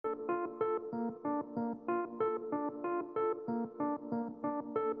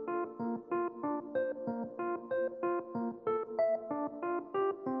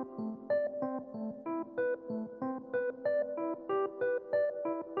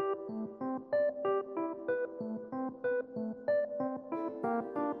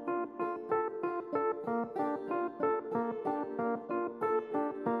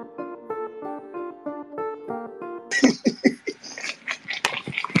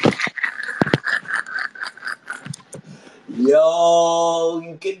Yo,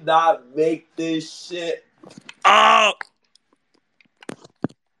 you cannot make this shit up.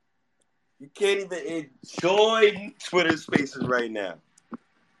 You can't even enjoy Twitter Spaces right now.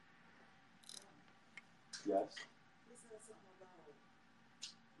 Yes.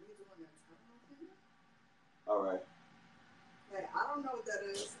 All right. Hey, I don't know what that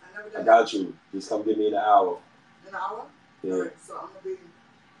is. I got you. Just come give me an hour. An hour? Yeah. All right, so I'm going to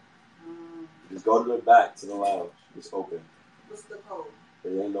be... Just go to the back, to the lounge. Just open. What's the code?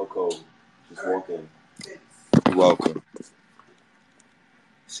 There ain't no code. Just walk in. Thanks. You're welcome.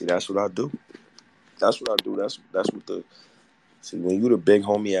 See, that's what I do. That's what I do. That's what the... See, when you the big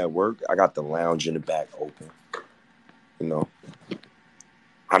homie at work, I got the lounge in the back open. You know?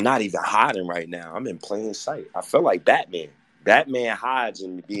 I'm not even hiding right now. I'm in plain sight. I feel like Batman. Batman hides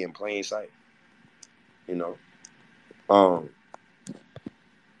and be in plain sight. You know?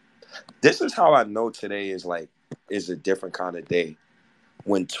 This is how I know today is a different kind of day.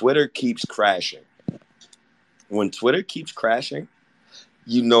 When Twitter keeps crashing.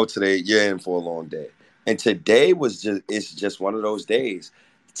 You know today you're in for a long day. And today it's just one of those days.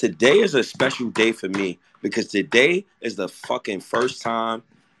 Today is a special day for me because today is the fucking first time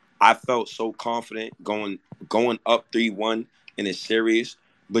I felt so confident going up 3-1 in a series,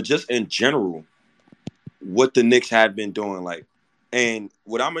 but just in general, what the Knicks had been doing. And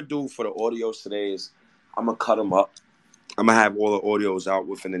what I'm gonna do for the audios today is I'm gonna cut them up. I'm gonna have all the audios out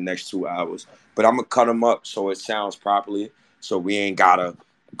within the next 2 hours, but I'm gonna cut them up so it sounds properly, so we ain't gotta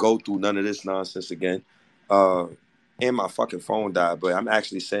go through none of this nonsense again. And my fucking phone died, but I'm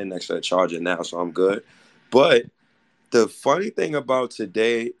actually sitting next to a charger now, so I'm good. But the funny thing about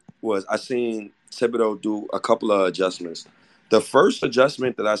today was I seen Thibodeau do a couple of adjustments. The first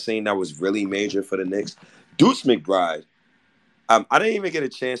adjustment that I seen that was really major for the Knicks, Deuce McBride. I didn't even get a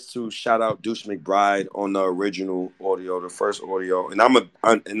chance to shout out Deuce McBride on the original audio, the first audio, and I'm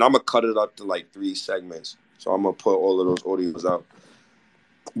gonna cut it up to like 3 segments. So I'm gonna put all of those audios out.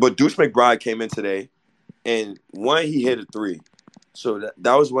 But Deuce McBride came in today, and one, he hit a 3. So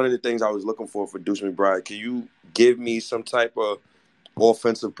that was one of the things I was looking for Deuce McBride. Can you give me some type of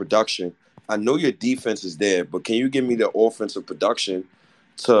offensive production? I know your defense is there, but can you give me the offensive production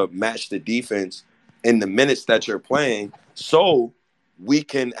to match the defense in the minutes that you're playing so we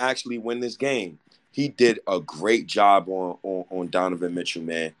can actually win this game? He did a great job on Donovan Mitchell,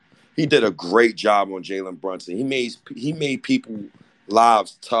 man. He did a great job on Jalen Brunson. He made people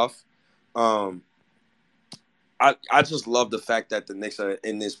lives tough. I just love the fact that the Knicks are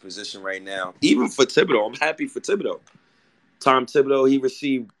in this position right now. Even for Thibodeau, I'm happy for Thibodeau. Tom Thibodeau, he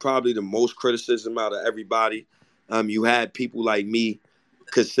received probably the most criticism out of everybody. You had people like me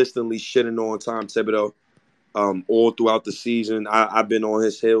consistently shitting on Tom Thibodeau all throughout the season. I've been on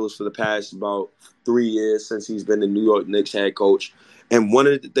his heels for the past about 3 years since he's been the New York Knicks head coach. And one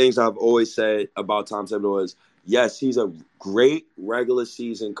of the things I've always said about Tom Thibodeau is, yes, he's a great regular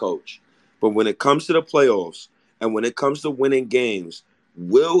season coach. But when it comes to the playoffs and when it comes to winning games,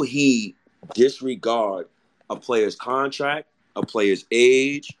 will he disregard a player's contract, a player's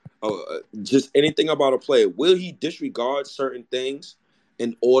age, just anything about a player? Will he disregard certain things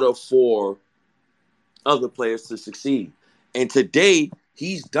in order for other players to succeed? And today,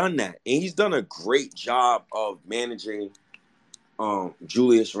 he's done that. And he's done a great job of managing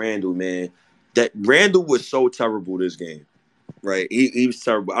Julius Randle, man. That Randle was so terrible this game. Right, he was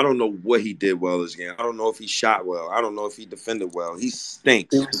terrible. I don't know what he did well this game. I don't know if he shot well. I don't know if he defended well. He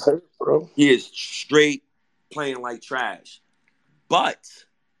stinks. He was hurt, bro. He is straight playing like trash. But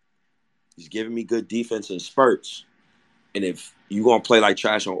he's giving me good defense in spurts. And if you're going to play like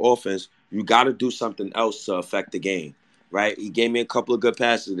trash on offense, you got to do something else to affect the game, right? He gave me a couple of good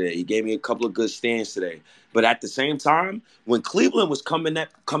passes today. He gave me a couple of good stands today. But at the same time, when Cleveland was coming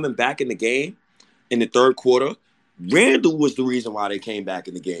back in the game in the third quarter, Randle was the reason why they came back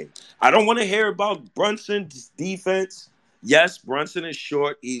in the game. I don't want to hear about Brunson's defense. Yes, Brunson is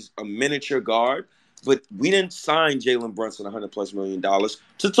short. He's a miniature guard. But we didn't sign Jalen Brunson $100+ million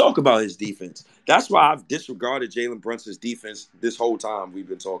to talk about his defense. That's why I've disregarded Jalen Brunson's defense this whole time we've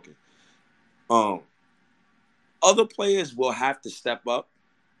been talking. Other players will have to step up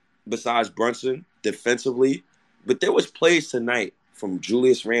besides Brunson defensively. But there was plays tonight from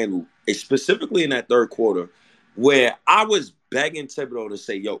Julius Randle, specifically in that third quarter, where I was begging Thibodeau to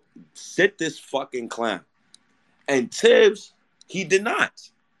say, yo, sit this fucking clown. And Tibbs, he did not.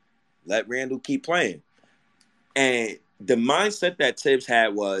 Let Randle keep playing. And the mindset that Tibbs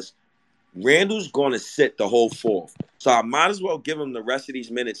had was, Randle's going to sit the whole fourth. So I might as well give him the rest of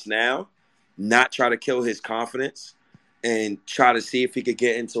these minutes now. not try to kill his confidence and try to see if he could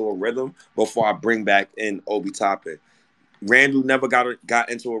get into a rhythm before I bring back in Obi Toppin. Randall never got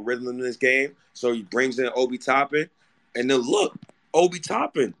into a rhythm in this game, so he brings in Obi Toppin, and then look, Obi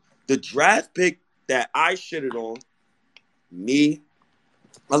Toppin, the draft pick that I shitted on, me,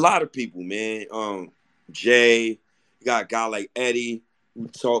 a lot of people, man. Jay, you got a guy like Eddie who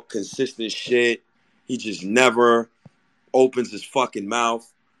talk consistent shit. He just never opens his fucking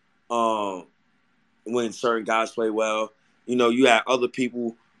mouth. Um, when certain guys play well. You know, you had other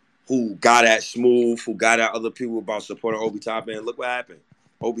people who got at Smooth, who got at other people about supporting Obi Toppin. And look what happened.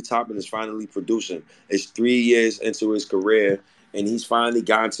 Obi Toppin is finally producing. It's 3 years into his career, and he's finally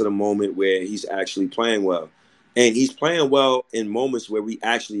gotten to the moment where he's actually playing well. And he's playing well in moments where we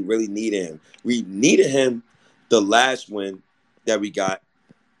actually really needed him. We needed him the last win that we got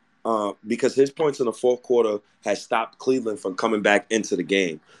because his points in the fourth quarter has stopped Cleveland from coming back into the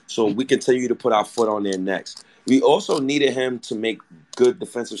game. So we continue to put our foot on their necks. We also needed him to make good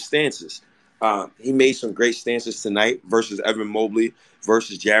defensive stances. He made some great stances tonight versus Evan Mobley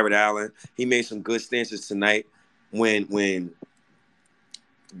versus Jared Allen. He made some good stances tonight when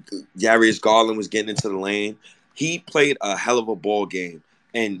Darius Garland was getting into the lane. He played a hell of a ball game,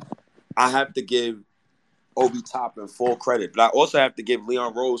 and I have to give Obi Toppin full credit, but I also have to give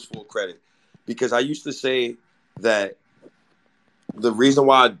Leon Rose full credit because I used to say that the reason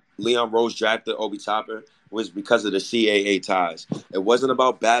why Leon Rose drafted Obi Toppin was because of the CAA ties. It wasn't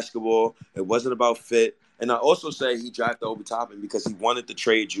about basketball. It wasn't about fit. And I also say he drafted Obi Toppin because he wanted to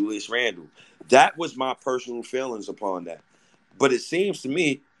trade Julius Randle. That was my personal feelings upon that. But it seems to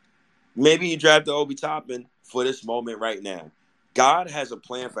me maybe he drafted Obi Toppin for this moment right now. God has a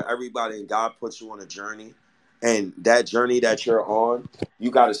plan for everybody, and God puts you on a journey. And that journey that you're on,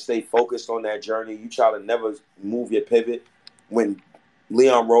 you got to stay focused on that journey. You try to never move your pivot. When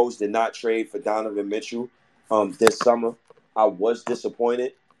Leon Rose did not trade for Donovan Mitchell this summer, I was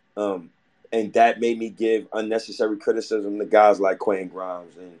disappointed. And that made me give unnecessary criticism to guys like Quentin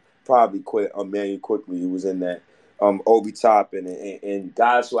Grimes and probably Emmanuel Quickly, who was in that Obi Toppin and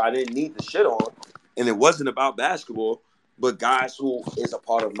guys who I didn't need to shit on. And it wasn't about basketball, but guys who is a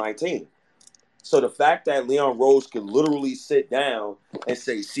part of my team. So the fact that Leon Rose can literally sit down and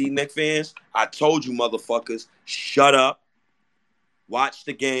say, "See, Knicks fans, I told you motherfuckers, shut up, watch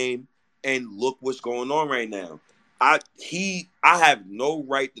the game, and look what's going on right now." I have no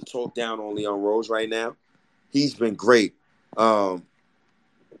right to talk down on Leon Rose right now. He's been great. Um,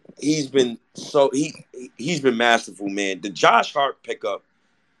 he's been masterful, man. The Josh Hart pickup,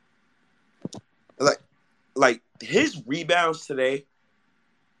 like his rebounds today,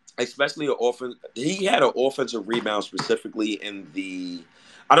 especially the offense. He had an offensive rebound specifically in the.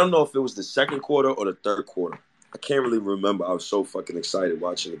 I don't know if it was the second quarter or the third quarter. I can't really remember. I was so fucking excited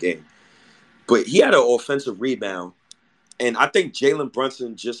watching the game. But he had an offensive rebound, and I think Jalen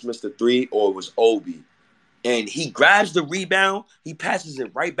Brunson just missed a three, or it was Obi. And he grabs the rebound, he passes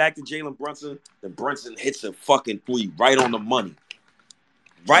it right back to Jalen Brunson, then Brunson hits a fucking three right on the money.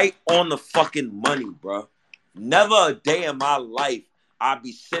 Right on the fucking money, bro. Never a day in my life I'd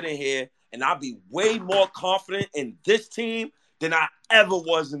be sitting here and I'd be way more confident in this team than I ever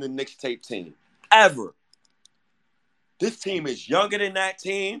was in the Knicks tape team. Ever. This team is younger than that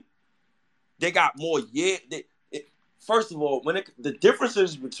team. They got more years. First of all, the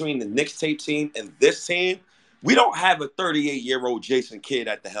differences between the Knicks tape team and this team, we don't have a 38-year-old Jason Kidd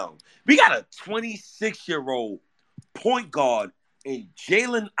at the helm. We got a 26-year-old point guard in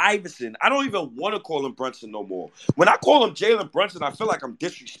Jalen Iverson. I don't even want to call him Brunson no more. When I call him Jalen Brunson, I feel like I'm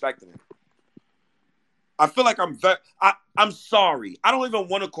disrespecting him. I feel like I'm sorry. I don't even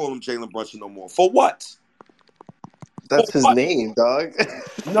want to call him Jalen Brunson no more. For what? For That's his what? name, dog.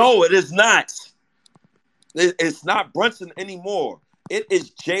 No, it is not. It's not Brunson anymore. It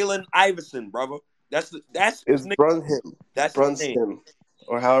is Jalen Iverson, brother. That's It's Brunham. that's his name. Brunston.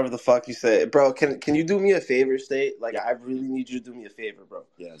 Or however the fuck you say it. Bro, can you do me a favor, State? Like, Yeah, I really need you to do me a favor, bro.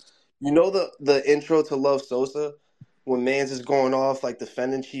 yes. You know the intro to Love Sosa? When Mans is going off, like,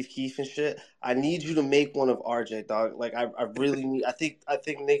 defending Chief Keef and shit? I need you to make one of RJ, dog. Like, I really need... I think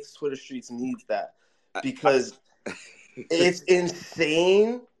Nick's Twitter streets needs that. Because it's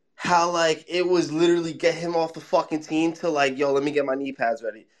insane how, like, it was literally get him off the fucking team to, like, yo, let me get my knee pads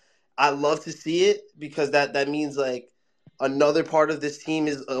ready. I love to see it because that means, like, another part of this team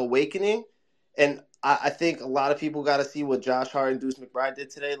is awakening. And I think a lot of people got to see what Josh Hart and Deuce McBride did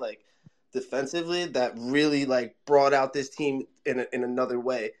today, like, defensively, that really, like, brought out this team in another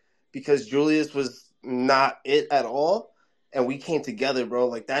way. Because Julius was not it at all, and we came together, bro.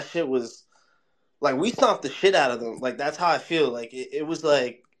 Like, that shit was... Like, we stomped the shit out of them. Like, that's how I feel. Like, it was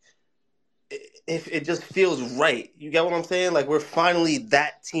like if it just feels right. You get what I'm saying? Like we're finally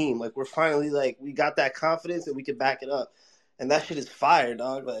that team. Like we're finally like we got that confidence and we can back it up. And that shit is fire,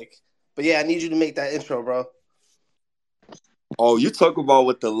 dog. Like, but yeah, I need you to make that intro, bro. Oh, you talk about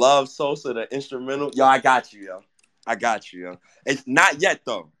with the Love Sosa, the instrumental. Yo, I got you, yo. I got you, yo. It's not yet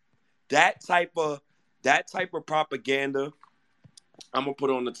though. That type of that type of propaganda, I'm gonna put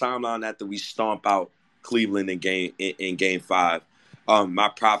on the timeline after we stomp out Cleveland in game five. My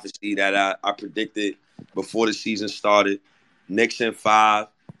prophecy that I predicted before the season started, Knicks in five.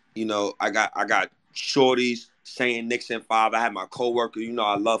 You know, I got shorties saying Knicks in five. I had my coworker, you know,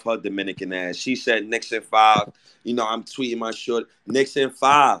 I love her Dominican ass. She said Knicks in five. You know, I'm tweeting my short Knicks in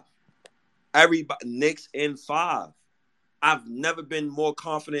five. Everybody Knicks in five. I've never been more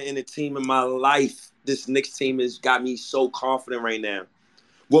confident in a team in my life. This Knicks team has got me so confident right now.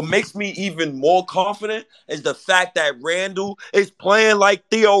 What makes me even more confident is the fact that Randall is playing like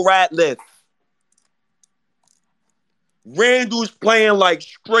Theo Ratliff. Randall's playing like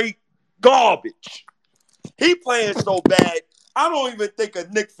straight garbage. He playing so bad, I don't even think a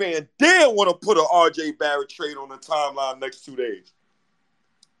Knicks fan dare want to put an RJ Barrett trade on the timeline next 2 days.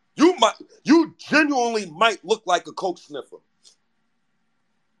 You genuinely might look like a coke sniffer.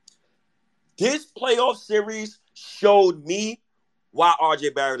 This playoff series showed me why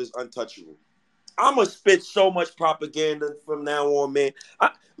RJ Barrett is untouchable. I'm gonna spit so much propaganda from now on, man.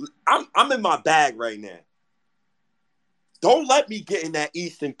 I'm in my bag right now. Don't let me get in that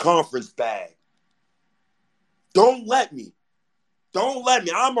Eastern Conference bag. Don't let me. Don't let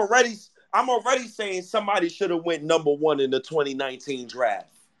me. I'm already saying somebody should have went number one in the 2019 draft.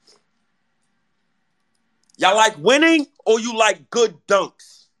 Y'all like winning or you like good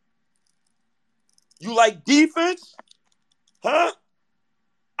dunks? You like defense? Huh?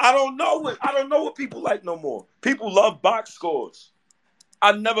 I don't know what people like no more. People love box scores.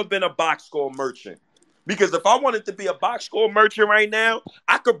 I've never been a box score merchant. Because if I wanted to be a box score merchant right now,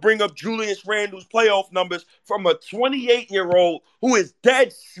 I could bring up Julius Randle's playoff numbers from a 28-year-old who is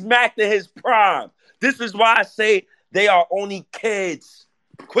dead smacked in his prime. This is why I say they are only kids.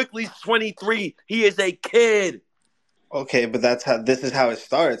 Quickly's 23. He is a kid. Okay, but this is how it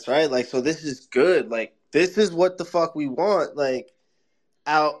starts, right? Like, so this is good. Like, this is what the fuck we want. Like,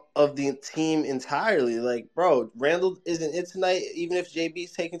 out of the team entirely. Like, bro, Randall isn't it tonight. Even if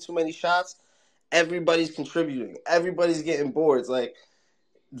JB's taking too many shots, everybody's contributing. Everybody's getting boards. Like,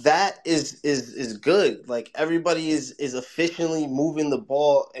 that is good. Like everybody is efficiently moving the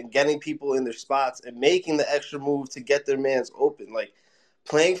ball and getting people in their spots and making the extra move to get their mans open. Like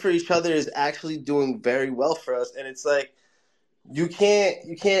playing for each other is actually doing very well for us. And it's like you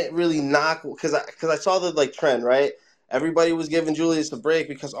can't really knock because I saw the like trend, right. Everybody was giving Julius a break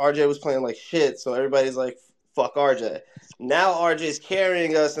because RJ was playing like shit, so everybody's like fuck RJ. Now RJ's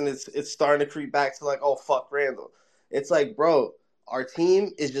carrying us and it's starting to creep back to like, oh fuck Randall. It's like, bro, our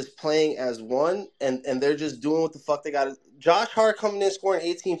team is just playing as one and they're just doing what the fuck they got to. Josh Hart coming in scoring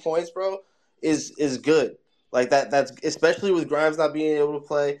 18 points, bro, is good. Like that's especially with Grimes not being able to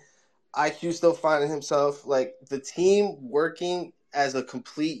play. IQ still finding himself. Like the team working as a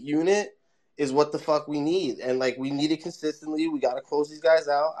complete unit is what the fuck we need, and like we need it consistently. We got to close these guys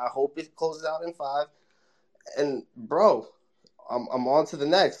out. I hope it closes out in five. And bro, I'm on to the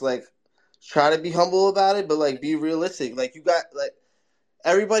next. Like try to be humble about it, but like be realistic. Like you got like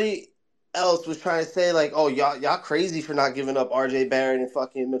everybody else was trying to say like, oh y'all crazy for not giving up RJ Barrett and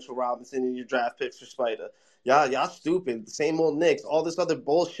fucking Mitchell Robinson in your draft picks for Spider. Y'all stupid. The same old Knicks. All this other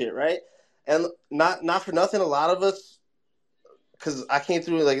bullshit, right? And not for nothing. A lot of us, because I came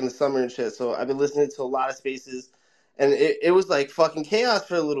through like in the summer and shit, so I've been listening to a lot of spaces, and it was like fucking chaos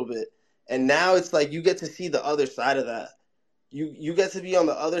for a little bit. And now it's like you get to see the other side of that. You get to be on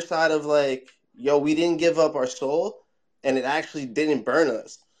the other side of like, yo, we didn't give up our soul, and it actually didn't burn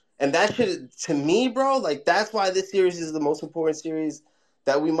us. And that shit to me, bro, like that's why this series is the most important series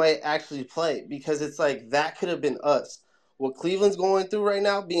that we might actually play because it's like that could have been us. What Cleveland's going through right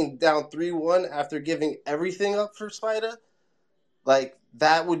now, being down 3-1 after giving everything up for Spider, like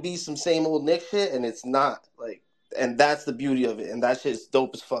that would be some same old Nick shit, and it's not. Like, and that's the beauty of it, and that shit's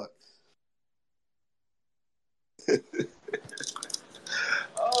dope as fuck.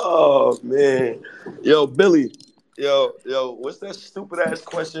 Oh man, yo Billy, yo, what's that stupid ass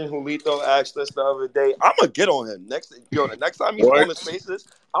question Julito asked us the other day? I'm gonna get on him the next time he's on What the spaces,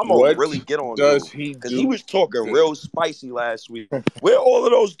 I'm gonna what really get on does dude he because he do? was talking real spicy last week. Where all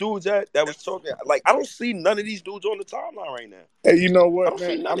of those dudes at that was talking? Like I don't see none of these dudes on the timeline right now. Hey, you know I what, don't man?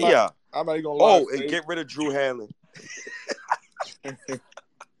 see none of y'all. I'm not even gonna lie, Oh, and Faith. get rid of Drew Hanlon.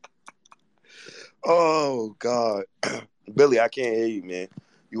 Oh God, Billy, I can't hear you, man.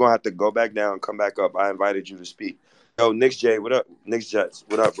 You're gonna have to go back down, come back up. I invited you to speak. Yo, Knicks J, what up? Knicks Jets,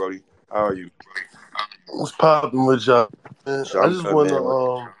 what up, Brody? How are you? What's popping with y'all? Man, Sure, I I'm just good, want to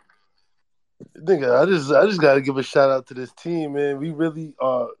man. nigga, I just got to give a shout out to this team, man. We really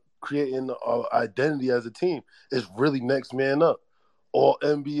are creating our identity as a team. It's really next man up. All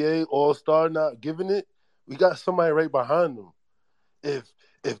NBA, All Star, not giving it. We got somebody right behind them. If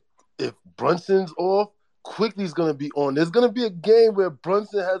if if Brunson's off, Quickly's gonna be on. There's gonna be a game where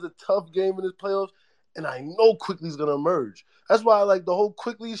Brunson has a tough game in his playoffs, and I know Quickly's gonna emerge. That's why I like the whole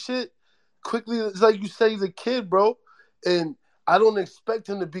Quickly shit. Quickly, it's like you say he's a kid, bro, and I don't expect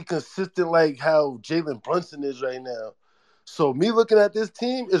him to be consistent like how Jalen Brunson is right now. So me looking at this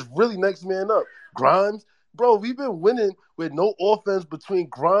team is really next man up. Grimes, bro, we've been winning with no offense between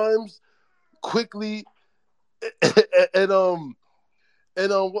Grimes, Quickly, and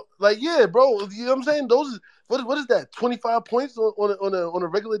like yeah, bro. You know what I'm saying? Those what is that? 25 points on a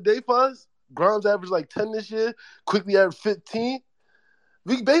regular day for us. Grimes averaged like 10 this year. Quickly averaged 15.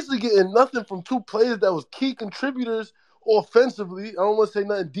 We basically getting nothing from two players that was key contributors offensively. I don't want to say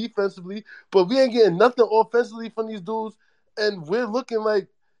nothing defensively, but we ain't getting nothing offensively from these dudes, and we're looking like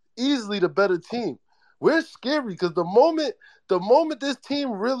easily the better team. We're scary because the moment this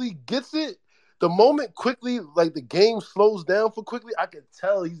team really gets it, the moment Quickly like the game slows down for Quickly, I can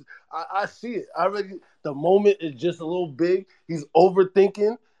tell I see it. I already the moment is just a little big. He's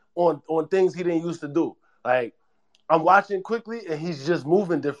overthinking on things he didn't used to do. Like I'm watching Quickly and he's just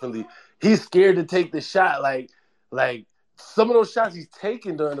moving differently. He's scared to take the shot. Like some of those shots he's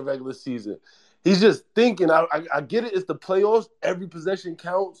taking during the regular season. He's just thinking. I get it. It's the playoffs. Every possession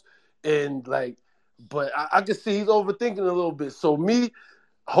counts, and like, but I can see he's overthinking a little bit. So me,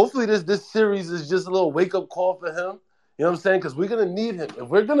 hopefully this series is just a little wake up call for him. You know what I'm saying? Because we're gonna need him. If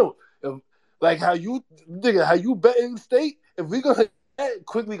we're gonna, if, like how you nigga, how you bet in state. If we're gonna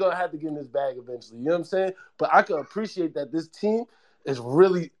Quickly gonna have to get in this bag eventually. You know what I'm saying? But I can appreciate that this team is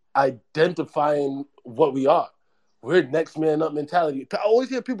really identifying what we are. We're next man up mentality. I always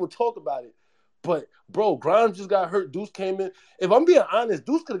hear people talk about it, but bro, Grimes just got hurt. Deuce came in. If I'm being honest,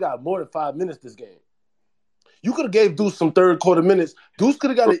 Deuce could have got more than 5 minutes this game. You could have gave Deuce some third quarter minutes. Deuce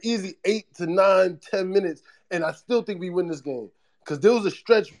could have got an easy 8 to 9, 10 minutes, and I still think we win this game. Because there was a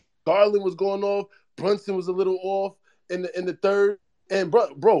stretch. Garland was going off. Brunson was a little off in the third. And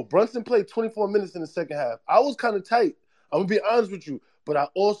bro, Brunson played 24 minutes in the second half. I was kind of tight. I'm gonna be honest with you, but I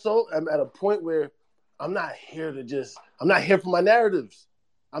also am at a point where I'm not here for my narratives.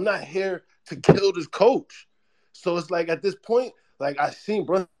 I'm not here to kill this coach. So it's like at this point, like I seen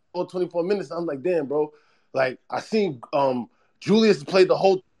Brunson all 24 minutes. I'm like, damn, bro. Like I seen Julius play the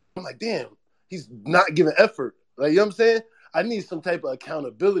whole. I'm like, damn, he's not giving effort. Like you know what I'm saying? I need some type of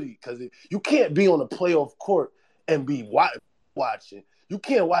accountability because you can't be on a playoff court and be watching. You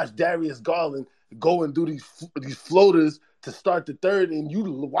can't watch Darius Garland go and do these floaters to start the third, and you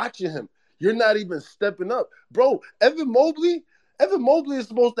watching him. You're not even stepping up, bro. Evan Mobley is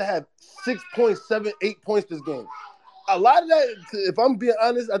supposed to have 6 points, 7, 8 points this game. A lot of that, if I'm being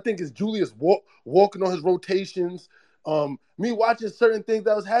honest, I think is Julius walking on his rotations. Me watching certain things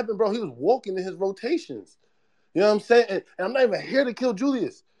that was happening, bro. He was walking in his rotations. You know what I'm saying? And I'm not even here to kill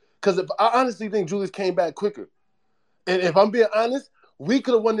Julius because I honestly think Julius came back quicker. And if I'm being honest, we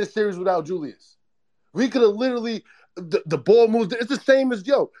could have won this series without Julius. We could have literally the ball moves. It's the same as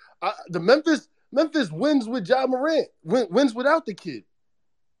the Memphis wins with Ja Morant, wins without the kid.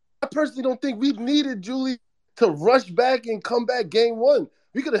 I personally don't think we needed Julius to rush back and come back game one.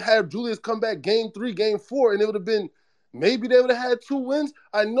 We could have had Julius come back game 3, game 4, and it would have been maybe they would have had 2 wins.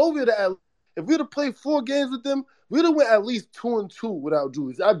 I know we'd have if we'd have played 4 games with them, we'd have went at least 2-2 without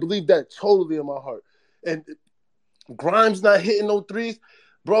Julius. I believe that totally in my heart. And Grimes not hitting no threes,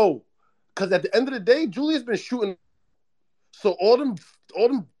 bro. Because at the end of the day, Julius been shooting. So all them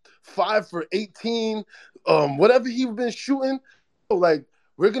 5 for 18, whatever he's been shooting, like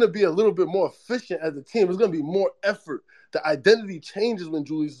we're gonna be a little bit more efficient as a team. It's gonna be more effort. The identity changes when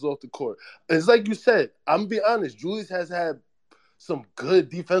Julius is off the court. It's like you said. I'm gonna be honest. Julius has had some good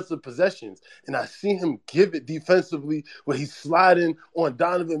defensive possessions, and I seen him give it defensively where he's sliding on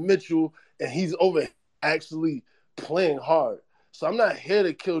Donovan Mitchell, and he's over actually playing hard. So I'm not here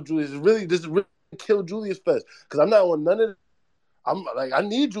to kill Julius. This is really kill Julius fest because I'm not on none of. I'm like I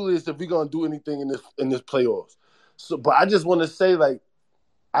need Julius if we're gonna do anything in this playoffs. So, but I just want to say like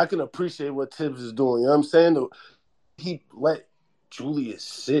I can appreciate what Tibbs is doing. You know what I'm saying? He let Julius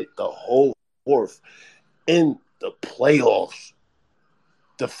sit the whole fourth in the playoffs.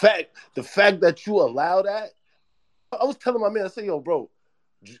 The fact that you allow that, I was telling my man, I said, yo, bro,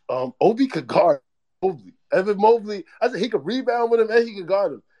 Obi could guard. Mobley. Evan Mobley, I said he could rebound with him and he could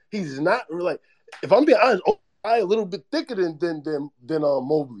guard him. He's not like, if I'm being honest, Obi a little bit thicker than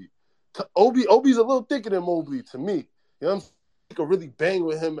Mobley. Obi's a little thicker than Mobley to me. You know what I'm saying? You could really bang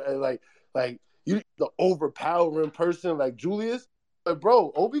with him and like you the overpowering person like Julius. But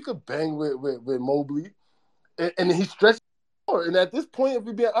bro, Obi could bang with Mobley, and he stretches more. And at this point, if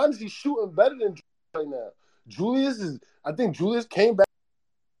we're being honest, he's shooting better than Julius right now. I think Julius came back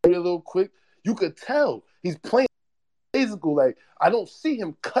a little quick. You could tell he's playing physical. Like I don't see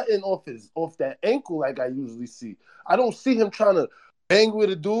him cutting off that ankle like I usually see. I don't see him trying to bang with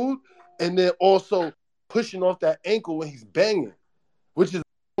a dude and then also pushing off that ankle when he's banging, which is a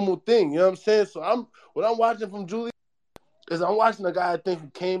normal thing. You know what I'm saying? So what I'm watching from Julius is I'm watching a guy I think who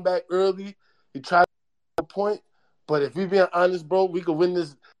came back early. He tried to point, but if we being honest, bro, we could win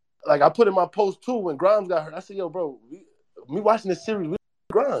this. Like I put in my post too when Grimes got hurt. I said, yo, bro, me watching this series, we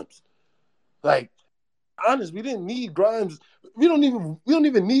Grimes. Like, honest, we didn't need Grimes. We don't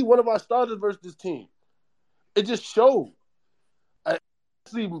even need one of our starters versus this team. It just showed.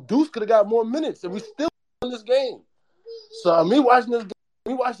 Actually, Deuce could have got more minutes, and we still won this game. So me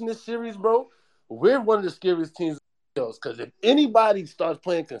watching this series, bro, we're one of the scariest teams because if anybody starts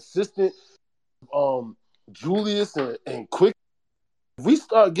playing consistent, Julius and Quick, if we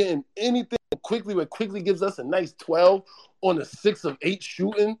start getting anything quickly, where Quickly gives us a nice 12 on a 6 of 8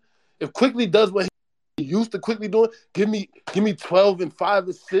 shooting, if Quickly does what he used to quickly doing, give me 12 and 5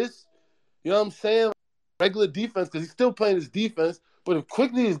 assists. You know what I'm saying? Regular defense, because he's still playing his defense. But if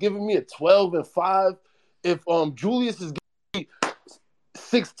Quickly is giving me a 12 and 5, if Julius is giving me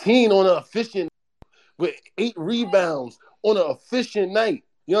 16 on an efficient with 8 rebounds on an efficient night,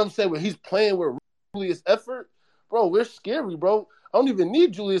 you know what I'm saying? Where he's playing with Julius effort, bro, we're scary, bro. I don't even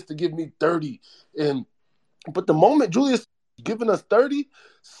need Julius to give me 30. But the moment Julius giving us 30,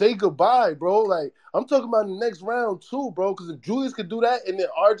 say goodbye, bro. Like, I'm talking about the next round too, bro. Because if Julius could do that and then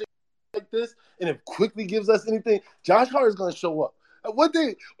RJ like this, and if Quickly gives us anything, Josh Hart is gonna show up. One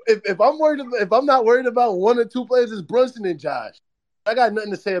thing, if I'm not worried about one or two players, it's Brunson and Josh. I got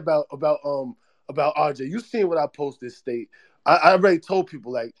nothing to say about RJ. You seen what I posted, State. I already told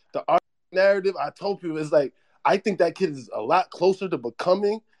people like the RJ narrative. I told people it's like I think that kid is a lot closer to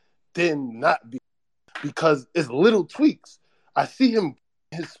becoming than not be because it's little tweaks. I see him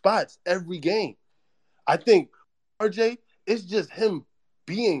in his spots every game. I think RJ, it's just him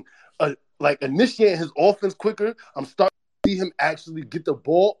being like initiating his offense quicker. I'm starting to see him actually get the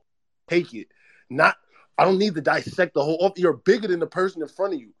ball, take it. I don't need to dissect the whole offense. You're bigger than the person in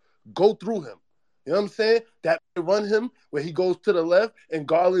front of you. Go through him. You know what I'm saying? That run him where he goes to the left and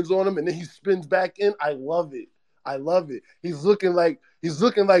Garland's on him and then he spins back in. I love it. I love it. He's looking like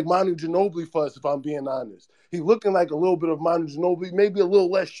Manu Ginobili for us, if I'm being honest. He's looking like a little bit of Manu Ginobili, maybe a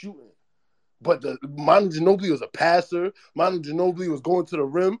little less shooting. But Manu Ginobili was a passer. Manu Ginobili was going to the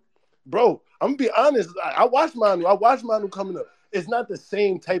rim. Bro, I'm gonna be honest. I watched Manu. I watched Manu coming up. It's not the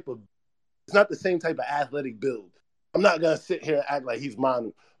same type of athletic build. I'm not gonna sit here and act like he's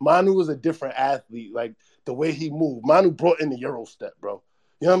Manu. Manu was a different athlete. Like the way he moved. Manu brought in the Euro step, bro.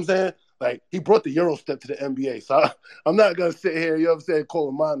 You know what I'm saying? Like he brought the Euro step to the NBA. So I'm not gonna sit here, you know what I'm saying, call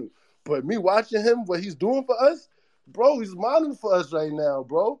him Manu. But me watching him, what he's doing for us, bro, he's Manu for us right now,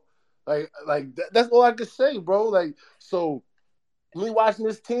 bro. That's all I can say, bro. Like, so me watching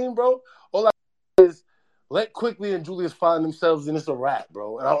this team, bro, all I can say is let Quickly and Julius find themselves and it's a wrap,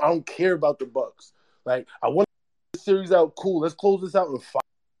 bro. And I don't care about the Bucks. Like, I want the series out cool. Let's close this out in 5.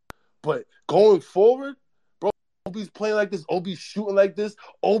 But going forward, bro, Obi's playing like this, Obi's shooting like this,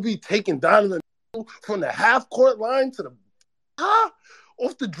 Obi taking Donovan from the half court line to the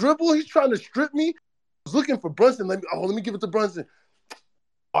off the dribble. He's trying to strip me. He's looking for Brunson. Let me give it to Brunson.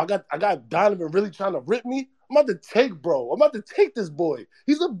 I got Donovan really trying to rip me. I'm about to take this boy.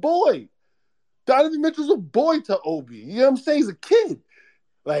 He's a boy. Donovan Mitchell's a boy to Obi. You know what I'm saying? He's a kid.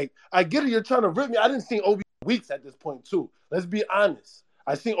 Like, I get it. You're trying to rip me. I didn't see Obi weeks at this point, too. Let's be honest.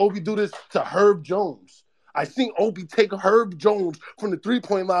 I seen Obi do this to Herb Jones. I seen Obi take Herb Jones from the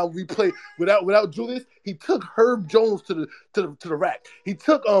 3-point line we played without Julius. He took Herb Jones to the rack. He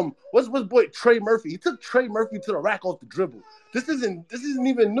took what's boy Trey Murphy. He took Trey Murphy to the rack off the dribble. This isn't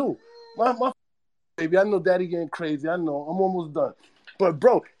even new. My baby, I know Daddy getting crazy. I know. I'm almost done. But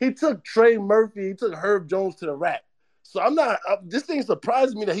bro, he took Trey Murphy. He took Herb Jones to the rack. So this thing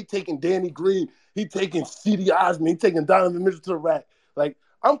surprised me that he taking Danny Green. He taking C.D. Osman. He taking Donovan Mitchell to the rack. Like,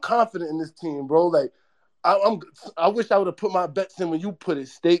 I'm confident in this team, bro. Like, I wish I would have put my bets in when you put it,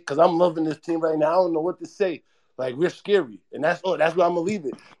 State, because I'm loving this team right now. I don't know what to say. Like, we're scary. And that's where I'm going to leave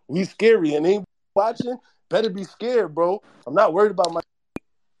it. We scary. And anybody watching better be scared, bro. I'm not worried about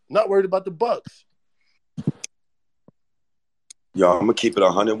not worried about the Bucks. Yo, I'm gonna keep it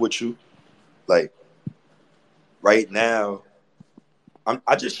 100 with you. Like right now,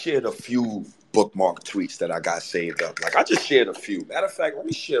 I just shared a few bookmark tweets that I got saved up. Like I just shared a few. Matter of fact, let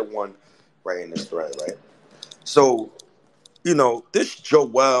me share one right in this thread. Right. So this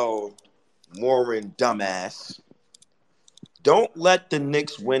Joel Morin dumbass. Don't let the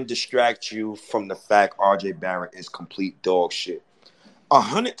Knicks win distract you from the fact RJ Barrett is complete dog shit.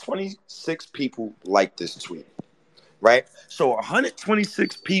 126 people like this tweet, right? So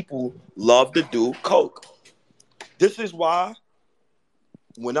 126 people love the dude Coke. This is why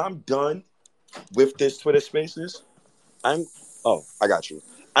when I'm done with this Twitter Spaces, I'm I got you.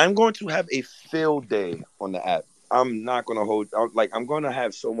 I'm going to have a field day on the app. I'm not gonna I'm gonna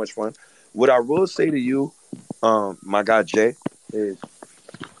have so much fun. What I will say to you, my guy Jay, is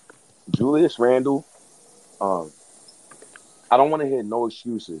Julius Randle. Um, I don't want to hear no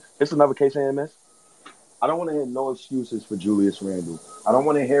excuses. It's another case of MS. I don't want to hear no excuses for Julius Randle. I don't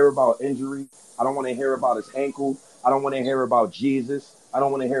want to hear about injury. I don't want to hear about his ankle. I don't want to hear about Jesus. I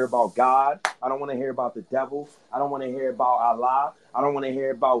don't want to hear about God. I don't want to hear about the devil. I don't want to hear about Allah. I don't want to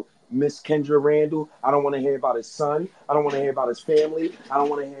hear about Miss Kendra Randall. I don't want to hear about his son. I don't want to hear about his family. I don't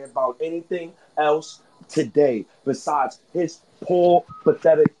want to hear about anything else today besides his poor,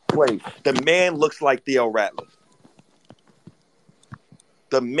 pathetic play. The man looks like Theo Ratliff.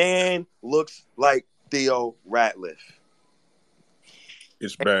 The man looks like Theo Ratliff.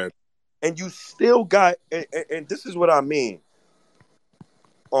 It's bad. And you still got, and this is what I mean.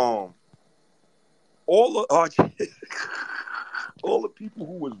 Um, all the all the people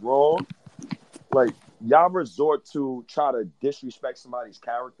who was wrong, like y'all resort to try to disrespect somebody's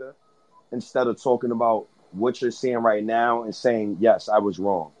character instead of talking about what you're seeing right now and saying, yes, I was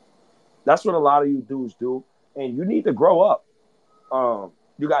wrong. That's what a lot of you dudes do, and you need to grow up.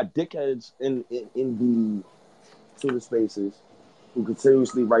 You got dickheads in the Twitter spaces who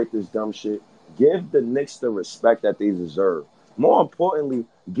continuously write this dumb shit. Give the Knicks the respect that they deserve. More importantly,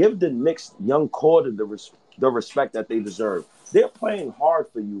 give the Knicks young core the respect that they deserve. They're playing hard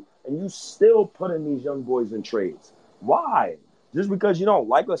for you, and you still putting these young boys in trades. Why? Just because you don't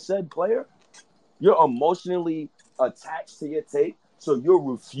like a said player? You're emotionally attached to your take, so you'll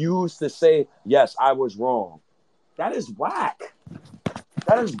refuse to say, yes, I was wrong. That is whack.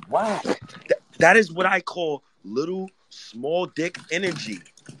 That is whack. That is what I call little small dick energy.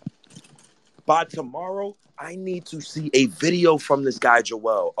 By tomorrow, I need to see a video from this guy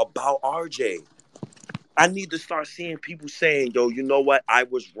Joel about RJ. I need to start seeing people saying, yo, you know what? I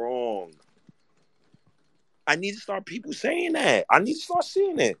was wrong. I need to start people saying that. I need to start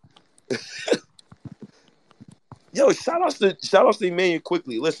seeing it. Yo, shout outs to Emmanuel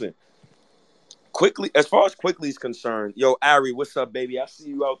quickly. Listen, quickly, as far as quickly is concerned, yo, Ari, what's up, baby? I see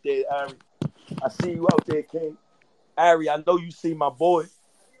you out there, Ari. I see you out there, King. Ari, I know you see my boy.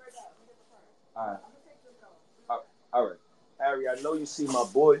 All right. All right. Ari, I know you see my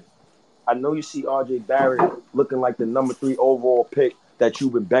boy. I know you see RJ Barrett looking like the number 3 overall pick that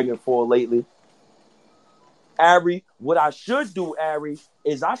you've been begging for lately. Ari, what I should do, Ari,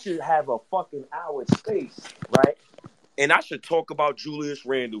 is I should have a fucking hour space, right? And I should talk about Julius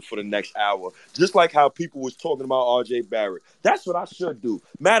Randle for the next hour, just like how people was talking about RJ Barrett. That's what I should do.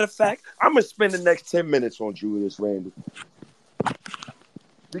 Matter of fact, I'm gonna spend the next 10 minutes on Julius Randle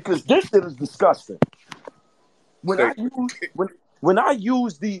because this shit is disgusting. When I use when I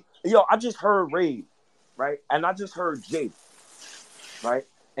use I just heard Raid, right? And I just heard Jake, right?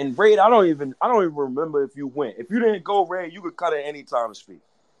 And Raid, I don't even remember if you went. If you didn't go, Raid, you could cut at any time to speak.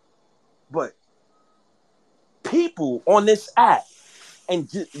 But people on this app, and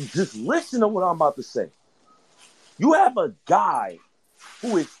just listen to what I'm about to say. You have a guy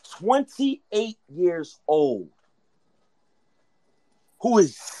who is 28 years old, who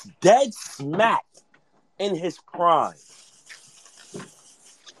is dead smack in his prime,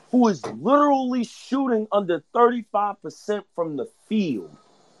 who is literally shooting under 35% from the field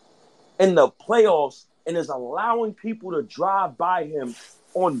in the playoffs and is allowing people to drive by him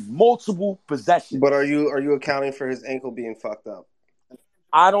on multiple possessions. But are you accounting for his ankle being fucked up?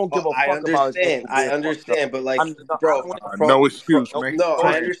 I don't give a I fuck about his understand. ankle I being fucked understand, up. but like, I bro, don't want No from excuse, man. no,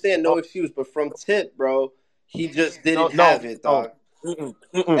 I Bugging. understand, no excuse, but from tip, bro, he just didn't no, have it, no. dog.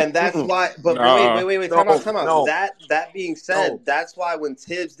 And that's why. But Nah. wait. No, Time out. no, That being said, no. that's why when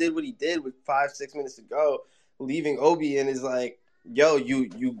Tibbs did what he did with 5-6 minutes to go, leaving Obi in is like, yo, you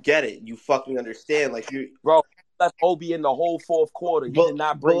get it, you fucking understand, like you. Bro, left Obi in the whole fourth quarter. He did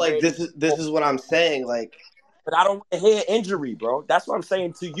not But bring like Randy. this is what I'm saying, like. But I don't want to hear injury, bro. That's what I'm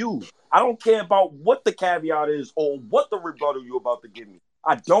saying to you. I don't care about what the caveat is or what the rebuttal you're about to give me.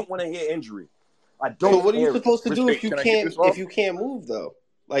 I don't want to hear injury. I So don't what are you care. supposed to do Hey, can I get this if off? you can't move though?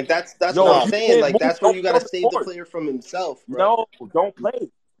 Like that's what Yo, I'm if No, you saying. can't Like move, that's where don't you play gotta on the save the court. player from himself, bro. No, don't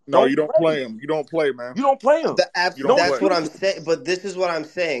play. no, you Don't don't play. play him. You don't play, man. You don't play him. You don't No That's play. what I'm excuses. saying. But this is what I'm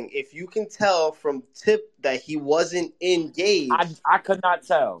saying. If you can tell from tip that he wasn't engaged, I could not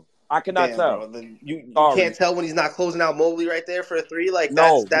tell. I could not damn, bro, tell. then you can't Sorry. tell when he's not closing out Mobley right there for a three. Like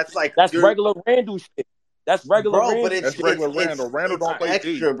No, that's like that's you're, regular Randall shit. That's regular bro. But Randall That's shit. regular Randall. Randall it's don't play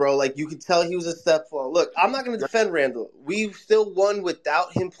D. extra, bro. Like you could tell he was a step forward. Look, I'm not gonna defend Randall. We still won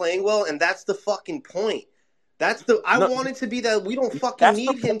without him playing well, and that's the fucking point. I No, want it to be that we don't fucking that's the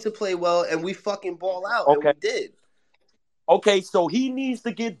need him point. to play well, and we fucking ball out, and Okay. we did. Okay, so he needs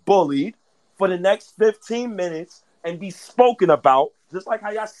to get bullied for the next 15 minutes and be spoken about, just like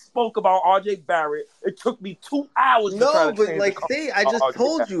how y'all spoke about RJ Barrett. It took me 2 hours to try No, to but change the like, comment say, I about just RJ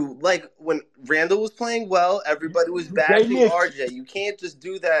told Barrett. you, like, when Randall was playing well, everybody was You gave bashing me a RJ. You can't just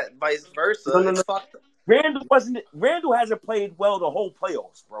do that, vice no, versa. no, It's no. fucked. Randall hasn't played well the whole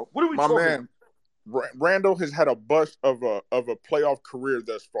playoffs, bro. What are we My talking about? man, Randall has had a bust of a playoff career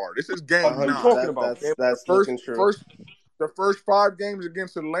thus far. This is A game What are we hundred. 9. talking about, man? The That's first looking true. first the first 5 games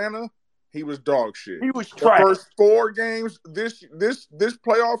against Atlanta, he was dog shit. He was The trash. first 4 games this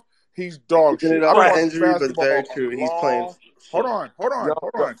playoff, he's dog Giving shit. it I've up been for Trash. watching injury, but very basketball a true. He's playing long. Hold shit. on, hold Yo, on,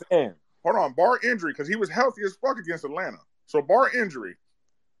 hold yo, on, fam. hold on. Bar injury because he was healthy as fuck against Atlanta. So bar injury.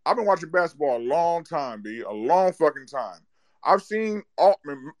 I've been watching basketball a long time, B, a long fucking time. I've seen all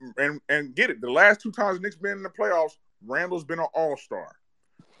and get it. The last 2 times Knicks been in the playoffs, Randall's been an all-star.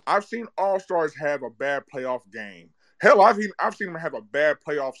 I've seen all-stars have a bad playoff game. Hell, I've seen him have a bad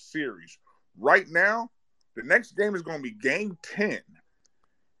playoff series. Right now, the next game is going to be game 10.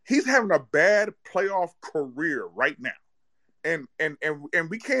 He's having a bad playoff career right now. And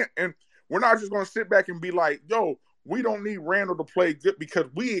we can't, and we're not just going to sit back and be like, yo, we don't need Randall to play good because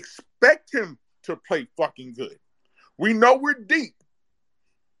we expect him to play fucking good. We know we're deep,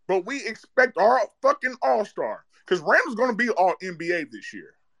 but we expect our fucking all-star because Randall's going to be all NBA this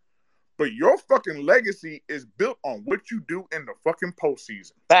year. But your fucking legacy is built on what you do in the fucking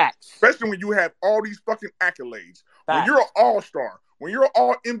postseason. Facts. Especially when you have all these fucking accolades. When Facts. you're an all-star, when you're an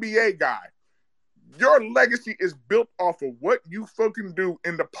all-NBA guy, your legacy is built off of what you fucking do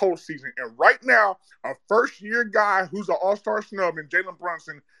in the postseason. And right now, a first-year guy who's an all-star snub and Jalen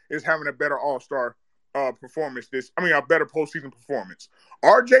Brunson is having a better all-star performance a better postseason performance.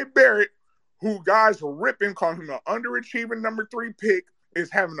 RJ Barrett, who guys are ripping, calling him an underachieving number 3 pick,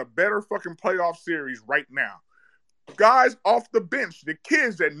 is having a better fucking playoff series right now. Guys off the bench, the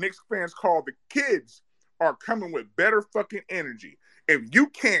kids that Knicks fans call the kids, are coming with better fucking energy. If you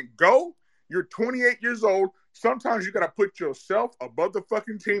can't go, you're 28 years old. Sometimes you got to put yourself above the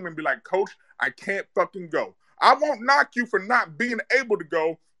fucking team and be like, Coach, I can't fucking go. I won't knock you for not being able to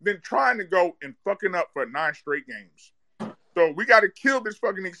go, then trying to go and fucking up for 9 straight games. So we got to kill this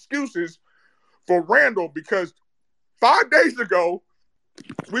fucking excuses for Randall because 5 days ago,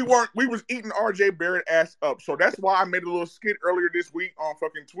 we was eating RJ Barrett ass up. So that's why I made a little skit earlier this week on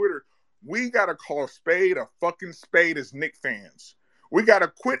fucking Twitter. We got to call spade a fucking spade as Knicks fans. We got to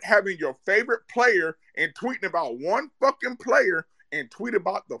quit having your favorite player and tweeting about one fucking player and tweet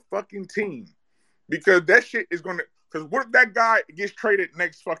about the fucking team. Because that shit is going to... Because what if that guy gets traded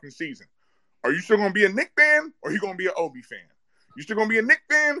next fucking season? Are you still going to be a Knicks fan or are you going to be an Obi fan? You still going to be a Knicks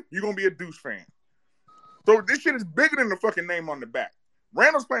fan? You're going to be a Deuce fan. So this shit is bigger than the fucking name on the back.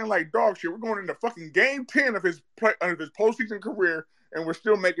 Randall's playing like dog shit. We're going into fucking game 10 of his postseason career, and we're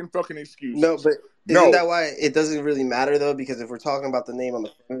still making fucking excuses. No, but isn't that why it doesn't really matter though? Because if we're talking about the name on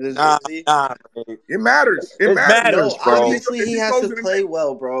the front of his jersey, it matters. It matters. no, bro. obviously If he he has goes to in and play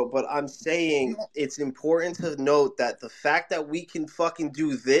well, bro. But I'm saying it's important to note that the fact that we can fucking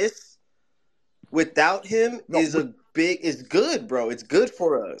do this without him is good, bro. It's good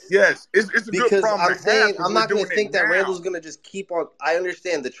for us. Yes, it's a good Because problem I'm to have saying because I'm we're not going doing to it think that now. Randall's going to just keep on. I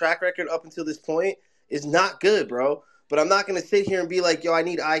understand the track record up until this point is not good, bro. But I'm not going to sit here and be like, yo, I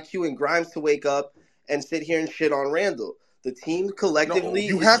need IQ and Grimes to wake up and sit here and shit on Randall. The team collectively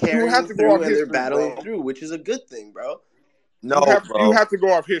you is have carrying to go off through and they're history, battling bro. through, which is a good thing, bro. No, You bro. have to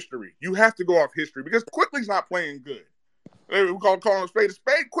go off history. You have to go off history because Quickly's not playing good. We call him spade a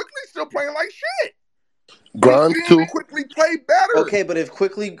spade. Quickly's still playing like shit. Grimes We've too. seen Quickly play better. Okay, but if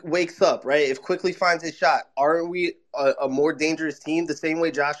Quickly wakes up, right? If Quickly finds his shot, aren't we a more dangerous team? The same way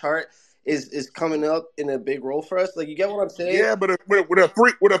Josh Hart is coming up in a big role for us. Like, you get what I'm saying? Yeah, but with a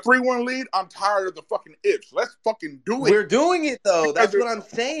 3-1 lead, I'm tired of the fucking ifs. Let's fucking do it We're doing it though. because That's what I'm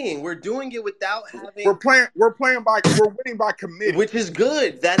saying. We're doing it without we're having, playing. We're winning by committee. which is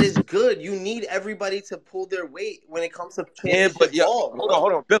good. That is good. You need everybody to pull their weight when it comes to Yeah, but championship yeah, ball, bro.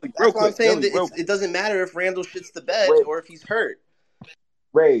 hold on, Billy, real That's why I'm quick, saying Billy, that real quick. it doesn't matter if Randall shits the bed Ray, or if he's hurt.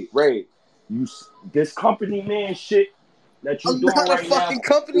 Ray, this company man shit that you I'm doing not a right now. fucking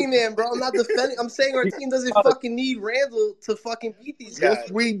company man, bro. I'm not defending. I'm saying our team doesn't Because fucking need Randall to fucking beat these Yes,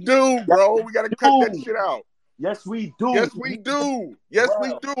 guys. we do, yes, bro. We got to we cut that do. shit out. Yes, we do. Yes, we do. Yes, we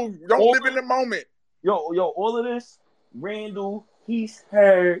Bro, do. Don't all live in the moment. all of this. Randall, he's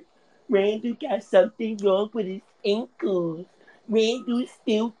hurt. Randall got something wrong with his ankles. Randall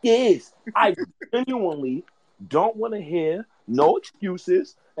still this. I genuinely don't want to hear no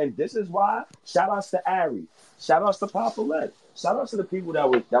excuses, and this is why. Shout outs to Ari. Shout outs to Papa Let. Shout outs to the people that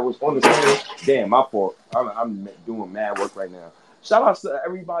was on the same. Damn, my fault. I'm doing mad work right now. Shout outs to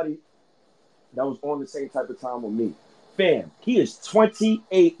everybody that was on the same type of time with me. Fam, he is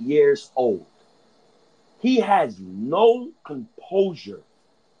 28 years old. He has no composure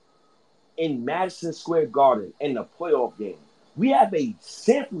in Madison Square Garden in the playoff game. We have a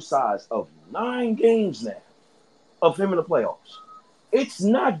sample size of 9 games now of him in the playoffs. It's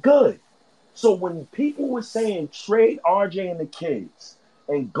not good. So when people were saying trade RJ and the kids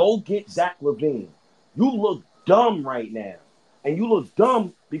and go get Zach LaVine, you look dumb right now. And you look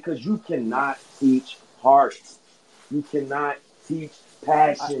dumb because you cannot teach heart. You cannot teach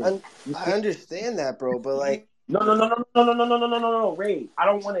passion. You I can't. understand that, bro, but like, No, Ray. I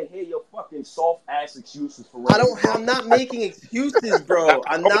don't want to hear your fucking soft ass excuses for Randall, bro. I'm not making excuses, bro.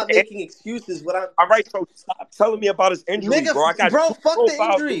 I'm not Okay. making excuses. What I'm All right, so stop telling me about his injury, Nigga, bro. I got bro, 2 fuck the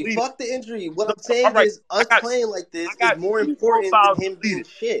profiles injury. deleted. Fuck the injury. What No, I'm all saying right, is us playing like this I is got more 2 important than profiles him being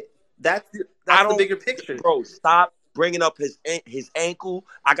deleted. shit. I That's the don't, bigger picture. bro. Stop bringing up his ankle.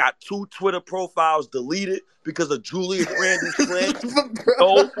 I got 2 Twitter profiles deleted because of Julius Randle slant. Bro.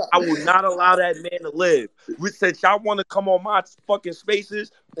 No, I will not allow that man to live. Since y'all want to come on my fucking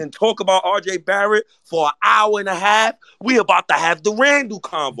spaces and talk about RJ Barrett for an hour and a half, we about to have the Randall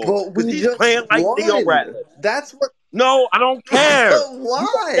convo But because we he's just playing like Theo won. Radcliffe. That's what. No, I don't care. But We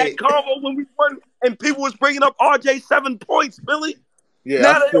had that why? convo when we won, and people was bringing up RJ 7 points, Billy. Yeah, I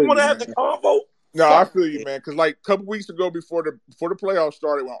Now they feel don't want you, to have the man. convo. No, I Fuck. feel you, man. Because like a couple weeks ago, before the playoffs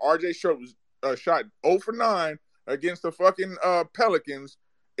started, when RJ shot 0 for 9 against the fucking Pelicans,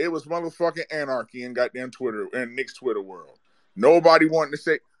 it was motherfucking anarchy in goddamn Twitter and Knicks Twitter world. Nobody wanted to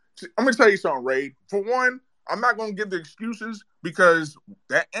say. I'm gonna tell you something, Ray. For one, I'm not gonna give the excuses because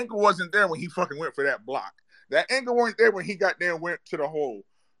that ankle wasn't there when he fucking went for that block. That ankle weren't there when he goddamn went to the hole.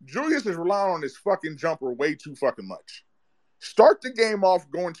 Julius is relying on his fucking jumper way too fucking much. Start the game off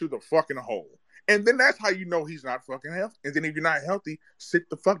going to the fucking hole. And then that's how you know he's not fucking healthy. And then if you're not healthy, sit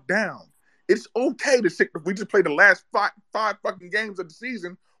the fuck down. It's okay to sit. We just played the last five fucking games of the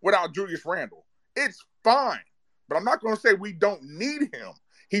season without Julius Randle. It's fine. But I'm not going to say we don't need him.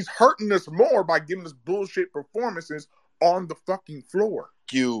 He's hurting us more by giving us bullshit performances on the fucking floor.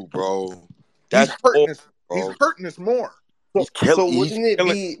 You, bro. He's That's all, hurting us. He's bro. hurting us more So He's wouldn't it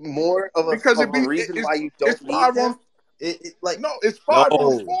killing. be more of because a reason why you don't it's need 5 on him? Like, no, it's No.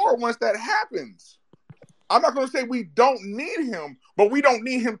 5-on-4 once that happens. I'm not going to say we don't need him, but we don't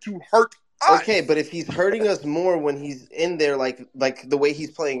need him to hurt us. okay, but if he's hurting us more when he's in there, like the way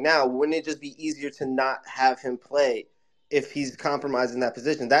he's playing now, wouldn't it just be easier to not have him play if he's compromised in that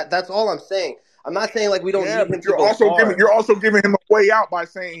position? That's all I'm saying. I'm not saying like we don't Yeah, need him but to go hard. you're also giving him a way out by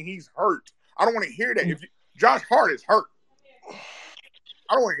saying he's hurt. I don't want to hear that. Josh Hart is hurt,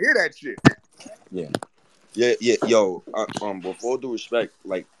 I don't want to hear that shit. Yeah. Yo, with all due respect,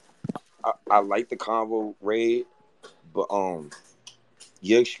 like I like the convo, Ray, but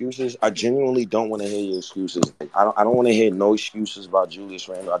your excuses, I genuinely don't want to hear your excuses. I don't want to hear no excuses about Julius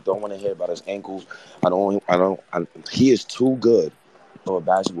Randle. I don't want to hear about his ankles. He is too good of a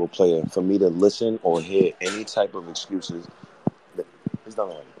basketball player for me to listen or hear any type of excuses. He's done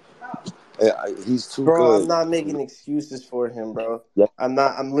already. He's too Bro, I'm good. not making excuses for him, bro. Yeah, I'm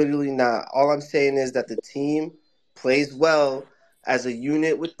not. I'm literally not. All I'm saying is that the team plays well as a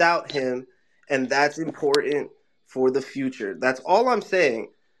unit without him, and that's important for the future. That's all I'm saying.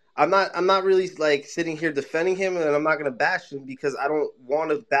 I'm not really like sitting here defending him, and I'm not gonna bash him because I don't want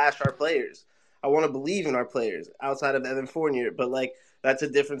to bash our players. I want to believe in our players outside of Evan Fournier, but like that's a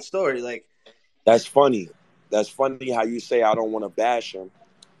different story. Like, that's funny. That's funny how you say I don't want to bash him,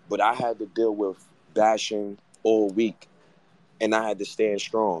 but I had to deal with bashing all week, and I had to stand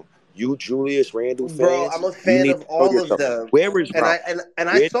strong. You Julius Randle Bro, fans, I'm a you fan need of to know all of yourself. them. Where is And Ralph?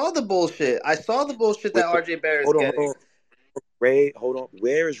 I Where? saw the bullshit. I saw the bullshit Where? that RJ Barrett's Hold on, getting. hold on. Ray, hold on.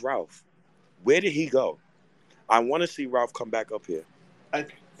 Where is Ralph? Where did he go? I want to see Ralph come back up here. I,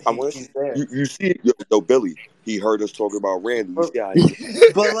 I want to see he's there. you see yo Billy. He heard us talking about Randall. You But, see how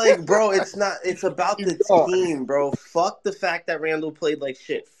he but like, bro, it's not. It's about He's the gone. team, bro. Fuck the fact that Randall played like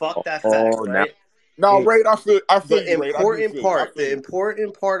shit. Fuck that fact, oh now right? No, hey, Raid, I feel The you, Raid. I do important feel you. I part, feel the you.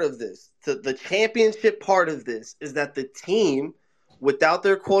 important part of this, the championship part of this, is that the team, without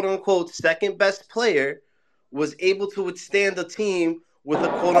their quote unquote second best player, was able to withstand a team with a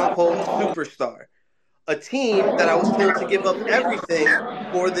quote unquote superstar. A team that I was told to give up everything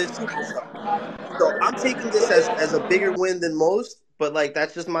for this superstar. So I'm taking this as a bigger win than most, but like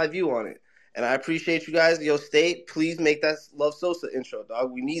that's just my view on it. And I appreciate you guys. Yo, State, please make that Love Sosa intro,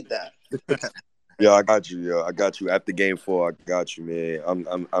 dog. We need that. yeah, I got you. Yeah, I got you. After game 4, I got you,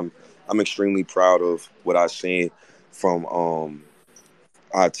 man. I'm extremely proud of what I seen from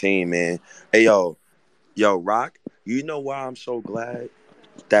our team, man. Hey yo, Rock. You know why I'm so glad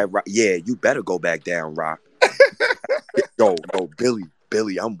that Rock? Yeah, you better go back down, Rock. Yo,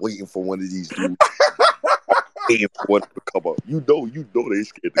 Billy. I'm waiting for one of these dudes. Waiting for one to come up. You know they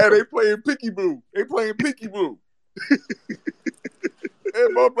scared to Hey, come. they playing Picky Boo. They playing Picky Boo. Hey,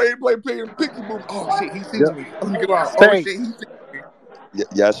 boy, playing Picky Boo. Oh shit, he Yeah. sees me. Let me go out. Oh State. shit, he sees me.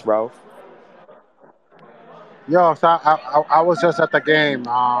 Yes, Ralph. Yo, so I was just at the game.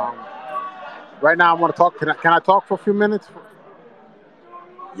 Right now, I want to talk. Can I talk for a few minutes?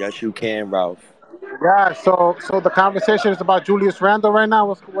 Yes, you can, Ralph. Yeah. So the conversation is about Julius Randle right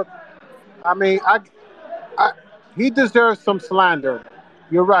now. What? I mean, I he deserves some slander.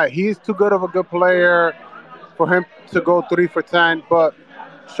 You're right. He's too good of a good player for him to go 3 for 10. But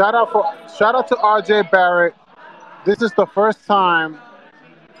shout out to RJ Barrett. This is the first time.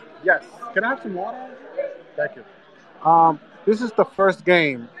 Yes. Can I have some water? Thank you. This is the first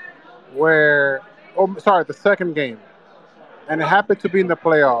game where, oh, sorry, the second game, and it happened to be in the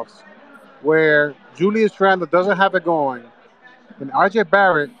playoffs where Julius Randle doesn't have it going, and RJ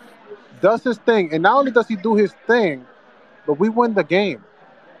Barrett does his thing, and not only does he do his thing, but we win the game.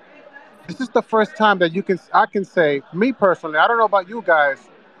 This is the first time that I can say, me personally, I don't know about you guys,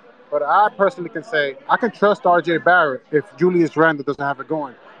 but I personally can say I can trust RJ Barrett if Julius Randle doesn't have it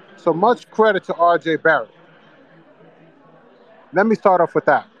going. So much credit to RJ Barrett. Let me start off with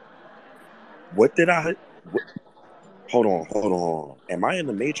that. What did I? What, hold on. Am I in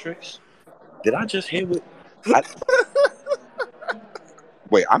the Matrix? Did I just hear what? I,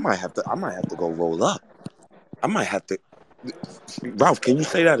 wait, I might have to go roll up. I might have to. Ralph, can you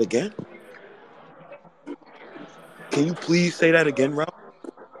say that again? Can you please say that again, Ralph?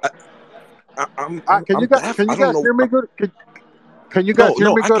 I, I'm baffled. Can I you don't guys know. hear me good? Can you guys No, hear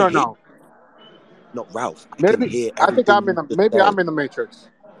no, me I good can or hear. no? No, Ralph, I can Maybe hear I think everything you just maybe said. I'm in the matrix.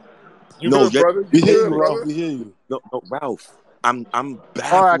 You No, good, you're brother? We You hear good, you, Matrix. Ralph. brother? We hear you. No, Ralph. I'm All right,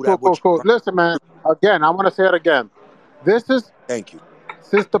 baffled cool, at cool, what cool. you're trying. Listen, man. Again, I want to say it again. This is Thank you.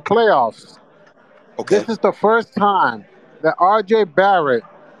 since the playoffs. Okay. This is the first time that RJ Barrett,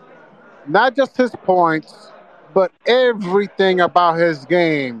 not just his points, but everything about his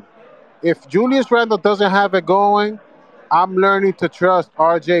game. If Julius Randle doesn't have it going, I'm learning to trust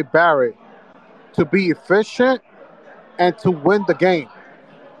RJ Barrett to be efficient and to win the game.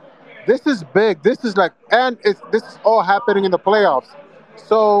 This is big. This is like, and this is all happening in the playoffs.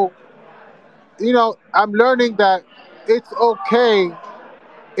 So, I'm learning that it's okay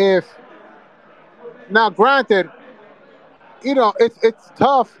if, now granted, it's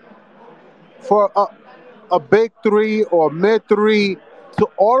tough for a big three or mid three to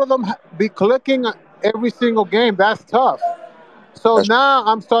all of them be clicking every single game. That's tough. So That's now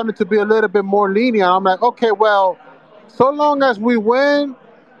I'm starting to be a little bit more lenient. I'm like, okay, well, so long as we win,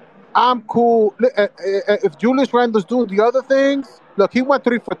 I'm cool. If Julius Randle's doing the other things, look, he went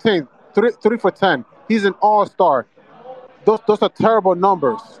 3 for 10, three for 10. He's an all-star. Those are terrible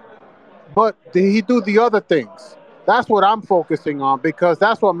numbers. But did he do the other things? That's what I'm focusing on because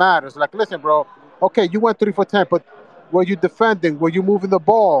that's what matters. Like, listen, bro. Okay, you went 3 for 10, but were you defending? Were you moving the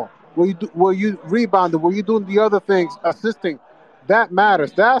ball? Were you rebounding? Were you doing the other things, assisting? That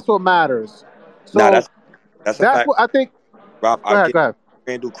matters. That's what matters. nah. So That's a that's fact, what I think. Rob. Go I ahead. give Go ahead.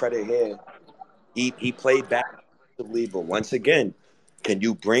 Randall credit here. He played back defensively, but once again, can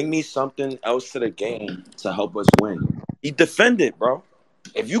you bring me something else to the game to help us win? He defended, bro.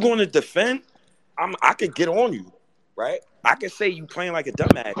 If you're going to defend, I could get on you, right? I could say you playing like a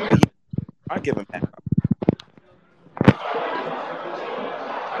dumbass, but I give him that.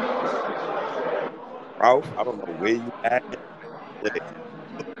 Ralph, I don't know where you at.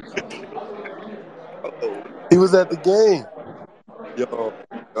 He was at the game. Yo,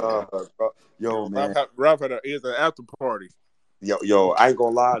 bro. Yo, man. Ralph had is an after party. Yo, I ain't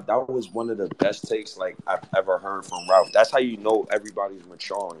gonna lie. That was one of the best takes like I've ever heard from Ralph. That's how you know everybody's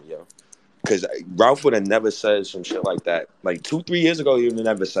maturing, yo. Because Ralph would have never said some shit like that. Like 2, 3 years ago, he would have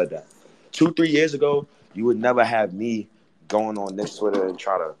never said that. 2, 3 years ago, you would never have me going on this Twitter and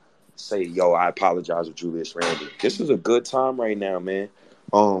try to say, "Yo, I apologize with Julius Randle." This is a good time right now, man.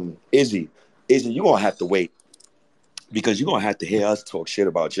 Izzy, you gonna have to wait because you're gonna have to hear us talk shit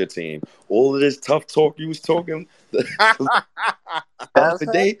about your team. All of this tough talk you was talking the Cavs other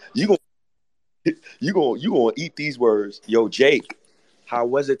fan? day, you gonna eat these words. Yo, Jake, how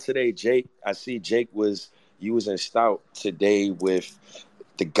was it today, Jake? I see you was in Stout today with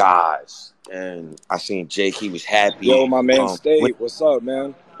the guys, and I seen Jake. He was happy. Yo, my man When, State, what's up,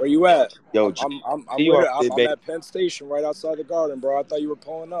 man? Where you at? yo, Jake, I'm see you with it. out there, I'm baby. at Penn Station, right outside the Garden, bro. I thought you were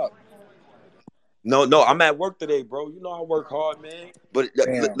pulling up. No, I'm at work today, bro. You know I work hard, man. But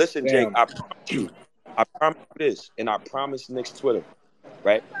Damn, listen, Jake, damn. I promise you this, and I promise Nick's Twitter,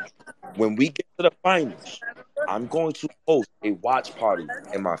 right? When we get to the finals, I'm going to host a watch party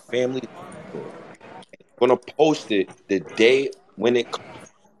in my family. I'm gonna post it the day when it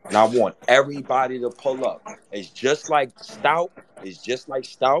comes, and I want everybody to pull up. It's just like Stout. It's just like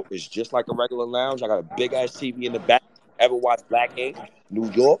Stout. It's just like a regular lounge. I got a big ass TV in the back. Ever watch Black Ink,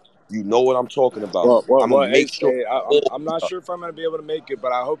 New York? You know what I'm talking about. I'm gonna Hey, make sure State, all I'm not sure if I'm gonna be able to make it,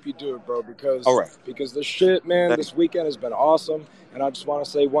 but I hope you do it, bro. all right. Because the shit, man, Thank this weekend has been awesome, and I just want to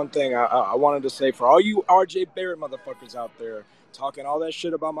say one thing. I wanted to say for all you RJ Barrett motherfuckers out there talking all that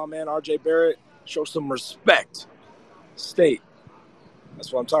shit about my man RJ Barrett, show some respect. State.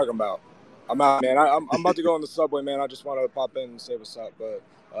 That's what I'm talking about. I'm out, man. I'm about to go on the subway, man. I just wanted to pop in and say what's up. But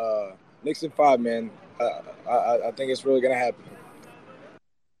Knicks in 5, man. I think it's really gonna happen.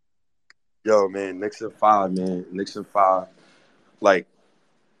 Yo, man, Knicks in 5, man. Knicks in 5. Like,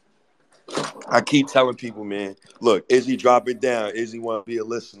 I keep telling people, man, look, Izzy dropping down. Izzy want to be a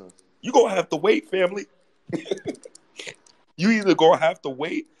listener. You gonna have to wait, family. You either gonna have to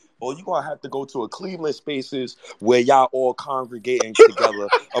wait or you gonna have to go to a Cleveland Spaces where y'all all congregating together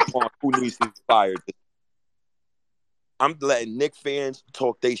upon who needs to be fired. I'm letting Knicks fans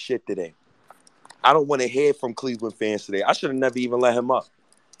talk they shit today. I don't want to hear from Cleveland fans today. I should have never even let him up.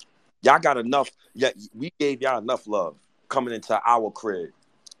 Y'all got enough. Yeah, we gave y'all enough love coming into our crib.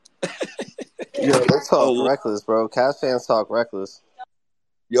 Yo, they talk Oh, reckless, bro. Cavs fans talk reckless.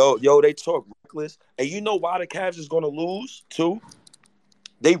 yo, they talk reckless. And you know why the Cavs is gonna lose too?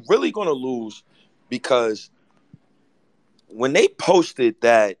 They really gonna lose because when they posted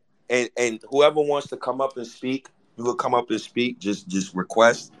that, and whoever wants to come up and speak, you will come up and speak. Just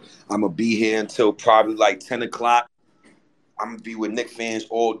request. I'm gonna be here until probably like 10 o'clock. I'm gonna be with Knick fans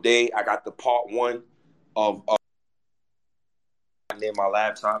all day. I got the part 1 of near my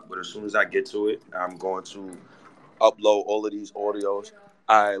laptop, but as soon as I get to it, I'm going to upload all of these audios.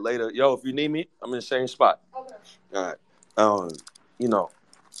 All right, later, yo. If you need me, I'm in the same spot. Okay. All right. You know,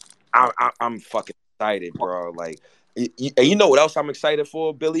 I'm fucking excited, bro. Like, and you know what else I'm excited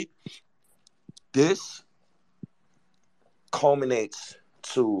for, Billy? This culminates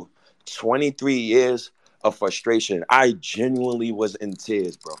to 23 years of frustration. I genuinely was in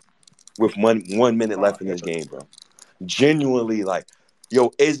tears, bro, with 1 minute left in this game, bro. Genuinely, like,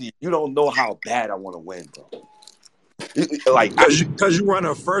 yo, Izzy, you don't know how bad I want to win, bro. Like, Because you run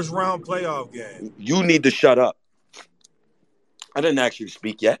a first round playoff game. you need to shut up. I didn't actually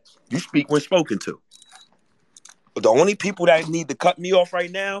speak yet. You speak when spoken to. The only people that need to cut me off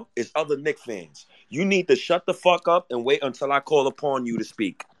right now is other Knicks fans. You need to shut the fuck up and wait until I call upon you to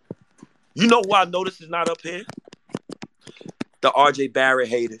speak. You know why I know this is not up here? The RJ Barrett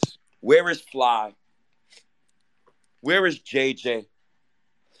haters. Where is Fly? Where is JJ?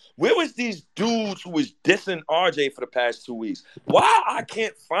 Where was these dudes who was dissing RJ for the past 2 weeks? Why I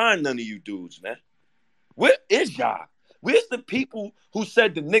can't find none of you dudes, man? Where is y'all? Where's the people who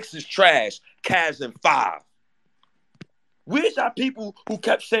said the Knicks is trash, Cavs in 5? Where's y'all people who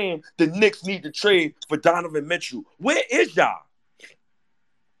kept saying the Knicks need to trade for Donovan Mitchell? Where is y'all?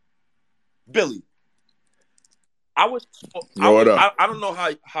 Billy, I was Yo, what up? I don't know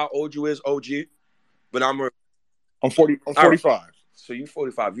how old you is, OG, but I'm 40. I'm all right. 45. So you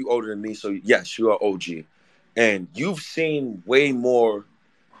 45, you older than me, so yes, you are OG. And you've seen way more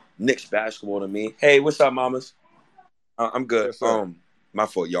Knicks basketball than me. Hey, what's up, mamas? I'm good. Yes, sir. My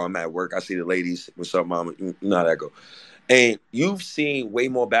fault, y'all. I'm at work. I see the ladies. What's up, mama? You know how that go. And you've seen way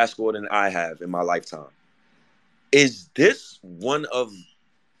more basketball than I have in my lifetime. Is this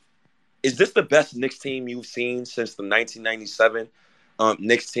the best Knicks team you've seen since the 1997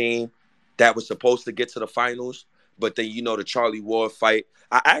 Knicks team that was supposed to get to the finals, but then the Charlie Ward fight.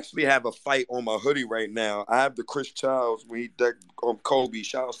 I actually have a fight on my hoodie right now. I have the Chris Childs when he decked Kobe.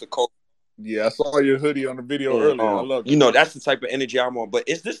 Shout outs to Kobe. Yeah, I saw your hoodie on the video And, earlier. I loved it. that's the type of energy I'm on. But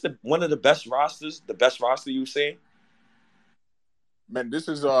is this one of the best rosters? The best roster you've seen? Man, this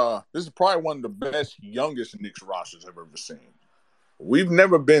is probably one of the best youngest Knicks rosters I've ever seen. We've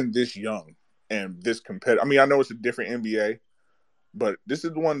never been this young and this competitive. I mean, I know it's a different NBA, but this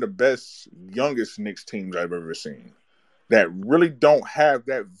is one of the best youngest Knicks teams I've ever seen that really don't have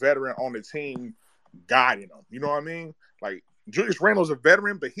that veteran on the team guiding them. You know what I mean? Like Julius Randle's a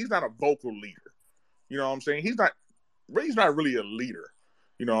veteran, but he's not a vocal leader. You know what I'm saying? He's not really a leader.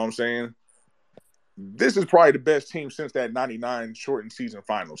 You know what I'm saying? This is probably the best team since that 99 shortened season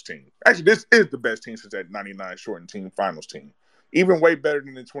finals team. Actually, this is the best team since that 99 shortened team finals team. Even way better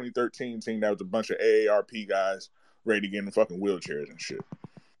than the 2013 team that was a bunch of AARP guys ready to get in the fucking wheelchairs and shit.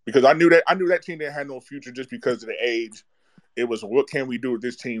 Because I knew that team didn't have no future just because of the age. It was, what can we do with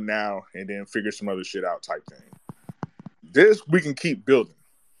this team now, and then figure some other shit out type thing. This we can keep building.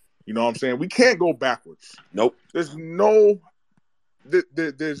 You know what I'm saying? We can't go backwards. Nope. There's nowhere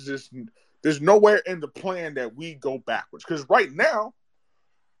in the plan that we go backwards. Because right now,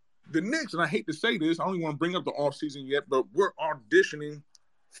 the Knicks, and I hate to say this, I don't even want to bring up the offseason yet, but we're auditioning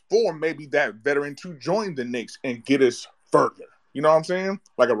for maybe that veteran to join the Knicks and get us further. You know what I'm saying?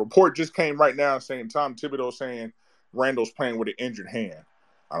 Like a report just came right now saying Tom Thibodeau saying Randall's playing with an injured hand.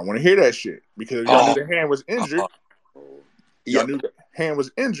 I don't want to hear that shit because y'all knew the hand was injured. Y'all knew the hand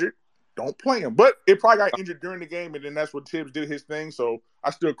was injured. Don't play him. But it probably got injured during the game, and then that's what Tibbs did his thing. So I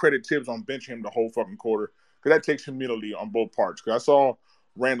still credit Tibbs on benching him the whole fucking quarter because that takes humility on both parts. Because I saw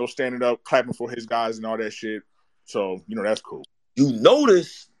Randall standing up, clapping for his guys and all that shit. So, that's cool. You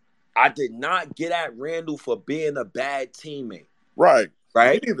notice I did not get at Randall for being a bad teammate. Right.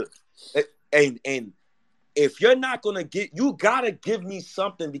 Right? Me neither. And if you're not going to you got to give me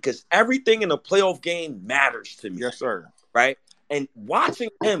something because everything in a playoff game matters to me. Yes, sir. Right? And watching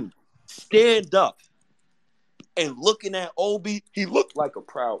him stand up and looking at Obi, he looked like a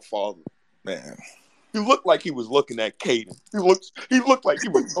proud father. Man. He looked like he was looking at Caden. He looked like he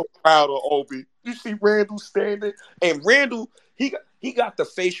was so proud of Obi. You see Randall standing? And Randall, he got the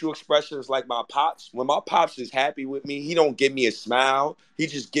facial expressions like my pops. When my pops is happy with me, he don't give me a smile. He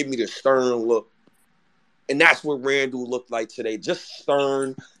just give me the stern look. And that's what Randall looked like today. Just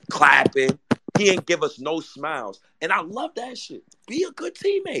stern, clapping. He ain't give us no smiles. And I love that shit. Be a good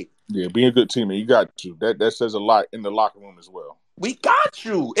teammate. Yeah, be a good teammate. You got to. That says a lot in the locker room as well. We got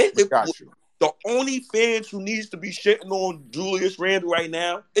you. We got you. The only fans who needs to be shitting on Julius Randle right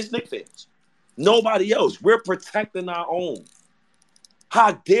now is Knicks fans. Nobody else. We're protecting our own.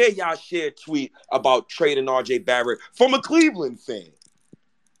 How dare y'all share a tweet about trading RJ Barrett from a Cleveland fan?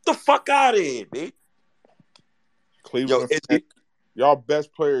 The fuck out of here, man. Cleveland fans, y'all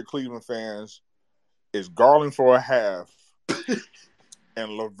best player Cleveland fans is Garland for a half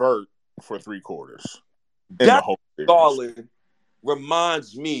and LeVert for 3/4. That Garland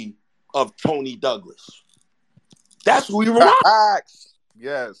reminds me of Tony Douglas. That's who he reminds.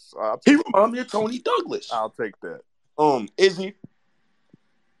 Yes. He reminds me of Tony Douglas. I'll take that. Izzy,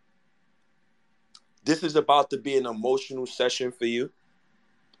 this is about to be an emotional session for you.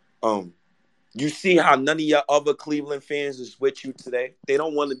 You see how none of your other Cleveland fans is with you today? They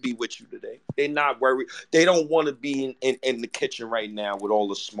don't want to be with you today. They're not worried. They don't want to be in the kitchen right now with all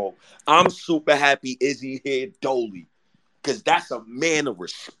the smoke. I'm super happy Izzy here, Dolly, because that's a man of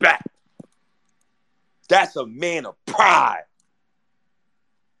respect. That's a man of pride.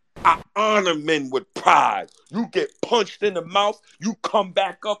 I honor men with pride. You get punched in the mouth, you come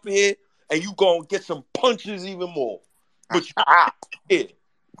back up here, and you gonna get some punches even more. But you here.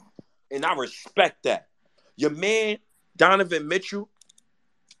 And I respect that. Your man, Donovan Mitchell,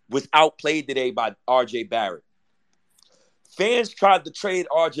 was outplayed today by RJ Barrett. Fans tried to trade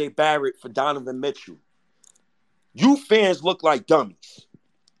RJ Barrett for Donovan Mitchell. You fans look like dummies.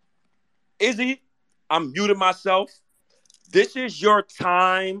 Izzy, I'm muting myself. This is your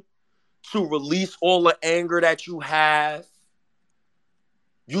time to release all the anger that you have.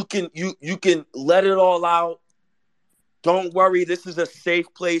 You can let it all out. Don't worry, this is a safe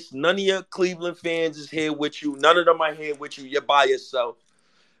place. None of your Cleveland fans is here with you. None of them are here with you. You're by yourself.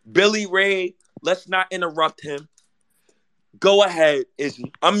 Billy Ray, let's not interrupt him. Go ahead,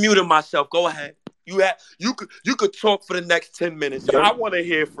 Izzy. I'm muting myself. Go ahead. You could talk for the next 10 minutes. Yeah. I want to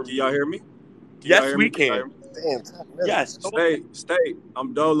hear from you. Can y'all hear me? Yes, we can. Damn, Yes. State.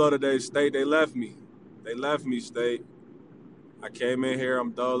 I'm Dolo today. State, they left me. State. I came in here.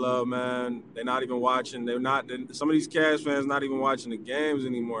 I'm Dolo, man. They're not even watching. Some of these Cavs fans not even watching the games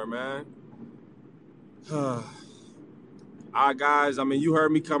anymore, man. All right, guys. I mean, you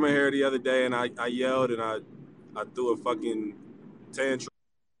heard me coming here the other day, and I yelled and I threw a fucking tantrum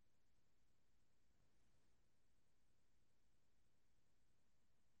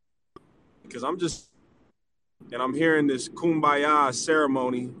because I'm hearing this kumbaya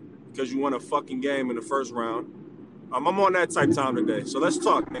ceremony because you won a fucking game in the first round. I'm on that type time today, so let's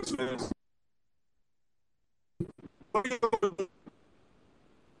talk, Knicks fans.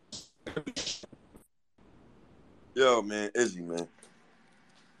 Yo, man, Izzy, man.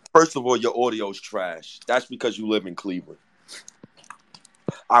 First of all, your audio's trash. That's because you live in Cleveland.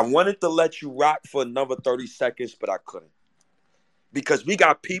 I wanted to let you rock for another 30 seconds, but I couldn't. Because we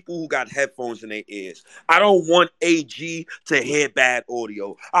got people who got headphones in their ears. I don't want AG to hear bad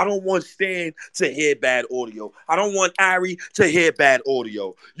audio. I don't want Stan to hear bad audio. I don't want Ari to hear bad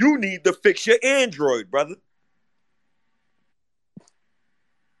audio. You need to fix your Android, brother.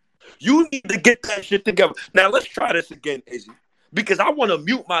 You need to get that shit together. Now, let's try this again, Izzy. Because I want to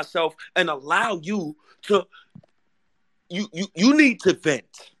mute myself and allow you to... You need to vent.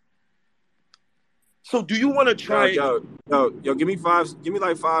 So do you want to try it? Give me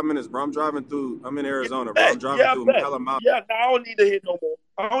like 5 minutes, bro. I'm driving through. I'm in Arizona, bro. Bet. I'm driving Yeah, I through bet. hella mountains. Yeah, no, I don't need to hear no more.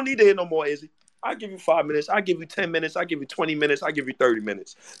 I don't need to hear no more, Izzy. I'll give you 5 minutes. I'll give you 10 minutes. I'll give you 20 minutes. I'll give you 30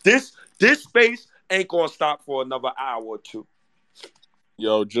 minutes. This space ain't going to stop for another hour or two.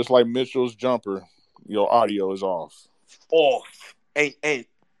 Yo, just like Mitchell's jumper, your audio is off. Off. And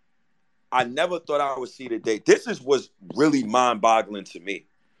I never thought I would see the day. This was really mind-boggling to me.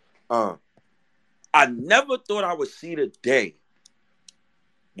 I never thought I would see the day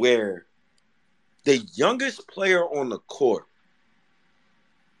where the youngest player on the court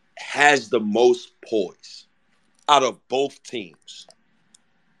has the most poise out of both teams.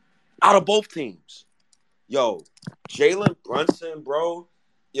 Out of both teams. Yo, Jalen Brunson, bro.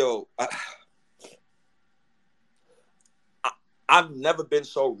 Yo, I've never been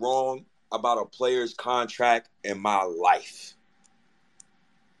so wrong about a player's contract in my life.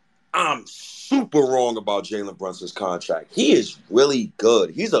 I'm super wrong about Jalen Brunson's contract. He is really good.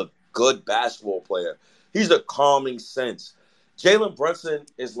 He's a good basketball player. He's a calming sense. Jalen Brunson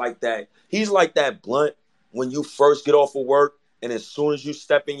is like that. He's like that blunt when you first get off of work, and as soon as you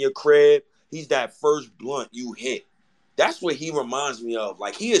step in your crib, he's that first blunt you hit. That's what he reminds me of.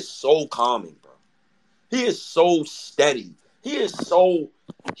 Like, he is so calming, bro. He is so steady. He is so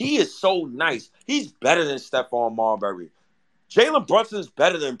nice. He's better than Stephon Marbury. Jalen Brunson's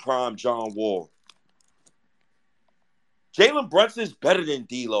better than prime John Wall. Jalen Brunson's better than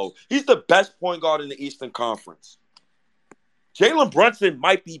D'Lo. He's the best point guard in the Eastern Conference. Jalen Brunson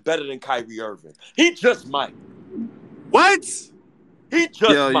might be better than Kyrie Irving. He just might. What? He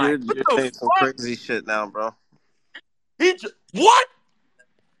just might. You're saying some crazy shit now, bro. What?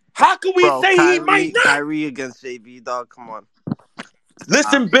 How can we Bro, say he might not? Kyrie against JV, dog. Come on.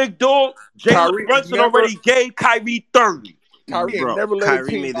 Listen, big dog. Jalen Kyrie Brunson never- already gave Kyrie 30. Kyrie ain't Bro, never let Kyrie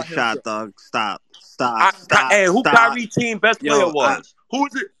a team made the by shot, himself. dog. Stop. And who Kyrie team best player was? Who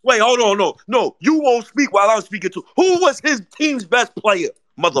is it? Wait, hold on. No, you won't speak while I'm speaking too. Who was his team's best player,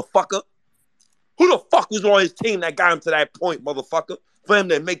 motherfucker? Who the fuck was on his team that got him to that point, motherfucker, for him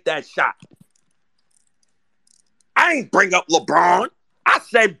to make that shot? I ain't bring up LeBron. I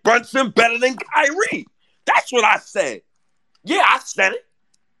said Brunson better than Kyrie. That's what I said. Yeah, I said it.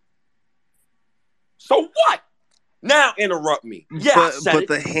 So what? Now interrupt me. Yeah, I said but it.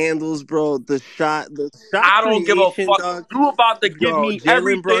 the handles, bro, the shot I don't give a creation, fuck. dog. You about to give me Jalen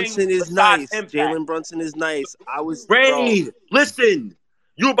everything Brunson is besides nice. impact. Jalen Brunson is nice. Rain, listen.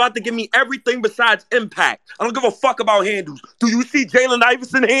 You about to give me everything besides impact. I don't give a fuck about handles. Do you see Jalen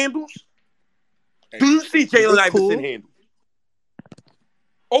Iverson handles? Do you see Jalen Iverson handles?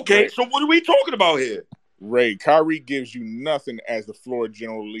 Okay, so what are we talking about here? Ray, Kyrie gives you nothing as the floor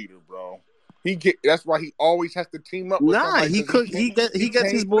general leader, bro. That's why he always has to team up with somebody. He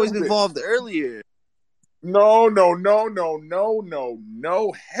gets his boys involved earlier. No. Hell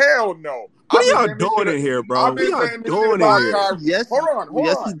no. What are y'all doing in here, bro? I've been saying this shit about Kyrie. Yes, hold on. he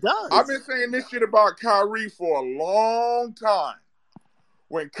does. I've been saying this shit about Kyrie for a long time.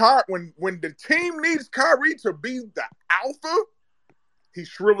 When the team needs Kyrie to be the alpha, he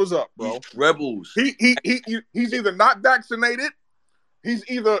shrivels up, bro. He shrivels. He's either not vaccinated, he's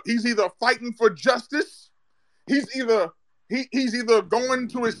either fighting for justice, he's either going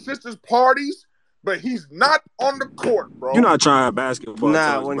to his sister's parties, but he's not on the court, bro. You're not trying basketball.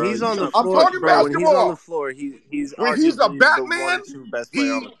 When bro. he's on the I'm floor, talking bro. When basketball. he's on the floor, he's when he's a arguably Batman, the 1 or 2 best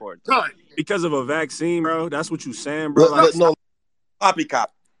player on the court. Done. Because of a vaccine, bro. That's what you saying, bro. No,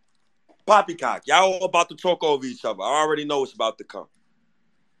 poppycock. Y'all all about to talk over each other. I already know what's about to come.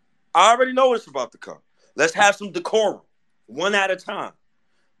 Let's have some decorum, one at a time.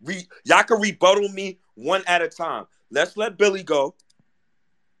 Y'all can rebuttal me one at a time. Let's let Billy go.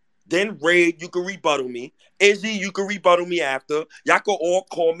 Then Raid, you can rebuttal me. Izzy, you can rebuttal me after. Y'all can all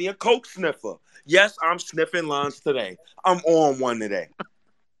call me a coke sniffer. Yes, I'm sniffing lines today. I'm on one today.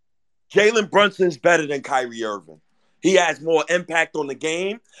 Jalen Brunson's better than Kyrie Irving. He has more impact on the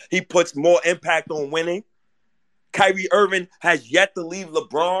game. He puts more impact on winning. Kyrie Irving has yet to leave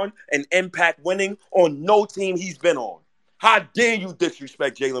LeBron and impact winning on no team he's been on. How dare you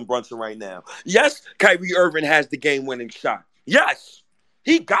disrespect Jalen Brunson right now? Yes, Kyrie Irving has the game-winning shot. Yes,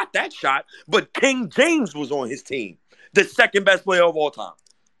 he got that shot, but King James was on his team, the second best player of all time.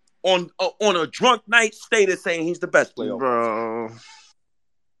 On a drunk night stated saying he's the best player of all time. Bro.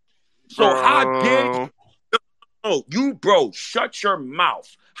 So how dare you? No, bro, shut your mouth.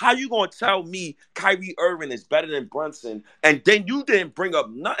 How you gonna tell me Kyrie Irving is better than Brunson, and then you didn't bring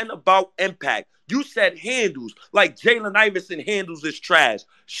up nothing about impact? You said handles, like Jalen Iverson handles is trash.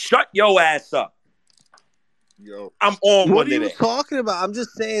 Shut your ass up. Yo, I'm on What one are you today. talking about? I'm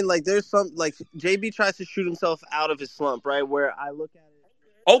just saying, like, there's some, like, JB tries to shoot himself out of his slump, right? Where I look at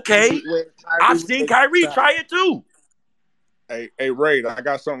it. Okay, Where Kyrie I've was seen making Kyrie shots. try it too. hey, Raid, I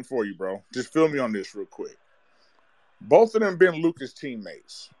got something for you, bro. Just fill me on this real quick. Both of them been Luka's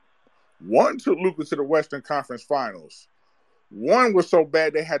teammates. One took Luka to the Western Conference Finals. One was so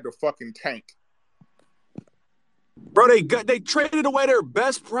bad they had to fucking tank. Bro, they traded away their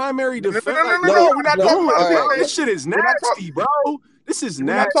best primary No, defense. Like, what No, are We're not y'all no, talking doing, about all bro? right. This teammates. shit is We're not talking. nasty, bro. This is We're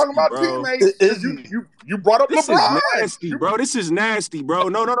not talking nasty, about bro. teammates. Izzy. You brought up This is LeBron. nasty, bro. This is nasty, bro.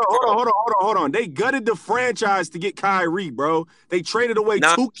 No. Hold on. They gutted the franchise to get Kyrie, bro. They traded away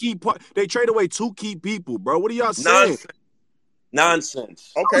Nah, two key people, bro. What are y'all saying?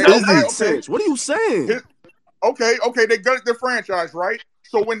 nonsense. Okay. Nonsense. What are you saying? Okay. They gutted the franchise, right?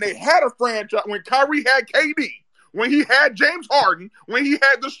 So when they had a franchise, when Kyrie had KD, when he had James Harden, when he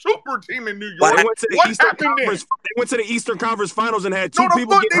had the super team in New What York, They happened? went to the what Eastern happened then? Conference. They went to the Eastern Conference Finals and had No, two the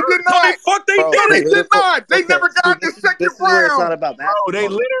people fuck get they hurt. did No, not. the fuck they Bro, No, they didn't. did not. They never got out the see, second this is where it's not round. about Bro, basketball. they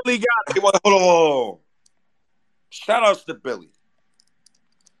literally got. Hey, hold on. Shout outs to Billy.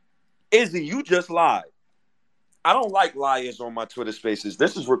 Izzy, you just lied. I don't like liars on my Twitter spaces.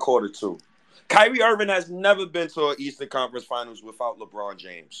 This is recorded too. Kyrie Irving has never been to an Eastern Conference Finals without LeBron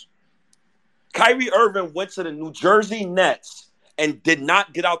James. Kyrie Irving went to the New Jersey Nets and did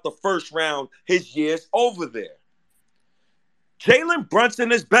not get out the first round his years over there. Jalen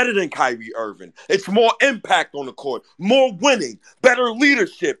Brunson is better than Kyrie Irving. It's more impact on the court, more winning, better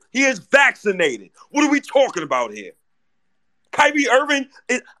leadership. He is vaccinated. What are we talking about here? Kyrie Irving,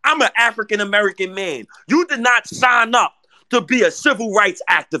 I'm an African American man. You did not sign up to be a civil rights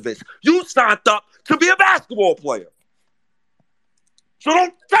activist. You signed up to be a basketball player. So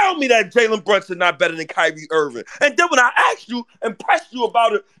don't tell me that Jalen Brunson not better than Kyrie Irving. And then when I asked you and pressed you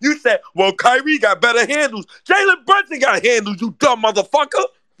about it, you said, well, Kyrie got better handles. Jalen Brunson got handles, you dumb motherfucker.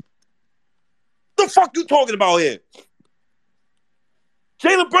 The fuck you talking about here?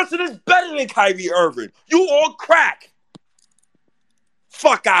 Jalen Brunson is better than Kyrie Irving. You all crack.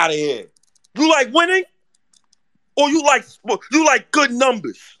 Fuck out of here. You like winning? Or you like good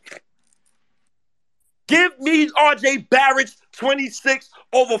numbers? Give me RJ Barrett's 26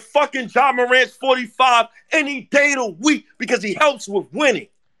 over fucking John Morant's 45 any day of the week because he helps with winning.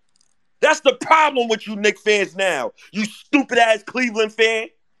 That's the problem with you Knicks fans now. You stupid ass Cleveland fan.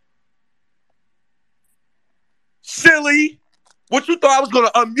 Silly. What you thought I was going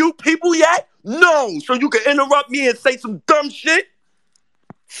to unmute people yet? No. So you can interrupt me and say some dumb shit?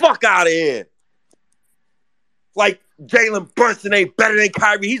 Fuck out of here. Like Jalen Brunson ain't better than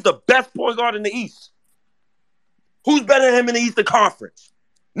Kyrie. He's the best point guard in the East. Who's better than him in the Eastern Conference?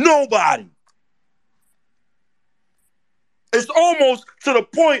 Nobody. It's almost to the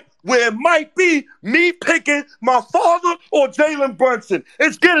point where it might be me picking my father or Jalen Brunson.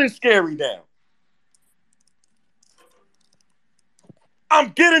 It's getting scary now. I'm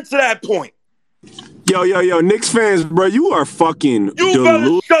getting to that point. Yo, Knicks fans, bro, you are fucking You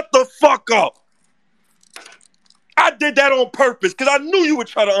better shut the fuck up. I did that on purpose because I knew you would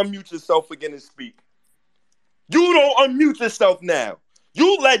try to unmute yourself again and speak. You don't unmute yourself now.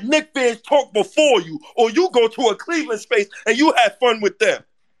 You let Knicks fans talk before you, or you go to a Cleveland space and you have fun with them.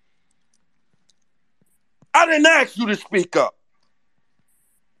 I didn't ask you to speak up.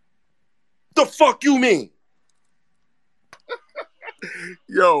 The fuck you mean?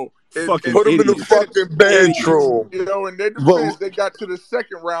 Yo, fucking Put him in the idiots. fucking bedroom. you know, in their But defense, they got to the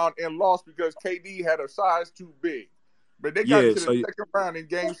second round and lost because KD had a size too big. but they got Yeah, to the so second round in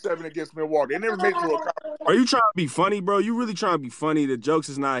Game 7 against Milwaukee. They never made it to a conference. are you trying to be funny, bro? You really trying to be funny? The jokes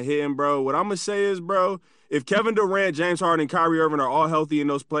is not hitting, bro. What I'm gonna say is, bro, if Kevin Durant, James Harden, and Kyrie Irving are all healthy in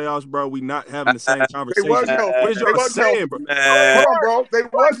those playoffs, bro, we not having the same They was conversation. What healthy. is They y'all was saying, healthy. bro? No, we Man, Hold on, weren't. bro. They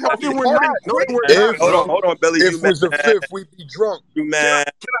Why was the fuck healthy. we're not? Harden No, quit. they were not, If bro. hold on, Billy, you if man. was the fifth, we'd be drunk. You man.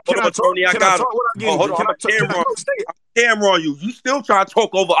 Can Hold I on, talk? Tony, I Can I got him. talk without Oh, getting? hold on, Can I I'm talk? Can I camera. go stay? Camera on you. You still trying to talk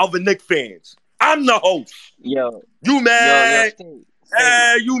over other Knicks fans. I'm the host. Yo, You yo, man. state, You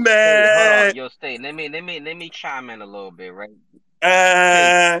state. Hold man. on, yo, state. Let me chime in a little bit, right?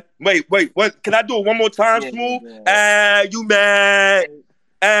 State. Wait. What? Can I do it one more time, Yeah, Smooth? yeah. You man. State.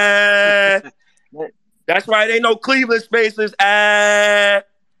 Uh, Let- that's right. Ain't no Cleveland spaces.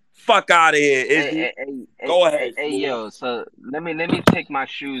 Fuck out of here, Izzy. Go ahead, hey, Smooth. yo. So let me take my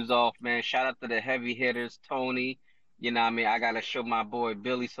shoes off, man. Shout out to the heavy hitters, Tony. You know what I mean? I gotta show my boy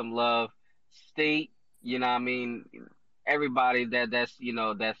Billy some love. State. You know what I mean? Everybody that's in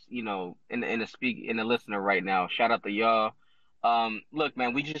the listener right now. Shout out to y'all. Look,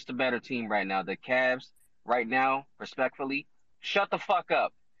 man, we just a better team right now. The Cavs right now, respectfully, shut the fuck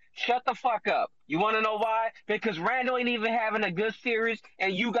up. Shut the fuck up. You want to know why? Because Randall ain't even having a good series,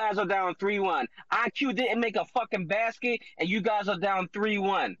 and you guys are down 3-1. IQ didn't make a fucking basket, and you guys are down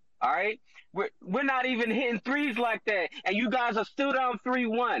 3-1. All right? We're not even hitting threes like that, and you guys are still down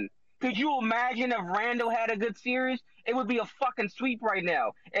 3-1. Could you imagine if Randall had a good series? It would be a fucking sweep right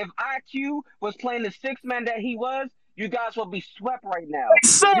now. If IQ was playing the six man that he was, you guys will be swept right now. They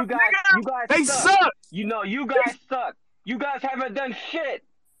suck, You guys nigga. They suck. suck. You guys suck. You guys haven't done shit.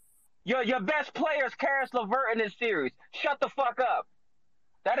 Your best player is Karis LeVert in this series. Shut the fuck up.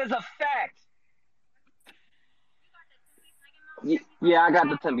 That is a fact. Yeah, I got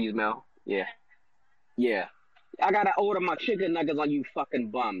the Timbies, Mel. Yeah. Yeah. I gotta order my chicken nuggets on you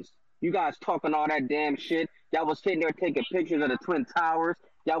fucking bums. You guys talking all that damn shit. Y'all was sitting there taking pictures of the Twin Towers.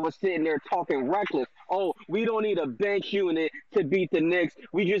 Y'all was sitting there talking reckless. Oh, we don't need a bench unit to beat the Knicks.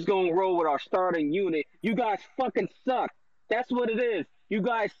 We just gonna roll with our starting unit. You guys fucking suck. That's what it is. You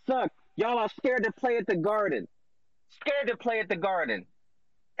guys suck. Y'all are scared to play at the Garden. Scared to play at the Garden.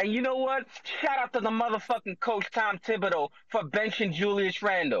 And you know what? Shout out to the motherfucking coach Tom Thibodeau for benching Julius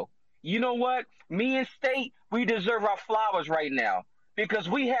Randle. You know what? Me and State, we deserve our flowers right now because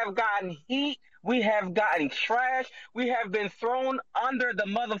we have gotten heat, we have gotten trash, we have been thrown under the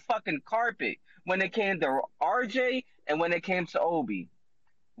motherfucking carpet when it came to RJ and when it came to Obi.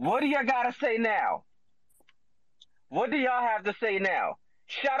 What do y'all gotta say now? What do y'all have to say now?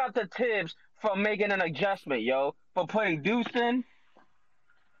 Shout out to Tibbs for making an adjustment, yo, for putting Deuce in.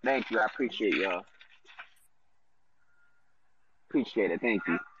 Thank you. I appreciate y'all. Appreciate it. Thank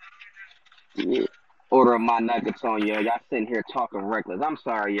you. Yeah. Ordering my nuggets on y'all. Y'all sitting here talking reckless. I'm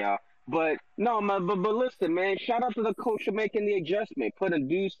sorry, y'all. But no, man. But listen, man. Shout out to the coach for making the adjustment, putting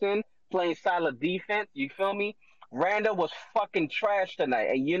Deuce in, playing solid defense. You feel me? Randall was fucking trash tonight,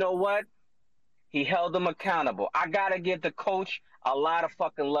 and you know what? He held them accountable. I gotta give the coach a lot of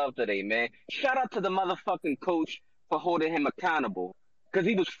fucking love today, man. Shout out to the motherfucking coach for holding him accountable. Cause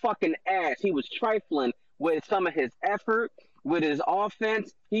he was fucking ass. He was trifling with some of his effort, with his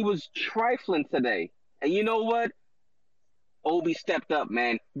offense. He was trifling today. And you know what? Obi stepped up,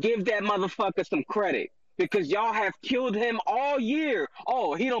 man. Give that motherfucker some credit. Because y'all have killed him all year.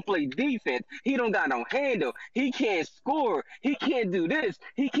 Oh, he don't play defense. He don't got no handle. He can't score. He can't do this.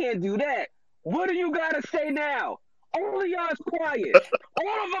 He can't do that. What do you gotta say now? All of y'all is quiet.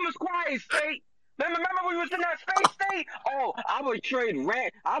 All of them is quiet, State. Remember we was in that space state? Oh, I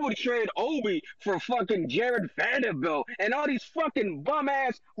would trade Obi for fucking Jared Vanderbilt and all these fucking bum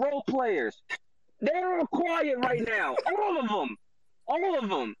ass role players. They're all quiet right now. All of them. All of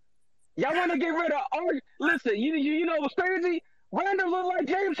them. Y'all want to get rid of Listen, you know what's crazy? Randall look like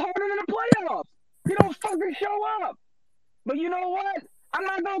James Harden in the playoffs. He don't fucking show up. But you know what? I'm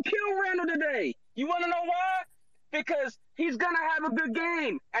not gonna kill Randall today. You wanna know why? Because he's gonna have a good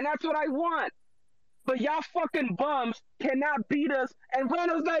game, and that's what I want. But y'all fucking bums cannot beat us, and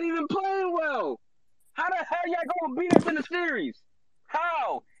Randall's not even playing well. How the hell y'all gonna beat us in the series?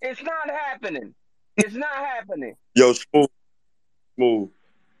 How? It's not happening. It's not happening. Yo, smooth.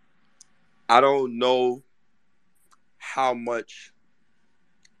 I don't know how much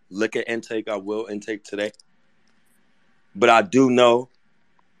liquor intake I will intake today, but I do know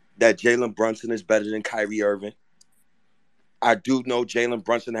that Jalen Brunson is better than Kyrie Irving. I do know Jalen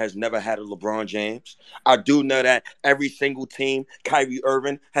Brunson has never had a LeBron James. I do know that every single team Kyrie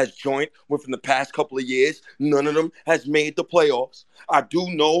Irving has joined within the past couple of years, none of them has made the playoffs. I do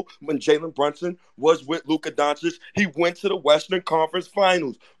know when Jalen Brunson was with Luka Doncic, he went to the Western Conference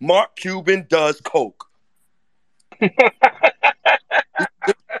Finals. Mark Cuban does coke.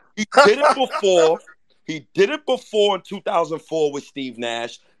 He did it before. He did it before in 2004 with Steve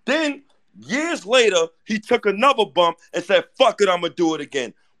Nash. Then years later, he took another bump and said, "Fuck it, I'm gonna do it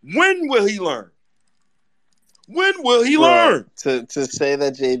again." When will he learn? When will he Bro, learn? to say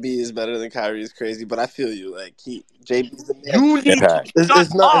that JB is better than Kyrie is crazy, but I feel you. Like JB's the man. You need to It's, shut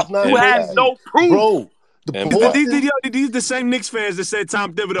it's not. It's up. not You have crazy, no proof. bro. The These, Boston, these the same Knicks fans that said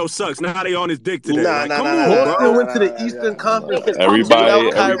Tom Thibodeau sucks. Now they on his dick today. Nah, Like, nah, come nah, nah, on, nah, nah, Boston bro. nah, went nah, to the nah, Eastern nah, nah. Conference Yeah, because Tim Without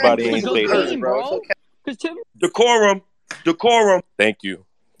Thibodeau, Kyrie, Tim the everybody team ain't Thibodeau's was a say cursed, that. team, bro. So bro. Because Tim, Decorum, decorum, Thank you.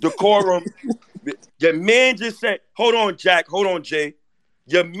 decorum. Your man just said, hold on, Jack. Hold on, Jay.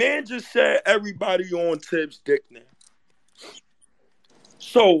 Your man just said everybody on Tibbs' dick now.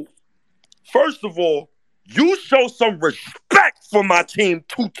 So, first of all, you show some respect for my team,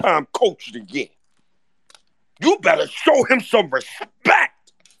 two-time coach of the year. You better show him some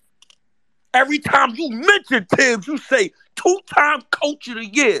respect. Every time you mention Tibbs, you say two-time coach of the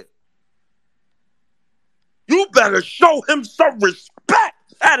year. You better show him some respect.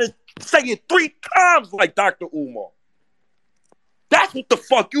 That is say it 3 times like Dr. Umar. That's what the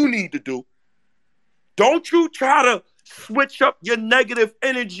fuck you need to do. Don't you try to switch up your negative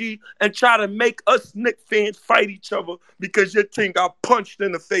energy and try to make us Knicks fans fight each other because your team got punched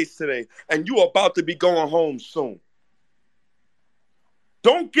in the face today and you about to be going home soon.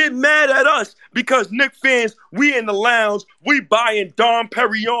 Don't get mad at us because Knicks fans, we in the lounge, we buying Dom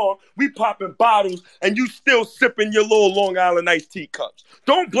Perignon, we popping bottles, and you still sipping your little Long Island iced tea cups.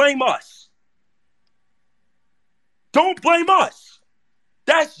 Don't blame us. Don't blame us.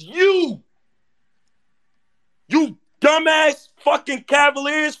 That's you. You dumbass fucking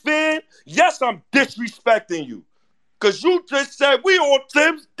Cavaliers fan. Yes, I'm disrespecting you. Because you just said we on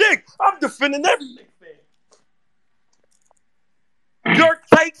Tim's dick. I'm defending every Knicks fan. Your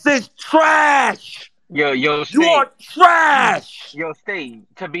takes is trash. yo, You State, are trash. yo, State.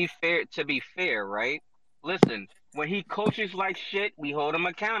 To be fair, right? Listen, when he coaches like shit, we hold him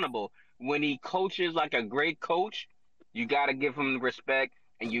accountable. When he coaches like a great coach, you gotta give him respect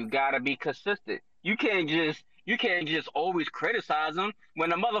and you gotta be consistent. You can't just always criticize him.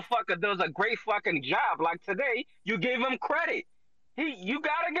 When a motherfucker does a great fucking job, like today, you give him credit. You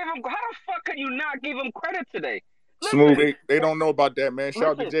gotta give him. How the fuck can you not give him credit today? Smooth. Listen, They don't know about that, man. Shout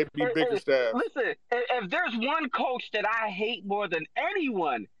out to listen, JB Bickerstaff. listen. If there's one coach that I hate more than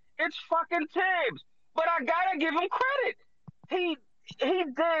anyone, it's fucking Tibbs. But I gotta give him credit. He he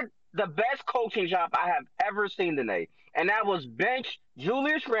did the best coaching job I have ever seen today, and that was bench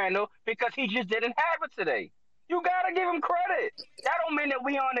Julius Randle because he just didn't have it today. You gotta give him credit. That don't mean that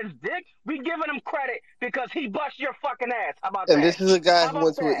we on his dick. We giving him credit because he bust your fucking ass. How about And that? this is a guy How who about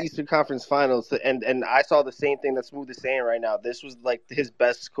went to an that? Eastern Conference Finals, and I saw the same thing that Smooth is saying right now. This was like his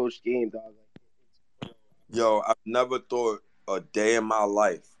best coach game, dog. Yo, I've never thought a day in my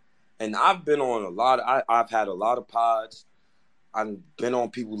life. And I've been on a lot I've had a lot of pods. I've been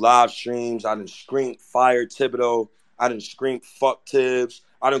on people live streams. I done screamed fire Thibodeau. I done screamed fuck Tibbs.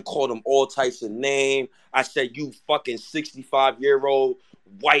 I done called him all types of name. I said you fucking 65-year-old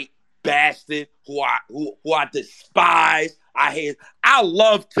white bastard who I despise. I hate. I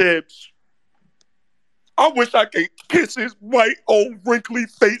love Tibbs. I wish I could kiss his white old wrinkly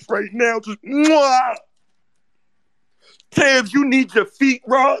face right now. Just mwah. Tibbs, you need your feet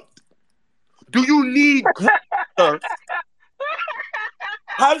rubbed. Do you need grip, sir?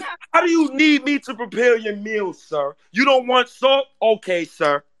 How, how do you need me to prepare your meals, sir? You don't want salt? Okay,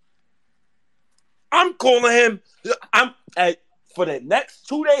 sir. I'm calling him. I'm at for the next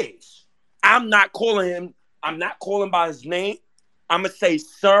 2 days. I'm not calling him. I'm not calling by his name. I'm gonna say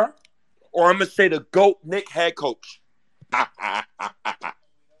sir, or I'm gonna say the GOAT Nick head coach.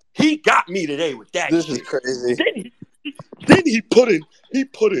 He got me today with that This is shit. crazy. Then he put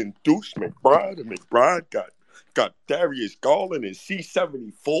in Deuce McBride, and McBride got Darius Garland in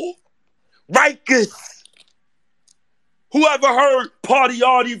C-74. Rikers. Whoever heard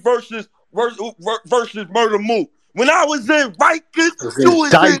Partiardi versus Murder Mook? When I was in Rikers, was you in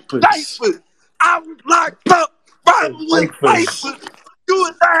was in diapers. diapers. I was locked up, riding with Diapers. diapers. You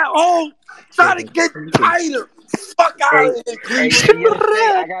was at home trying to get tighter. Fuck out Hey, of here, hey, Cleveland. hey, yo,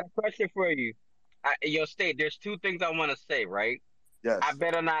 State, I got a question for you. Yo, State, there's two things I want to say, right? I Yes.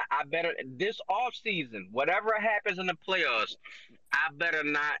 better not, I better, this off season, whatever happens in the playoffs, I better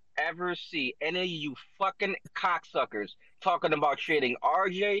not ever see any of you fucking cocksuckers talking about trading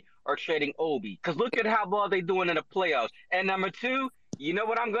RJ or trading Obi. Because look at how well they doing in the playoffs. And number two, you know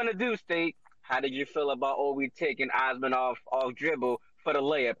what I'm going to do, State? How did you feel about Obi taking Osman off dribble for the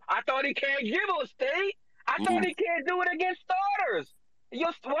layup? I thought he can't dribble, State. I thought Mm. he can't do it against starters.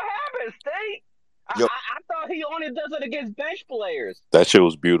 What happened, State? Yo, I thought he only does it against bench players. That shit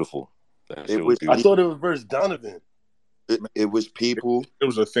was beautiful. That shit it was was I beautiful. thought it was versus Donovan. it was people. It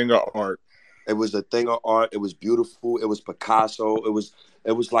was a thing of art. It was a thing of art. It was beautiful. It was Picasso. It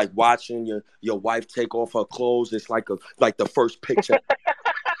was like watching your wife take off her clothes. It's like the first picture.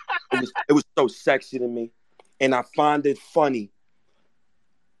 It was so sexy to me, and I find it funny.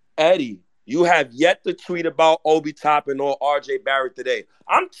 Eddie, you have yet to tweet about Obi Toppin or RJ Barrett today.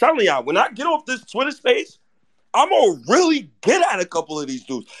 I'm telling y'all, when I get off this Twitter space, I'm gonna really get at a couple of these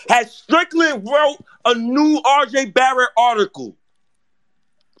dudes. Has Strickland wrote a new RJ Barrett article?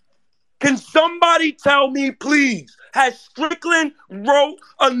 Can somebody tell me, please? Has Strickland wrote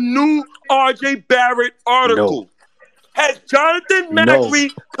a new RJ Barrett No, article? Has Jonathan no.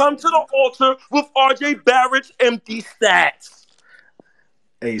 Macri come to the altar with RJ Barrett's empty stats?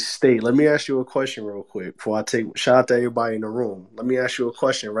 Hey, State, let me ask you a question real quick before I take shout out to everybody in the room. Let me ask you a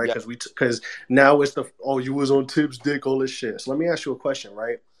question, right? Yeah. Because now it's you was on Tips dick, all this shit. So let me ask you a question,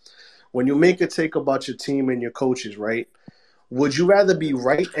 right? When you make a take about your team and your coaches, right? Would you rather be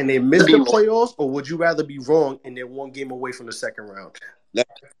right and they miss the playoffs, or would you rather be wrong and they're one game away from the second round?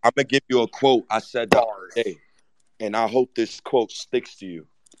 I'm gonna give you a quote I said the other Bars. day, and I hope this quote sticks to you.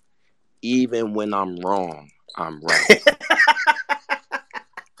 Even when I'm wrong, I'm right.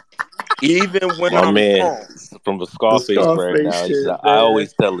 Even when My I'm man wrong. from the The Scarface right Scarface now. He shit, said, "I man.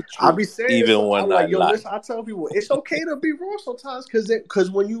 always tell the I truth, be saying even so. I'm when I like, yo, lie." listen, I tell people it's okay to be wrong sometimes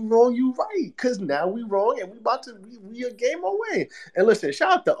because when you wrong, you right. Because now we wrong and we a game away. And listen,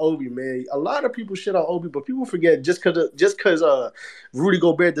 shout out to Obi, man. A lot of people shit on Obi, but people forget just because Rudy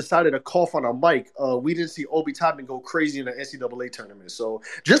Gobert decided to cough on a mic, we didn't see Obi Toppin go crazy in the NCAA tournament. So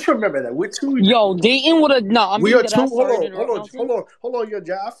just remember that we're two. Yo, Dayton would have no. I'm We being are dead two. ass. Sorry to interrupt, Nelson. Hold on, yo,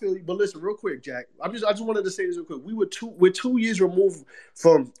 Jack. I feel you, but listen, real quick, Jack. I just wanted to say this real quick. We're 2 years removed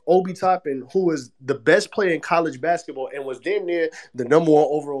from Obi Toppin, who was the best player in college basketball and was damn near the number one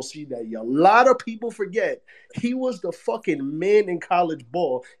overall seed that year. A lot of people forget he was the fucking man in college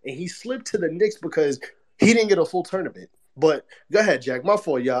ball, and he slipped to the Knicks because he didn't get a full tournament. But go ahead, Jack. My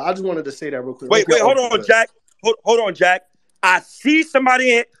fault, y'all. I just wanted to say that real quick. Wait, hold on, Jack. Hold on, Jack. I see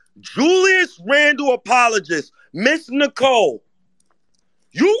somebody in. Julius Randle apologist. Miss Nicole.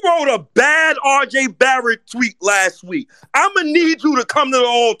 You wrote a bad RJ Barrett tweet last week. I'm going to need you to come to the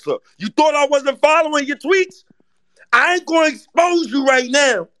altar. You thought I wasn't following your tweets? I ain't going to expose you right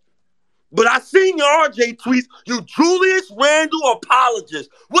now. But I seen your RJ tweets. You Julius Randle apologist.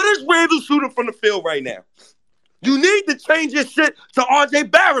 What is Randle shooting from the field right now? You need to change your shit to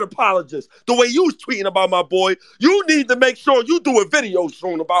RJ Barrett apologist. The way you was tweeting about my boy, you need to make sure you do a video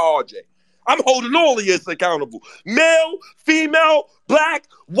soon about RJ. I'm holding all of you accountable. Male, female, black,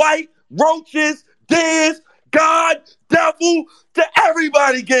 white, roaches, dares, God, devil, to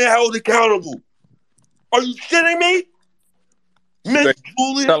everybody getting held accountable. Are you shitting me? Miss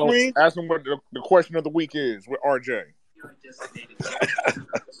Julius Green? Ask him what the question of the week is with RJ.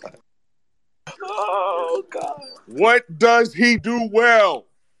 Oh, God. What does he do well?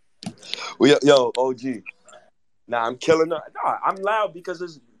 Yo, OG. Nah, I'm killing her. Nah, I'm loud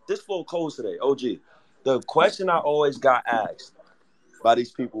because this flow cold today. OG. The question I always got asked by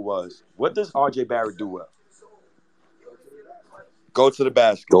these people was, what does RJ Barrett do well? Go to the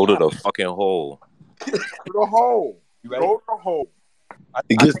basket. Go to the fucking hole. To the hole. You ready? Go to the hole.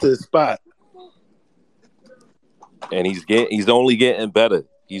 He gets to the spot. And he's only getting better.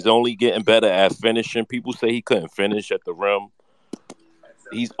 He's only getting better at finishing. People say he couldn't finish at the rim.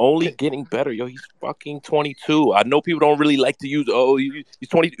 He's only getting better, yo. He's fucking 22. I know people don't really like to use, he's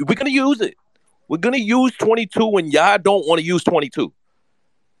 20. We're going to use it. We're going to use 22 when y'all don't want to use 22.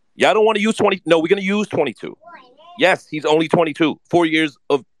 Y'all don't want to use 20. No, we're going to use 22. Yes, he's only 22. 4 years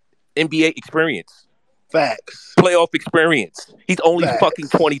of NBA experience. Facts. Playoff experience. He's only Facts. fucking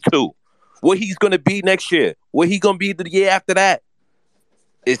 22. What he's going to be next year, what he going to be the year after that,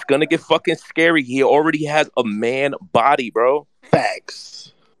 it's going to get fucking scary. He already has a man body, bro.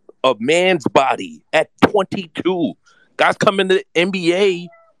 Facts. A man's body at 22. Guys come into the NBA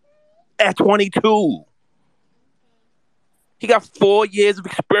at 22. He got 4 years of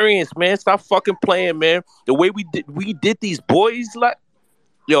experience, man. Stop fucking playing, man. The way we did these boys, like,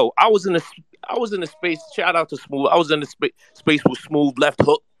 yo, I was in the space. Shout out to Smooth. I was in the space with Smooth left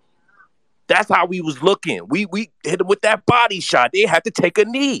hook. That's how we was looking. We hit him with that body shot. They had to take a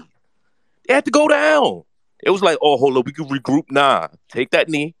knee. They had to go down. It was like, oh, hold up, we can regroup. Nah, take that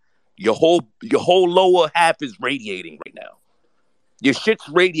knee. Your whole lower half is radiating right now. Your shit's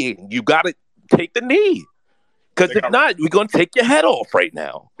radiating. You gotta take the knee. Because if not, we're gonna take your head off right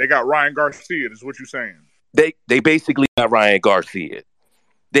now. They got Ryan Garcia, is what you're saying. They basically got Ryan Garcia.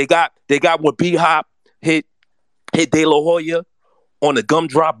 They got when B Hop hit De La Hoya on the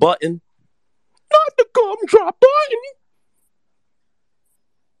gumdrop button. Not the gumdrop button.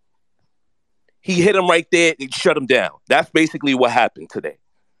 He hit him right there and shut him down. That's basically what happened today.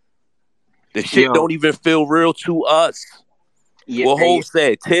 The shit Yo, don't even feel real to us. yeah, What hey, Hov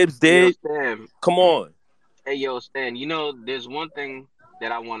said, Tibbs yo, did. Stan. Come on. Hey, yo, Stan. There's one thing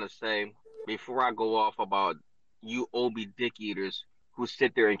that I want to say before I go off about you Obi dick eaters who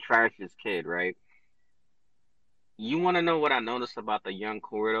sit there and trash this kid, right? You want to know what I noticed about the young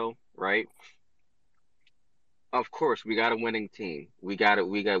Cordo, right? Of course, we got a winning team. We got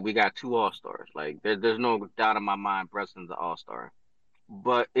two All Stars. Like there's no doubt in my mind, Preston's an All Star.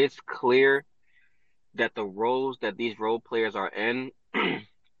 But it's clear that the roles that these role players are in,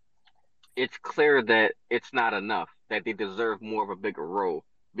 it's clear that it's not enough. That they deserve more of a bigger role.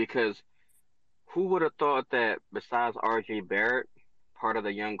 Because who would have thought that besides R.J. Barrett, part of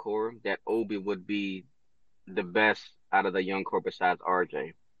the young core, that Obi would be the best out of the young core besides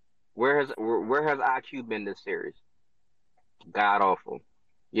R.J. Where has IQ been this series? God awful.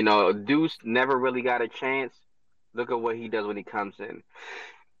 Deuce never really got a chance. Look at what he does when he comes in.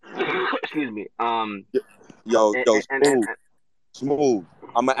 Excuse me. Yo, And, yo, and, and, and, smooth, smooth.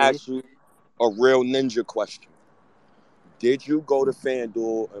 I'm gonna and- ask you a real ninja question. Did you go to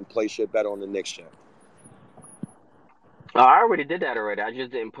FanDuel and place your bet on the Knicks yet? oh, I already did that already. I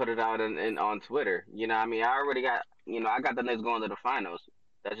just didn't put it out in on Twitter. I mean, I already got. I got the Knicks going to the finals.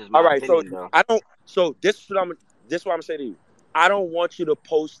 That's just All my right, so opinion, though. I don't. So this is what I'm saying to you. I don't want you to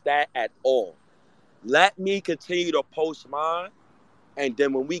post that at all. Let me continue to post mine, and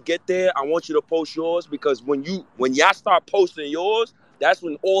then when we get there, I want you to post yours because when y'all start posting yours, that's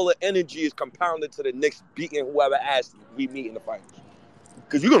when all the energy is compounded to the Knicks beating whoever ass we meet in the finals.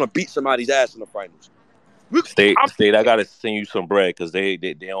 Because you're gonna beat somebody's ass in the finals. State. I gotta send you some bread because they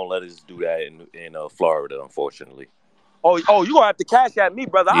don't let us do that in Florida, unfortunately. You gonna have to cash at me,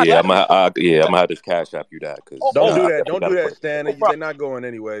 brother. I Yeah, gladly. I'm gonna have to cash app you that because Don't Oh, do I that. definitely Don't do gotta that, put. Stan. no They're problem. not going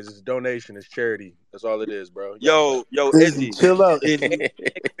anyways. It's donation. It's charity. That's all it is, bro. You gotta stop. Yo, Izzy, Izzy, chill out, did Izzy. any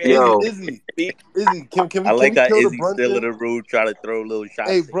Knicks fan Izzy, Yo, Izzy, speak? Izzy. I Can like we how kill the Izzy's still in Brunson? the room trying to throw little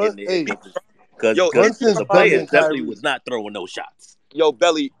Hey, shots in there Hey, because Yo, Izzy Brunson's the realize, better players than definitely Kyrie. was not throwing no shots. yo,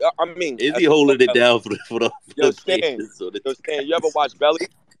 Belly. I mean, I Izzy said yo, holding it Belly. down for Yo, the Stan. patience of the Yo, Stan. You ever guys. watch Belly?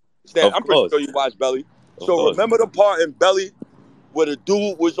 Stan, Of I'm pretty course, sure you watch Belly. of So course. remember the part in Belly where the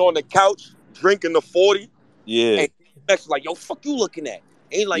dude was on the couch drinking the 40, Yeah, and next like, yo, fuck you looking at? And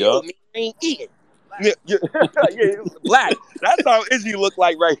he's like, yo, yup. man, I ain't eating. Yeah, yeah, yeah, he was black. That's how Izzy look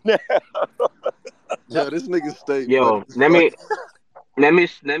like right now. Yo, this nigga stay funny yo, as let fuck. me let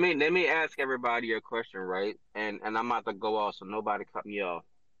me ask everybody a question, right? And I'm about to go off, so nobody cut me off.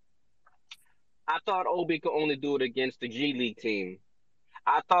 I thought Obi could only do it against the G League team.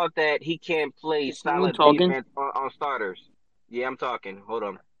 I thought that he can't play Smooth solid talking. defense on starters. Yeah, I'm talking. Hold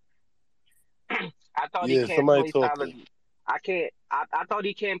on. I thought he Yeah, can't somebody play solid. talking. I can't. I thought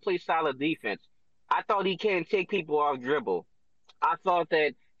he can't play solid defense. I thought he can't take people off dribble. I thought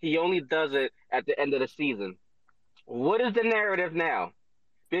that he only does it at the end of the season. What is the narrative now?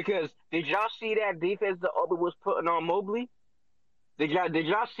 Because did y'all see that defense that Obi was putting on Mobley? Did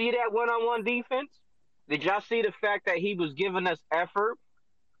y'all see that one-on-one defense? Did y'all see the fact that he was giving us effort,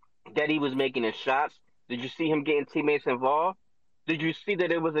 that he was making his shots? Did you see him getting teammates involved? Did you see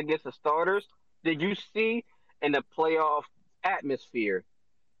that it was against the starters? Did you see in the playoff atmosphere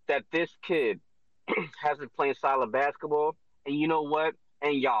that this kid has been playing solid basketball? And you know what?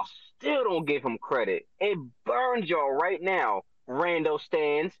 And y'all still don't give him credit. It burns y'all right now, Rando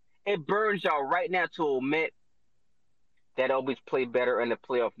stands. It burns y'all right now to admit that Obi's played better in the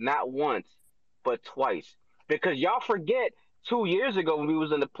playoff not once, but twice. Because y'all forget 2 years ago when we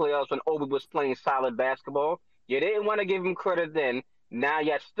was in the playoffs when Obi was playing solid basketball. You didn't want to give him credit then. Now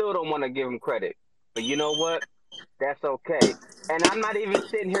y'all still don't want to give him credit. But you know what? That's okay. And I'm not even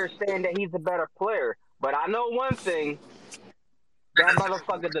sitting here saying that he's a better player. But I know one thing. That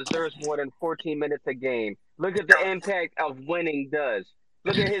motherfucker deserves more than 14 minutes a game. Look at the impact of winning does.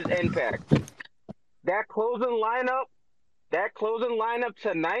 Look at his impact. That closing lineup, that closing lineup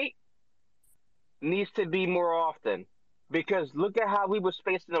tonight needs to be more often. Because look at how we were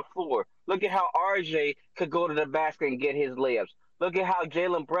spacing the floor. Look at how RJ could go to the basket and get his layups. Look at how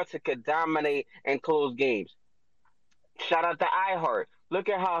Jalen Brunson could dominate and close games. Shout out to iHeart. Look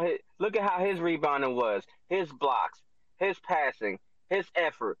at how his rebounding was, his blocks, his passing, his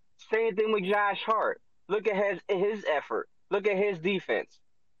effort. Same thing with Josh Hart. Look at his effort. Look at his defense.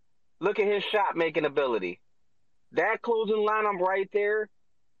 Look at his shot making ability. That closing lineup right there,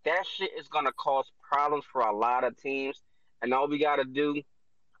 that shit is gonna cause problems for a lot of teams. And all we gotta do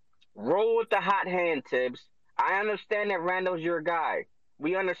Roll with the hot hand, Tibbs. I understand that Randall's your guy.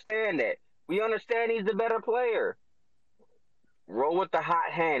 We understand that. We understand he's the better player. Roll with the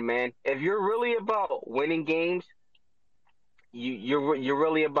hot hand, man. If you're really about winning games, you're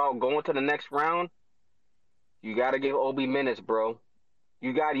really about going to the next round. You got to give Obi minutes, bro.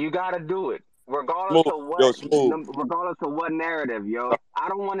 You got to do it, regardless Smooth. of Yo, smooth. narrative, yo. I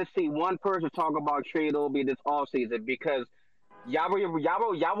don't want to see one person talk about trade Obi this offseason because y'all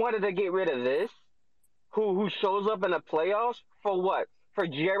wanted to get rid of this. Who shows up in the playoffs for what? For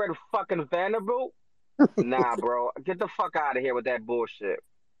Jared fucking Vanderbilt? Nah, bro. Get the fuck out of here with that bullshit.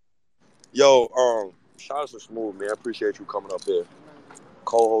 Yo, shout out to Smooth, man. I appreciate you coming up here,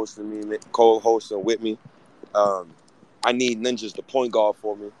 co-hosting with me. I need ninjas to point guard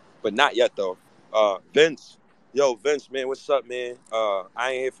for me, but not yet though. Vince, yo, Vince, man, what's up, man?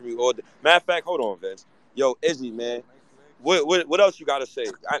 I ain't hear from you all day. Matter of fact, hold on, Vince. Yo, Izzy, man, what else you gotta say?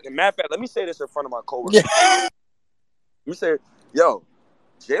 Matter of fact, let me say this in front of my coworker. Let me say, yo,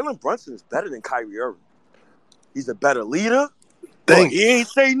 Jalen Brunson is better than Kyrie Irving. He's a better leader. Look, Thank he ain't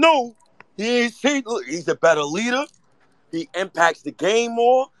say no. He ain't say. Look, he's a better leader. He impacts the game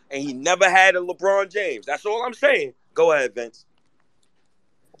more, and he never had a LeBron James. That's all I'm saying. Go ahead, Vince.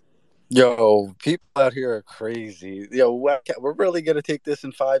 Yo, people out here are crazy. Yo, we're really gonna take this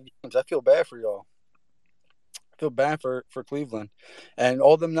in 5 games. I feel bad for y'all. I feel bad for Cleveland, and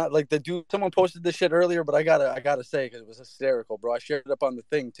all them not like the dude. Someone posted this shit earlier, but I gotta say because it was hysterical, bro. I shared it up on the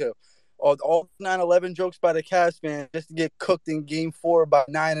thing too. All 9/11 jokes by the cast, man, just to get cooked in Game 4 by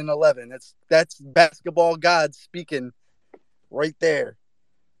 9 and 11. That's basketball gods speaking right there.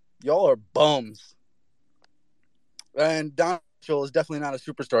 Y'all are bums. And Don Mitchell is definitely not a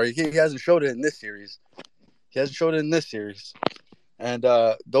superstar. He hasn't showed it in this series. And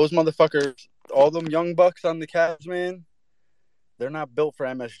those motherfuckers, all them young bucks on the Cavs, man, they're not built for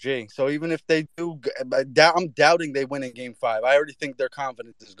MSG. So even if they do, I'm doubting they win in Game 5. I already think their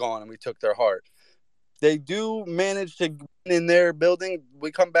confidence is gone, and we took their heart. They do manage to win in their building.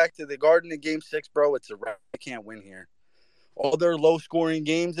 We come back to the Garden in Game 6, bro. It's a wrap. I can't win here. All their low-scoring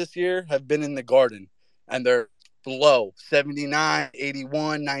games this year have been in the Garden, and they're low, 79,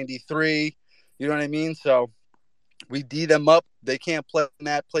 81, 93. You know what I mean? So we D them up. They can't play in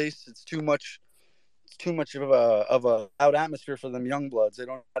that place. It's too much. It's too much of a loud atmosphere for them young bloods. They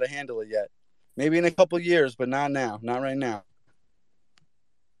don't know how to handle it yet. Maybe in a couple years, but not now. Not right now.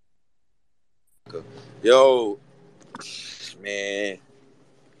 Yo, man,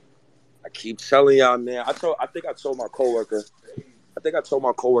 I keep telling y'all, man. I think I told my coworker. I think I told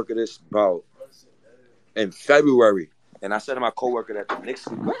my coworker this about in February, and I said to my coworker that the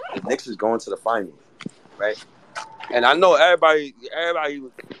Knicks is going to the finals, right? And I know everybody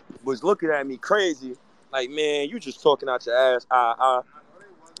was looking at me crazy, like, man, you just talking out your ass.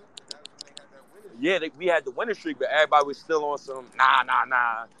 Yeah, we had the winning streak, but everybody was still on some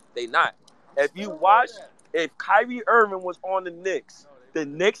nah. They not. If you watch, if Kyrie Irving was on the Knicks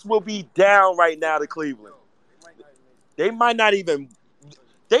will be down right now to Cleveland. They might not even.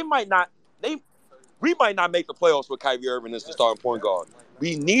 They might not. We might not make the playoffs with Kyrie Irving as the starting point guard.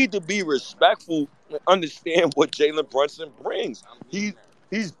 We need to be respectful and understand what Jalen Brunson brings.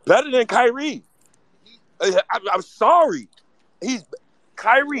 He's better than Kyrie. I'm sorry. He's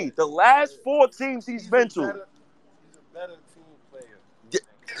Kyrie. The last 4 teams he's been to. He's a better team player.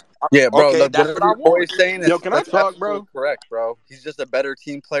 Yeah, bro. Okay, Look, that's whatever what I you're always want. saying, Yo, can I that's talk, absolutely bro? correct, bro. He's just a better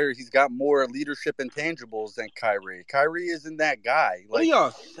team player. He's got more leadership intangibles than Kyrie. Kyrie isn't that guy. What are Like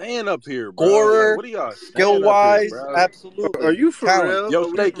y'all saying up here, bro? Like, scorer, what are y'all skill saying up here, wise, bro? absolutely. Are you for Talent. real? Yo, Are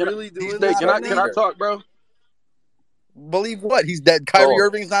we Steak, really He's doing this not a right can now? I leader. talk, bro? Believe what? He's dead. Kyrie Go on.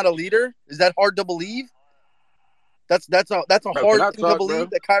 Irving's not a leader. Is that hard to believe? That's a Bro, can hard I thing to talk, believe bro?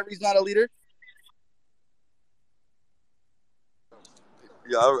 that Kyrie's not a leader.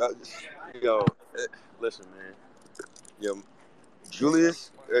 Yeah, yo, listen, man. Yo,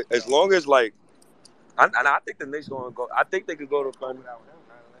 Julius, as long as like, and I think the Knicks gonna go. I think they could go to the final,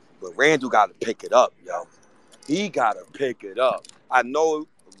 but Randall got to pick it up, yo. He got to pick it up. I know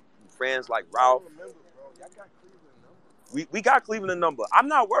fans like Ralph. We got Cleveland number. I'm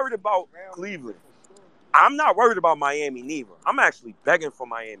not worried about Cleveland. I'm not worried about Miami neither. I'm actually begging for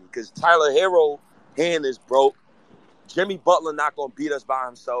Miami because Tyler Hero hand is broke. Jimmy Butler not gonna beat us by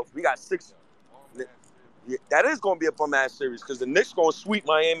himself. We got 6. Yeah, that is gonna be a bum ass series because the Knicks gonna sweep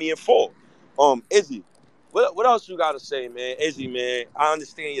Miami in 4. Izzy, what else you gotta say, man? Izzy, man, I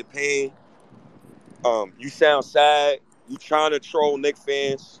understand your pain. You sound sad. You trying to troll Knicks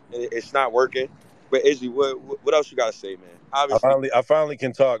fans, and it's not working. But Izzy, what else you gotta say, man? Obviously, I finally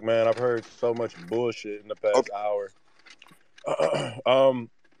can talk, man. I've heard so much bullshit in the past okay. hour. um,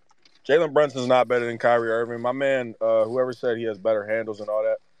 Jalen Brunson's not better than Kyrie Irving. My man, whoever said he has better handles and all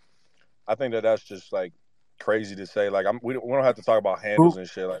that, I think that's just like crazy to say. Like, we don't have to talk about handles and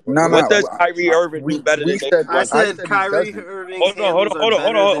shit. Like, No, What no. does Kyrie Irving do better We than Jalen said I Brunson? I said said he Kyrie doesn't. Irving's Hold on, handles are better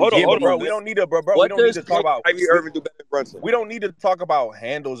than yeah, but bro, JB's. we don't need to, bro. We What don't need does to talk about. Kyrie Irving do better than Brunson? We don't need to talk about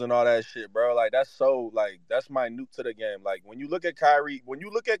handles and all that shit, bro. Like, that's so that's minute to the game. Like, when you look at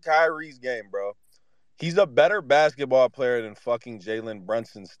Kyrie's game, bro, he's a better basketball player than fucking Jalen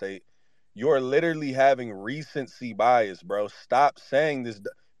Brunson State. You're literally having recency bias, bro. Stop saying this.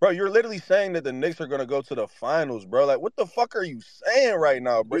 Bro, you're literally saying that the Knicks are going to go to the finals, bro. Like, what the fuck are you saying right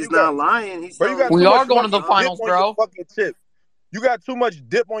now, bro? He's not lying. He's Bro, you got telling too We you much are going to the fucking dip finals, on your bro. fucking chip. You got too much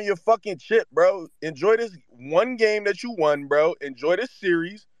dip on your fucking chip, bro. Enjoy this one game that you won, bro. Enjoy this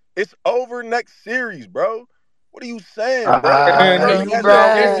series. It's over next series, bro. What are you saying, bro? Izzy,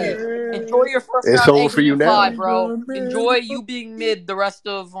 bro. Izzy, enjoy your first It's round over exit for you in now. 5, bro. Enjoy you being mid the rest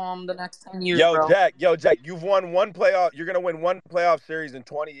of the next 10 years, Yo, bro. Jack, you've won one playoff. You're gonna win one playoff series in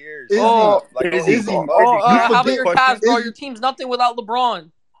 20 years. Izzy, Oh, Izzy, how about forget- your Cavs, bro? Izzy- Your team's nothing without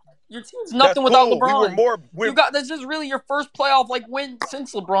LeBron. Your team's That's nothing without cool. LeBron. This is really your first playoff win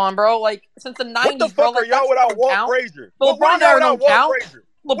since LeBron, bro. Like since the 90s, What the bro. fuck are Like, y'all that without don't Walt count. Frazier? The What are LeBron y'all era without don't Walt count. Frazier?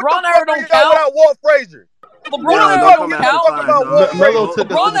 LeBron What the era fuck are don't y'all count. without Walt Frazier? LeBron Nah, era don't don't come after count. Talking about dog. Walt Melo Frazier. took us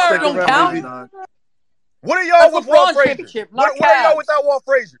to LeBron the era second don't round, count. baby. Dog. What are y'all That's with LeBron Walt Frazier? championship, not What are y'all Cavs. without Walt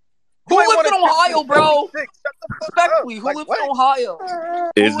Frazier? Who You ain't lives won in a chip Ohio, since bro? 96. Shut the fuck Respectfully, up. who Like, lives what? in Ohio?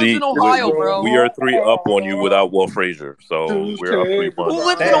 Who lives Izzy, in Ohio, bro? we are 3 up on you without Will Frazier, so we're up 3-1. Who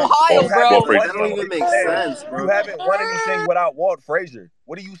lives in Sam, Ohio, you bro? haven't won That don't even make anything. sense, bro. You haven't won anything without Walt Frazier.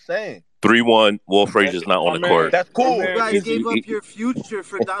 What are you saying? 3-1. Will Frazier's not on the court. That's cool. You guys Izzy, gave up your future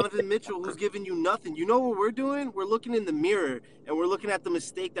for Donovan Mitchell, who's giving you nothing. You know what we're doing? We're looking in the mirror and we're looking at the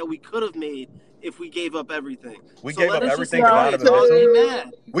mistake that we could have made if we gave up everything. We So gave let up us just everything for enjoy it, Donovan dog. Be Mitchell.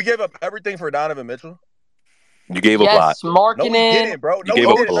 mad. We gave up everything for Donovan Mitchell. you gave up a lot. Yes, No, we Markkinen, didn't, bro. You No, gave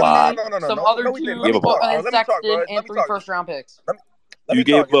we up a didn't. lot. some No, other we didn't. dudes, Let me Give up a talk, lot. bro. and Let me talk, bro. Sexton, Let and me 3 talk. first-round picks. Let You me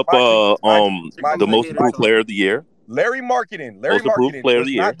gave talk. It's up my team. It's my team. It's my the team. most It's my improved team. player of the year. Larry Markkinen Most improved player of was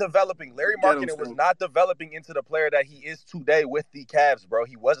the year. not developing. Larry Get him, Markkinen was Stan. not developing into the player that he is today with the Cavs, bro.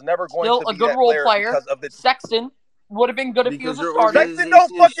 He was never going Still to a be good that role player player. because of the. Sexton would have been good if he was Because a your starter. Sexton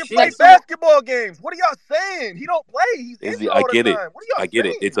don't organization is fucking play shit. basketball games. What are y'all saying? He don't play. He's Izzy, injured I all the get it. time. What are I y'all get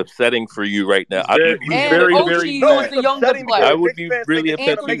it. It's saying? upsetting for you right now. I'd be really And upset too. Ochi, No, who was it's the younger upsetting because I player. would Knicks be fans think really that you're And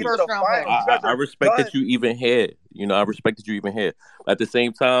upset gonna 3 make too. it to the first-round finals. picks. You guys I are respect done. that you even here. I respect that you even here. At the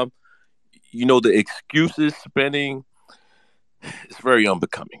same time, the excuses spending, it's very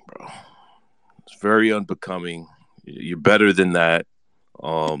unbecoming, bro. It's very unbecoming. You're better than that.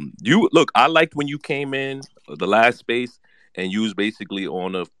 You look. I liked when you came in the last space and you was basically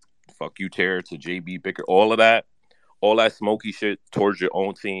on a fuck you tear to JB Bicker. All that smoky shit towards your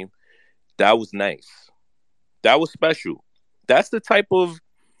own team. That was nice. That was special. That's the type of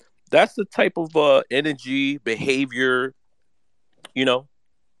energy, behavior. You know,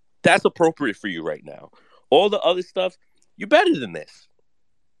 that's appropriate for you right now. All the other stuff, you're better than this.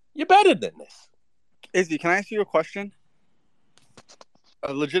 You're better than this. Izzy, can I ask you a question?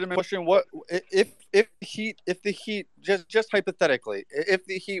 A legitimate question. What if the Heat just hypothetically, if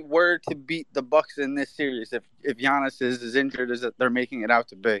the Heat were to beat the Bucks in this series, if Giannis is as injured as they're making it out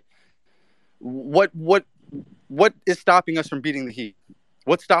to be, what is stopping us from beating the Heat?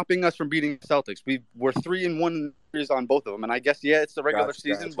 What's stopping us from beating the Celtics? We're 3-1 series on both of them, and I guess it's the regular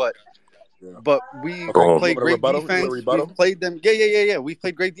season, but we play great defense. We've played them. Yeah. We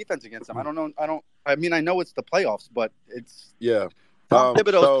played great defense against them. I don't know. I mean, I know it's the playoffs, but it's Tom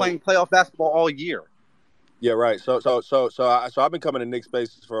Thibodeau's playing playoff basketball all year. Yeah, right. So I've been coming to Knicks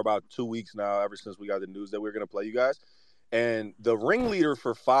Spaces for about 2 weeks now, ever since we got the news that we are going to play you guys. And the ringleader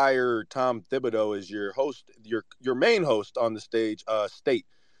for Fire Tom Thibodeau is your host, your main host on the stage, State.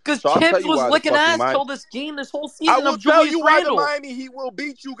 Because So Tibbs was licking ass till this game, this whole season. I will of tell Julius you why Randle. the Miami Heat will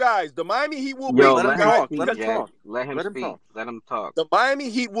beat you guys. The Miami Heat will Yo, beat let you him guys. speak, Jack. Let him speak. Let him talk. The Miami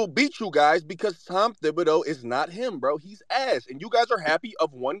Heat will beat you guys because Tom Thibodeau is not him, bro. He's ass. And you guys are happy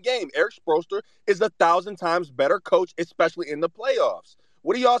of one game. Eric Spoelstra is 1,000 times better coach, especially in the playoffs.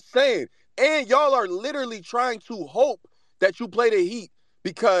 What are y'all saying? And y'all are literally trying to hope that you play the Heat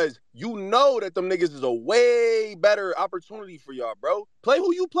because you know that them niggas is a way better opportunity for y'all, bro. Play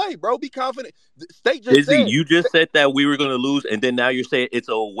who you play, bro. Be confident. State just Izzy, said. you just said that we were going to lose, and then now you're saying it's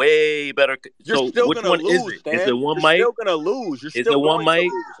a way better. You're still which gonna one lose, is it? Stan. Is it one You're mic? still gonna lose. You're Is still it one going to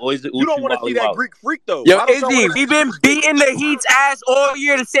mic? lose. Or is it You don't Uchi want to see Wally that Wally? Greek freak, though. Yo, Why don't y'all Izzy, want to we've been beating the Heat's ass all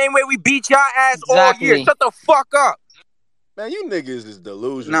year the same way we beat y'all ass all year. Exactly. Shut the fuck up. Man, you niggas is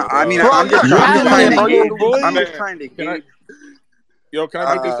delusional. No, I mean, dog. I'm just you're trying passionate to about your gauge. delusion. I'm just trying to gauge. Yo, can I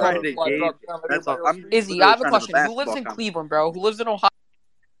I'm make just this trying comment to before I gauge. drop down? Let That's all. everybody else I'm speak. Izzy, I literally have a trying to have a question. Who lives basketball in conversation. Cleveland, bro? Who lives in Ohio?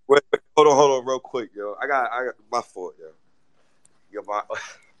 Wait, hold on, real quick, yo. I got my fault, yo. Yo,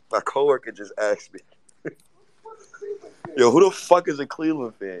 my coworker just asked me, yo, who the fuck is a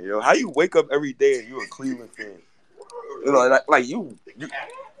Cleveland fan, yo? How you wake up every day and you a Cleveland fan? You know, like you the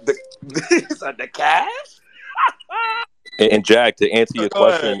the Cavs? And Jack, to answer your Go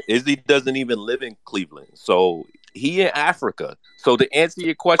ahead. question, Izzy doesn't even live in Cleveland, so he in Africa. So to answer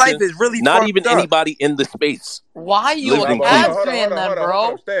your question, Life is really not even fucked up. anybody in the space Why are you lives a in But hold on, Cleveland. Cavs hold on, hold fan on, then, hold on,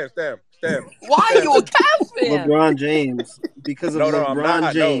 hold bro? on. Stem. Why are you a Cavs fan? LeBron James, because of No, I'm LeBron not. No,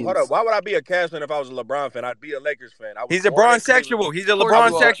 hold James. up. Why would I be a Cavs fan if I was a LeBron fan? I'd be a Lakers fan. I was He's a born in Cleveland. bronsexual. He's a Of course I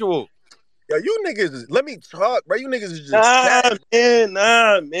you was are. LeBronsexual. Yo, you niggas, let me talk, bro. You niggas is just Nah, chatting.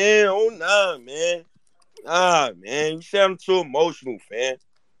 man. Oh, nah, man. Nah, man. You sound too emotional, fam.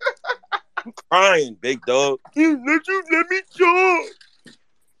 I'm crying, big dog. Let me talk.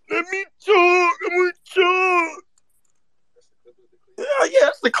 Let me talk. I'm gonna talk. Yeah,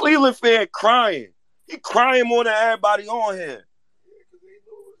 that's the Cleveland fan crying. He crying more than everybody on here.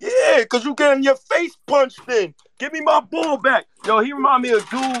 Yeah, because you getting your face punched in. Give me my ball back. Yo, he remind me of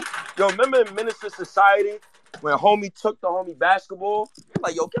dude. Yo, remember in Minister Society when homie took the homie basketball?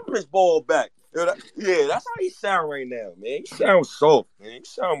 Like, yo, give him his ball back. Yo, that's how he sound right now, man. He sound soft, man. He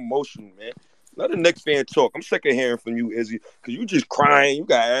sound emotional, man. Let a Knicks fan talk. I'm sick of hearing from you, Izzy, because you just crying. You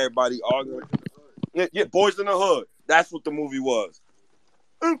got everybody arguing. Yeah, Boys in the Hood. That's what the movie was.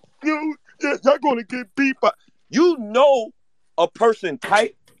 Y'all gonna get beat by. You know a person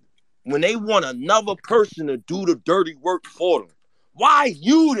type when they want another person to do the dirty work for them. Why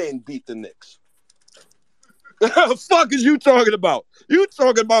you didn't beat the Knicks? The fuck is you talking about? You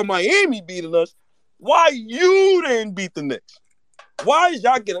talking about Miami beating us. Why you didn't beat the Knicks? Why is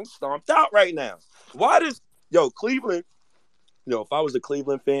y'all getting stomped out right now? Why does Cleveland? If I was a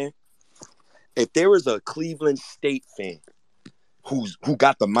Cleveland fan, if there was a Cleveland State fan who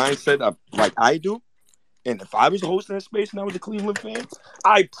got the mindset of like I do, and if I was hosting a space and I was a Cleveland fan,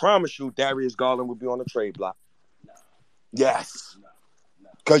 I promise you Darius Garland would be on the trade block. Yes.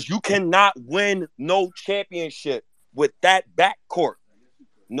 Because you cannot win no championship with that backcourt.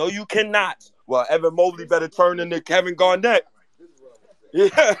 No, you cannot. Well, Evan Mobley better turn into Kevin Garnett. Yeah.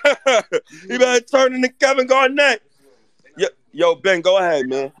 He better turn into Kevin Garnett. Yo, Ben, go ahead,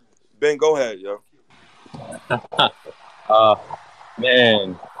 man. Ben, go ahead, yo. Uh,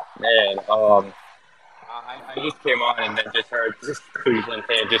 man. I just came on and then just heard this Cleveland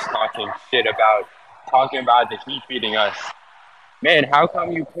fan just talking about the Heat beating us. Man, how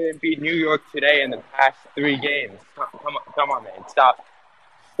come you couldn't beat New York today in the past 3 games? Come on, man. Stop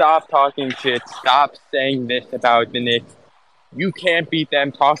talking shit. Stop saying this about the Knicks. You can't beat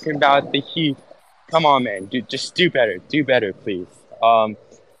them. Talking about the Heat. Come on, man. Just do better. Do better, please.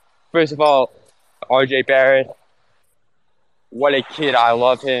 First of all, RJ Barrett. What a kid. I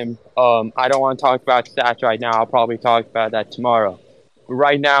love him. I don't want to talk about stats right now. I'll probably talk about that tomorrow. But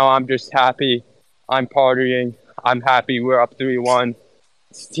right now, I'm just happy. I'm partying. I'm happy we're up 3-1.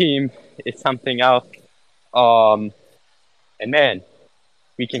 This team is something else. And man,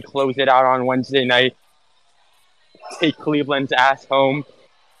 we can close it out on Wednesday night, take Cleveland's ass home,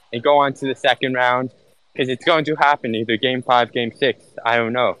 and go on to the second round. Because it's going to happen, either Game 5, Game 6. I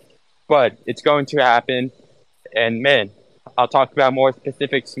don't know. But it's going to happen. And man, I'll talk about more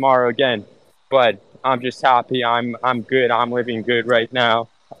specifics tomorrow again. But I'm just happy. I'm good. I'm living good right now.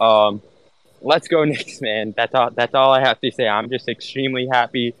 Let's go Knicks, man. That's all I have to say. I'm just extremely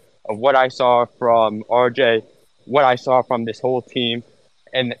happy of what I saw from RJ, what I saw from this whole team,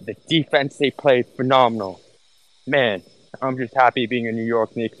 and the defense they played phenomenal. Man, I'm just happy being a New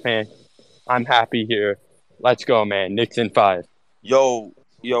York Knicks fan. I'm happy here. Let's go, man. Knicks in 5. Yo,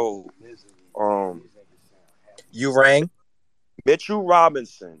 You rang. Mitchell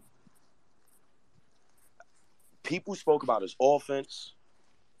Robinson. People spoke about his offense.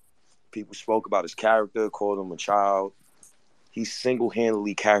 People spoke about his character, called him a child. He's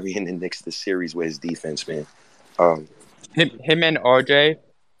single-handedly carrying the Knicks this series with his defense, man. Him and RJ,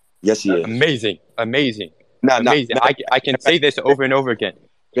 Yes, he is. amazing. Nah, Amazing. I can say this over and over again.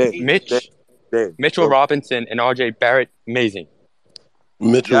 Mitchell Robinson and RJ Barrett, amazing.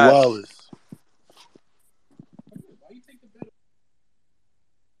 Mitchell Yes. Wallace.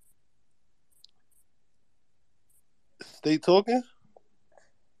 Stay talking.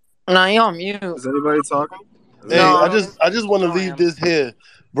 No, you're on mute. Is anybody talking? Hey, No. I just want to No, I leave am. this here,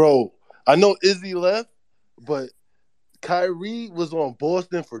 bro. I know Izzy left, but Kyrie was on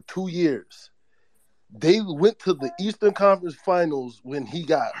Boston for 2 years. They went to the Eastern Conference Finals when he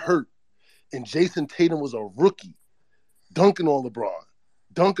got hurt, and Jason Tatum was a rookie. dunking on LeBron.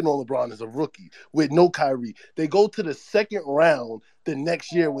 Dunking on LeBron as a rookie with no Kyrie. They go to the second round the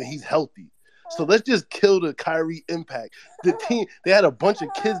next year when he's healthy. So let's just kill the Kyrie impact. The team, they had a bunch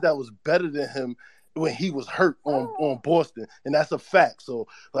of kids that was better than him when he was hurt on Boston, and that's a fact. So,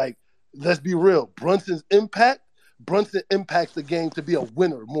 like, let's be real. Brunson impacts the game to be a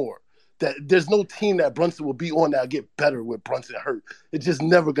winner more. That there's no team that Brunson will be on that get better with Brunson hurt. It's just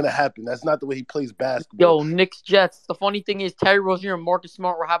never gonna happen. That's not the way he plays basketball. Yo, Knicks Jets. The funny thing is, Terry Rozier and Marcus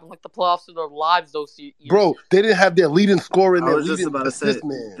Smart were having like the playoffs of their lives those years. Bro, they didn't have their leading scorer and I their was just leading about to say assist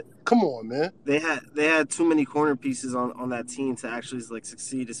man. Come on, man. they had too many corner pieces on that team to actually like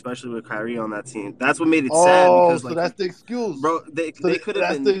succeed, especially with Kyrie on that team. That's what made it sad Oh, because so like, that's the excuse. bro, they So could have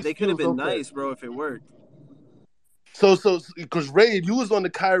that's the been excuse. Okay. nice, bro, if it worked. So because Ray, you was on the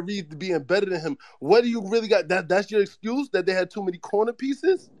Kyrie being better than him. What do you really got? That's your excuse that they had too many corner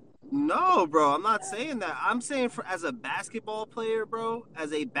pieces? No, bro, I'm not saying that. I'm saying as a basketball player, bro,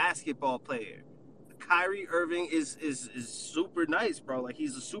 as a basketball player, Kyrie Irving is super nice, bro. Like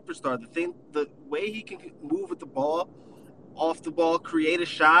he's a superstar. The way he can move with the ball, off the ball, create a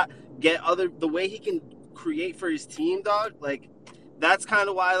shot, the way he can create for his team, dog. Like that's kind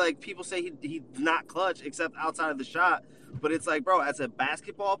of why like people say he's not clutch except outside of the shot. But it's like, bro, as a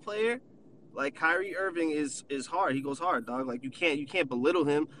basketball player, like Kyrie Irving is hard. He goes hard, dog. Like you can't belittle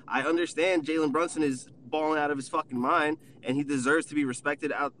him. I understand Jalen Brunson is balling out of his fucking mind, and he deserves to be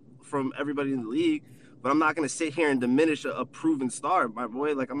respected out from everybody in the league. But I'm not gonna sit here and diminish a proven star, my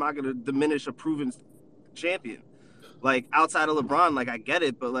boy. Like I'm not gonna diminish a proven champion. Like outside of LeBron, like I get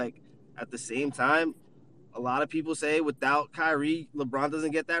it, but like at the same time, a lot of people say without Kyrie, LeBron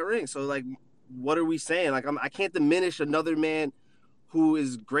doesn't get that ring. So like, what are we saying? Like I can't diminish another man who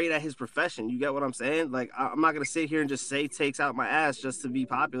is great at his profession. You get what I'm saying? Like, I'm not going to sit here and just say takes out my ass just to be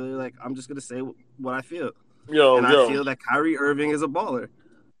popular. Like, I'm just going to say what I feel. And I feel that Kyrie Irving is a baller.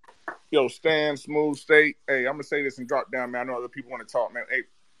 Yo, Stan, Smooth State. Hey, I'm going to say this and drop down, man. I know other people want to talk, man. Hey,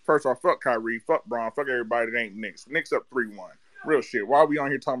 first off, fuck Kyrie, fuck Braun, fuck everybody that ain't Knicks. Knicks up 3-1. Real shit. Why are we on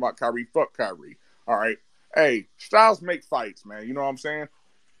here talking about Kyrie? Fuck Kyrie. All right? Hey, styles make fights, man. You know what I'm saying?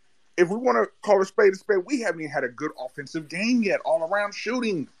 If we want to call a spade, we haven't even had a good offensive game yet, all around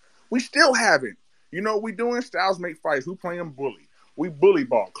shooting. We still haven't. You know what we doing? Styles make fights. Who playing bully? We bully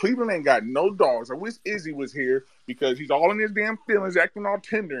ball. Cleveland ain't got no dogs. I wish Izzy was here because he's all in his damn feelings, acting all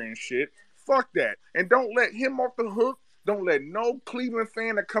tender and shit. Fuck that. And don't let him off the hook. Don't let no Cleveland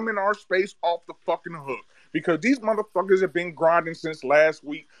fan that come in our space off the fucking hook. Because these motherfuckers have been grinding since last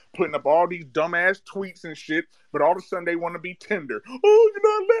week, putting up all these dumbass tweets and shit, but all of a sudden they want to be tender. Oh,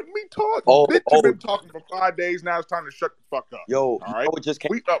 you're not letting me talk. Bitch, you've been talking for 5 days. Now it's time to shut the fuck up. Yo, all right? what just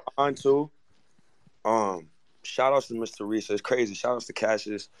came on too? Shout outs to Mr. Reese. It's crazy. Shout outs to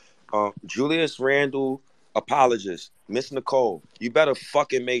Cassius. Julius Randle, apologist. Miss Nicole, you better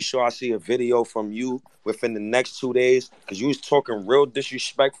fucking make sure I see a video from you within the next 2 days because you was talking real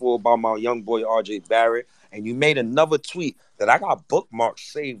disrespectful about my young boy RJ Barrett, and you made another tweet that I got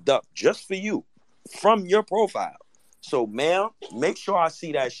bookmarks saved up just for you from your profile. So, ma'am, make sure I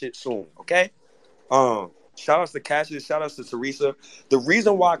see that shit soon, okay? Shout outs to Cassius. Shout outs to Teresa. The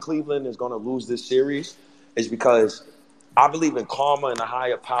reason why Cleveland is going to lose this series is because I believe in karma and a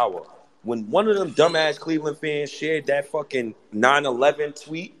higher power. When one of them dumbass Cleveland fans shared that fucking 9/11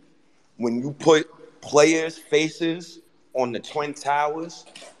 tweet, when you put players' faces on the Twin Towers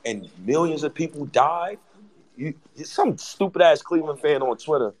and millions of people died, some stupid ass Cleveland fan on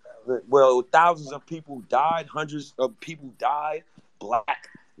Twitter. Well, thousands of people died, hundreds of people died, black,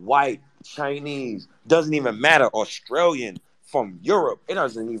 white, Chinese, doesn't even matter, Australian, from Europe, it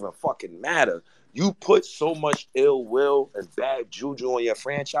doesn't even fucking matter. You put so much ill will and bad juju on your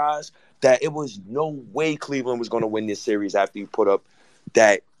franchise that it was no way Cleveland was going to win this series after you put up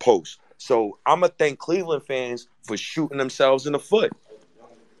that post. So I'm going to thank Cleveland fans for shooting themselves in the foot.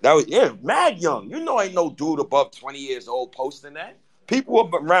 That was, mad young. You know ain't no dude above 20 years old posting that. People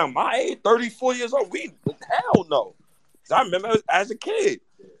up around my age, 34 years old, hell no. I remember as a kid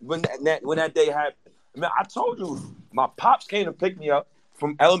when that day happened. Man, I told you, my pops came to pick me up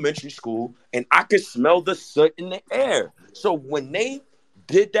from elementary school, and I could smell the soot in the air. So when they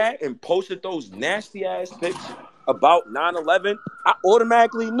did that and posted those nasty-ass pics about 9/11, I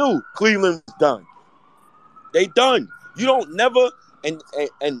automatically knew Cleveland's done. They done. You don't never, and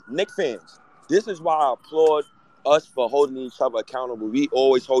Knicks fans, this is why I applaud us for holding each other accountable. We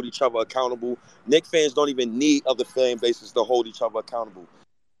always hold each other accountable. Knicks fans don't even need other fan bases to hold each other accountable.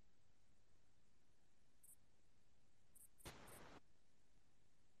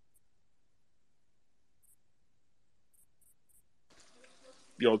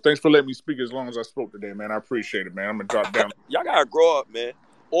 Yo, thanks for letting me speak as long as I spoke today, man. I appreciate it, man. I'm gonna drop down. Y'all gotta grow up, man.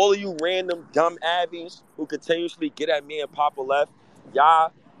 All of you random dumb Abbies who continuously get at me and Papa Left,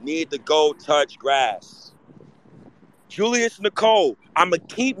 y'all need to go touch grass. Julius Nicole, I'ma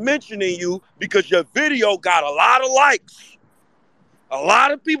keep mentioning you because your video got a lot of likes. A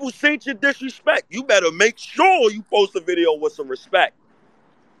lot of people sent you disrespect. You better make sure you post a video with some respect.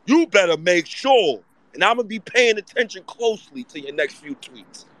 You better make sure. And I'm gonna be paying attention closely to your next few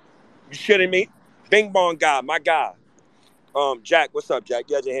tweets. You shitting me? Bing bong guy, my guy. Jack, what's up, Jack?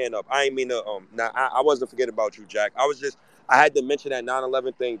 You had your hand up. I ain't mean to, I wasn't forgetting about you, Jack. I had to mention that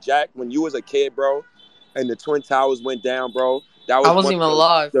 9/11 thing. Jack, when you was a kid, bro, and the Twin Towers went down, bro, that I was wasn't one even of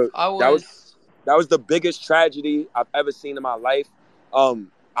alive. the I that was was. that was the biggest tragedy I've ever seen in my life.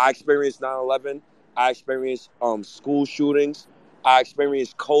 I experienced 9/11. I experienced school shootings. I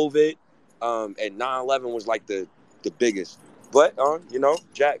experienced COVID. And 9/11 was like the biggest. But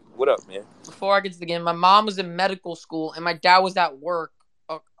Jack, what up, man? Before I get to the game, my mom was in medical school and my dad was at work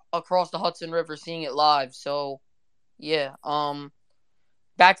across the Hudson River seeing it live. So, yeah.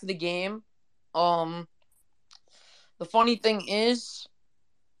 Back to the game. The funny thing is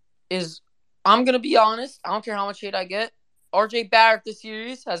I'm gonna be honest. I don't care how much hate I get. RJ Barrett this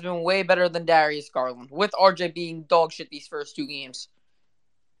series has been way better than Darius Garland, with RJ being dog shit these first two games.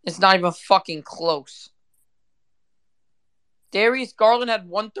 It's not even fucking close. Darius Garland had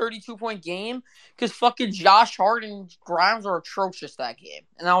 132-point game because fucking Josh Hart and Grimes were atrocious that game.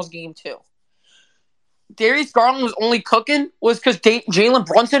 And that was game 2. Darius Garland was only cooking was because Jalen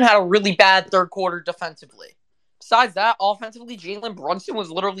Brunson had a really bad third quarter defensively. Besides that, offensively, Jalen Brunson was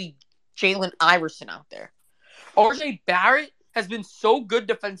literally Jalen Iverson out there. RJ Barrett has been so good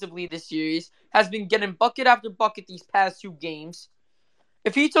defensively this series, has been getting bucket after bucket these past 2 games.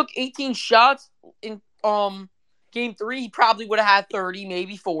 If he took 18 shots in Game 3, he probably would have had 30,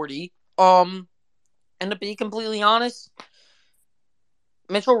 maybe 40. And to be completely honest,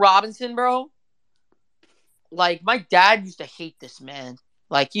 Mitchell Robinson, bro, like, my dad used to hate this man.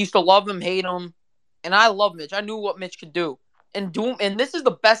 Like, he used to love him, hate him. And I love Mitch. I knew what Mitch could do. And this is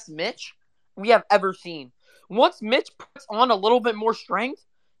the best Mitch we have ever seen. Once Mitch puts on a little bit more strength,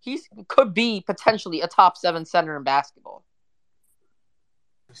 he could be potentially a top 7 center in basketball.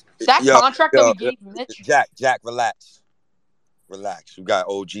 That contract that we gave Mitch. Jack, relax. You got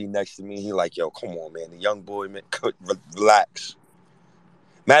OG next to me. He like, yo, come on, man. The young boy, man, relax.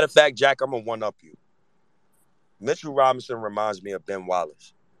 Matter of fact, Jack, I'm gonna one up you. Mitchell Robinson reminds me of Ben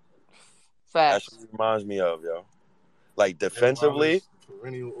Wallace. Facts. That's what he reminds me of, yo. Like defensively,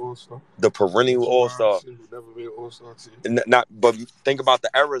 perennial all-star. The perennial all-star. Never made an all-star team. But think about the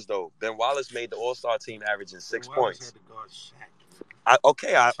eras though. Ben Wallace made the all-star team averaging 6 points.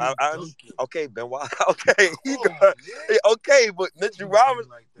 Okay, Ben Wallace. Okay, but Mitchell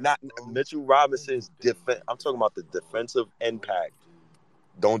Robinson, Mitchell Robinson's defense. I'm talking about the defensive impact.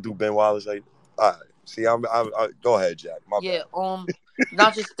 Don't do Ben Wallace like. All right. See, I go ahead, Jack. My bad.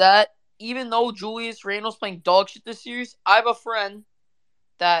 Not just that. Even though Julius Randle's playing dog shit this series, I have a friend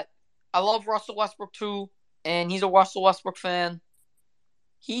that I love Russell Westbrook too, and he's a Russell Westbrook fan.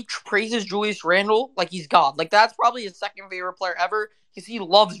 He praises Julius Randle like he's God. Like, that's probably his second favorite player ever because he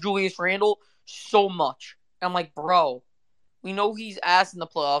loves Julius Randle so much. And I'm like, bro, we know he's ass in the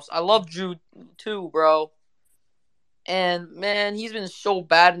playoffs. I love Jude too, bro. And, man, he's been so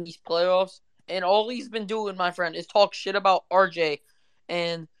bad in these playoffs. And all he's been doing, my friend, is talk shit about RJ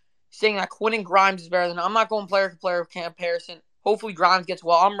and saying that Quentin Grimes is better than him. I'm not going player-to-player comparison. Hopefully Grimes gets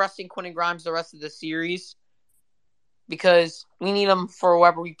well. I'm resting Quentin Grimes the rest of the series because we need him for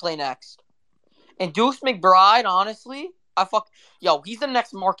whoever we play next. And Deuce McBride, honestly, he's the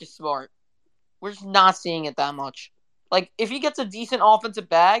next Marcus Smart. We're just not seeing it that much. Like, if he gets a decent offensive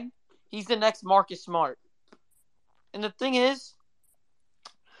bag, he's the next Marcus Smart. And the thing is,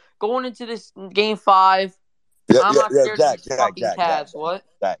 going into this game 5, I'm not scared of these fucking Cavs. What?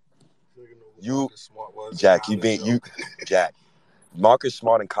 Marcus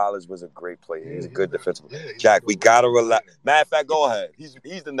Smart in college was a great player. He's a good defensive player. Jack, we gotta relax. Matter of fact, go ahead. He's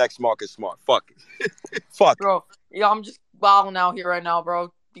the next Marcus Smart. Fuck it. Fuck it. Bro, yeah, I'm just wilding out here right now,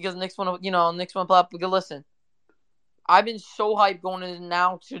 bro. Because Knicks want to play up. Listen, I've been so hyped going in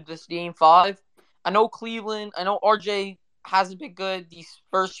now to this game 5. I know RJ hasn't been good these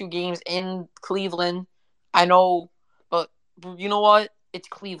first 2 games in Cleveland. I know, but you know what? It's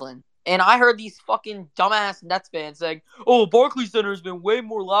Cleveland. And I heard these fucking dumbass Nets fans saying, oh, Barclays Center has been way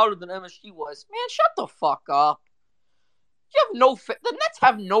more louder than MSG was. Man, shut the fuck up. The Nets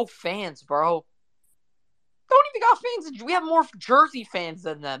have no fans, bro. They don't even got fans. We have more Jersey fans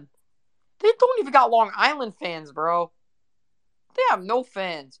than them. They don't even got Long Island fans, bro. They have no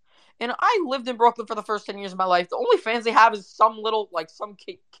fans. And I lived in Brooklyn for the first 10 years of my life. The only fans they have is some little, like, some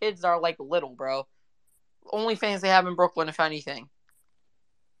kids that are, like, little, bro. Only fans they have in Brooklyn, if anything.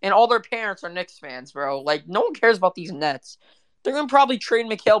 And all their parents are Knicks fans, bro. Like, no one cares about these Nets. They're going to probably trade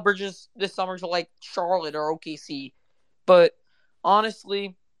Mikal Bridges this summer to, like, Charlotte or OKC. But,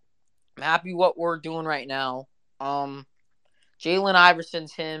 honestly, I'm happy what we're doing right now. Jalen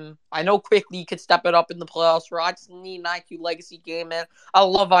Iverson's him. I know quickly he could step it up in the playoffs, bro. I just need an IQ legacy game, man. I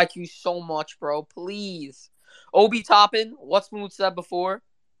love IQ so much, bro. Please. Obi Toppin, what Smooth said before.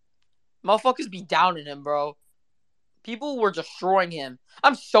 Motherfuckers be downing him, bro. People were destroying him.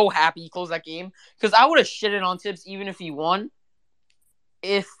 I'm so happy he closed that game because I would have shitted on Tibbs even if he won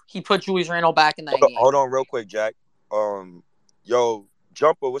if he put Julius Randle back in that game. Hold on real quick, Jack. Yo,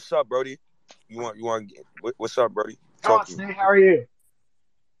 Jumper, what's up, Brody? What's up, Brody? Oh, Snake, how are you?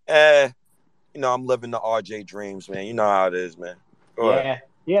 I'm living the RJ dreams, man. You know how it is, man. Go ahead. Yeah,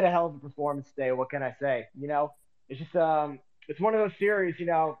 he had a hell of a performance today. What can I say? It's just it's one of those series.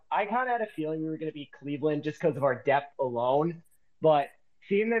 I kind of had a feeling we were going to beat Cleveland just because of our depth alone, but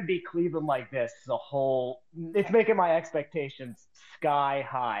seeing them beat Cleveland like this is it's making my expectations sky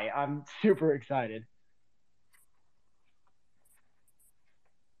high. I'm super excited.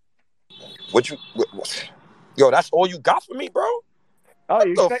 Yo, that's all you got for me, bro? Oh,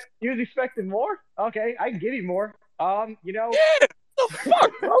 you was expecting more? Okay, I can give you more. Yeah, the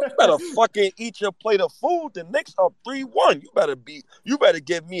fuck, bro? You better fucking eat your plate of food. The Knicks up 3-1. You better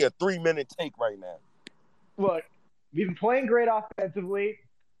give me a 3-minute take right now. Look, we've been playing great offensively.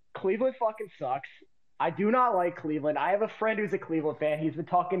 Cleveland fucking sucks. I do not like Cleveland. I have a friend who's a Cleveland fan. He's been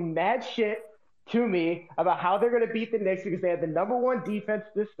talking mad shit to me about how they're going to beat the Knicks because they have the number one defense,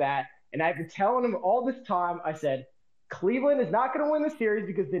 this, that. And I've been telling him all this time, I said, Cleveland is not going to win the series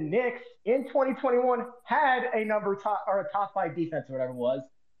because the Knicks in 2021 had a top 5 defense or whatever it was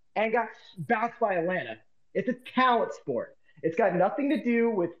and got bounced by Atlanta. It's a talent sport. It's got nothing to do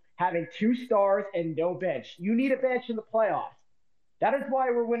with having 2 stars and no bench. You need a bench in the playoffs. That is why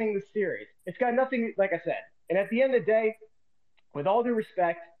we're winning the series. It's got nothing, like I said. And at the end of the day, with all due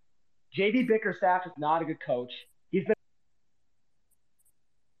respect, J.D. Bickerstaff is not a good coach. He's been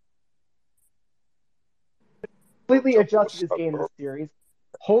completely adjusted his game this series,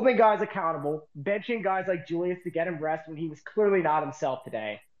 holding guys accountable, benching guys like Julius to get him rest when he was clearly not himself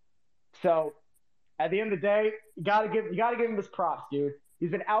today. So at the end of the day, you gotta give him his props, dude.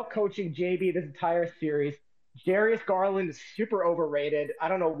 He's been out coaching JB this entire series. Darius Garland is super overrated. I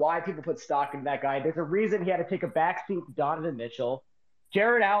don't know why people put stock in that guy. There's a reason he had to take a backseat to Donovan Mitchell.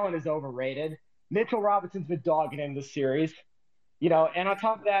 Jared Allen is overrated. Mitchell Robinson's been dogging him this series. And on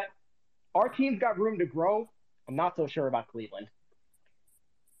top of that, our team's got room to grow. I'm not so sure about Cleveland.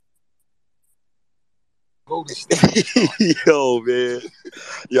 Yo, man.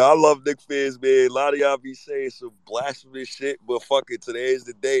 Yo, I love Knicks fans, man. A lot of y'all be saying some blasphemous shit, but fuck it. Today is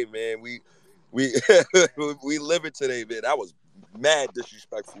the day, man. We live it today, man. That was mad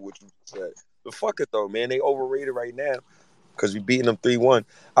disrespectful what you said. But fuck it, though, man. They overrated right now because we beating them 3-1.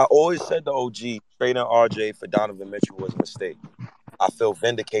 I always said to OG, trading RJ for Donovan Mitchell was a mistake. I feel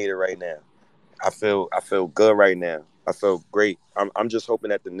vindicated right now. I feel good right now. I feel great. I'm just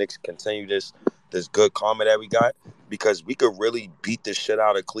hoping that the Knicks continue this good karma that we got because we could really beat the shit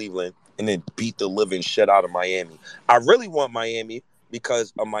out of Cleveland and then beat the living shit out of Miami. I really want Miami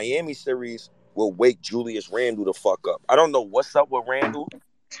because a Miami series will wake Julius Randle the fuck up. I don't know what's up with Randle,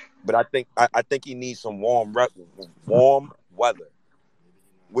 but I think he needs some warm weather.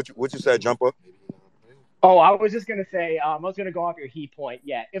 What you said, Jumper? Oh, I was just going to say, I was going to go off your Heat point.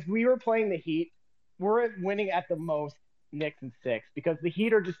 Yeah, if we were playing the Heat, we're winning at the most Knicks in 6 because the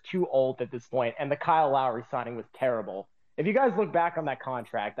Heat are just too old at this point, and the Kyle Lowry signing was terrible. If you guys look back on that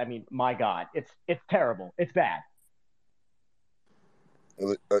contract, I mean, my God, it's terrible. It's bad.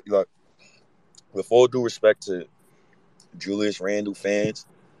 Look, with all due respect to Julius Randle fans,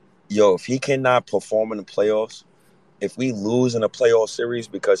 yo, if he cannot perform in the playoffs, if we lose in a playoff series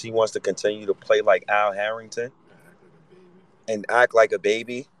because he wants to continue to play like Al Harrington and act like a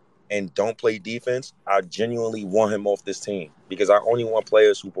baby and don't play defense, I genuinely want him off this team because I only want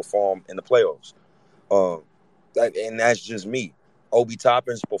players who perform in the playoffs. And that's just me. Obi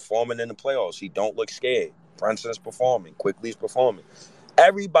Toppin's performing in the playoffs. He don't look scared. Brunson's performing. Quickly's performing.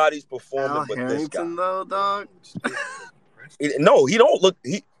 Everybody's performing Al but Harrington, this guy. though, dog. No, he don't look.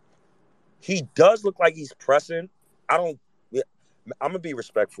 He does look like he's pressing. I'm gonna be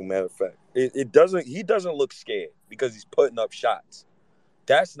respectful, matter of fact. He doesn't look scared because he's putting up shots.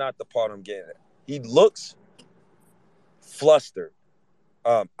 That's not the part I'm getting at. He looks flustered.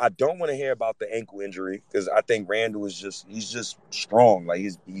 I don't want to hear about the ankle injury because I think Randall is he's just strong. Like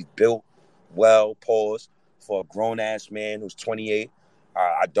he's built well, pause, for a grown ass man who's 28.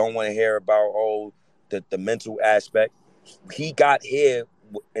 I don't want to hear about the mental aspect. He got here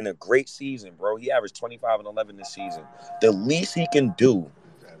in a great season, bro. He averaged 25 and 11 this season. The least he can do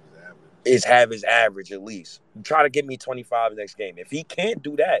is have his average at least. Try to get me 25 next game. If he can't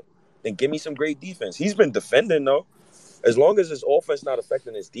do that, then give me some great defense. He's been defending though. As long as his offense not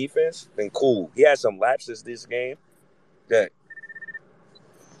affecting his defense, then cool. He had some lapses this game that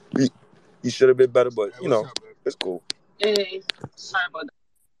he should have been better, but you know, it's cool. Hey, sorry about that.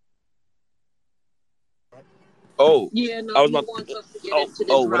 Oh, Yeah, no, I was he about. wants us to get Oh, into this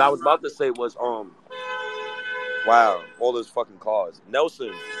oh, what I round was about to robin. say was wow, all those fucking cars.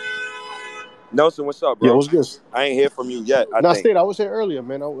 Nelson, what's up, Yeah, bro? what's good? I ain't hear from you yet. I No, think. State, I was here earlier,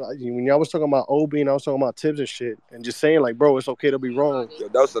 man. When y'all was talking about Obi and I was talking about Tibbs and shit, and just saying like, bro, it's okay to be wrong. Yo,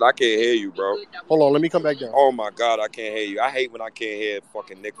 Nelson, I can't hear you, bro. Hold on, let me come back down. Oh my God, I can't hear you. I hate when I can't hear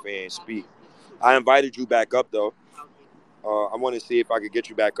fucking Knicks fans speak. I invited you back up though. I want to see if I could get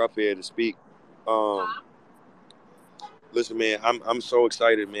you back up here to speak. Listen, man, I'm so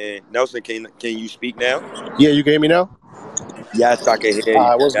excited, man. Nelson, can you speak now? Yeah, you can hear me now? Yes, I can hear All you.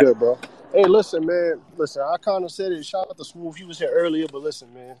 right, what's Yes. good, bro? Hey, listen, man. Listen, I kind of said it. Shout out to Smooth. He was here earlier, but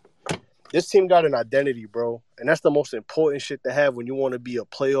listen, man. This team got an identity, bro. And that's the most important shit to have when you want to be a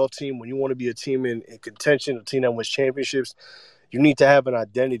playoff team, when you want to be a team in contention, a team that wins championships. You need to have an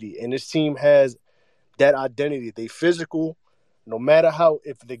identity. And this team has that identity. They physical. No matter how,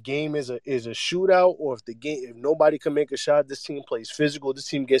 if the game is a shootout or if nobody can make a shot, this team plays physical. This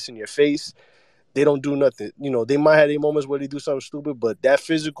team gets in your face. They don't do nothing. You know, they might have their moments where they do something stupid, but that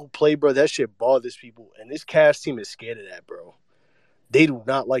physical play, bro, that shit bothers people. And this Cavs team is scared of that, bro. They do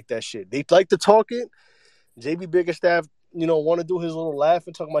not like that shit. They like to talk it. JB Biggerstaff, want to do his little laugh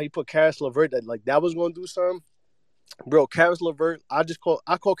and talking about he put Karis LeVert that was going to do something. Bro, Karis LeVert, I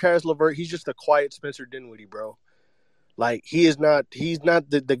call Karis LeVert, he's just a quiet Spencer Dinwiddie, bro. Like he's not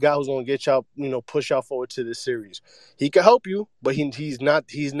the guy who's gonna get y'all, push y'all forward to this series. He can help you, but he's not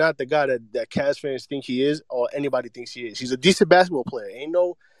the guy that Cavs fans think he is or anybody thinks he is. He's a decent basketball player.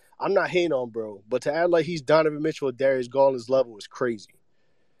 I'm not hating on bro, but to act like he's Donovan Mitchell or Darius Garland's level is crazy.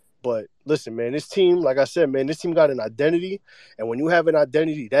 But listen, man, this team, like I said, man, this team got an identity, and when you have an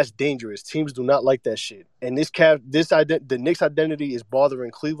identity, that's dangerous. Teams do not like that shit. And the Knicks' identity is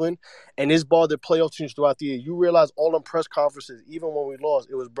bothering Cleveland, and it's bothered playoff teams throughout the year. You realize all them press conferences, even when we lost,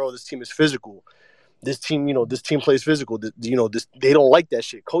 it was, bro, this team is physical. This team plays physical. They don't like that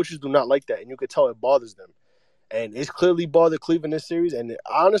shit. Coaches do not like that, and you could tell it bothers them. And it's clearly bothered Cleveland this series. And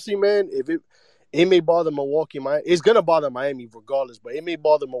honestly, man, if it may bother Milwaukee, it's gonna bother Miami regardless, but it may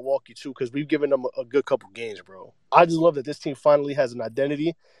bother Milwaukee too because we've given them a good couple games, bro. I just love that this team finally has an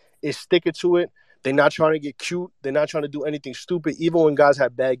identity. It's sticking to it. They're not trying to get cute. They're not trying to do anything stupid. Even when guys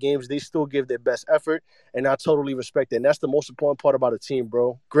have bad games, they still give their best effort, and I totally respect it. And that's the most important part about a team,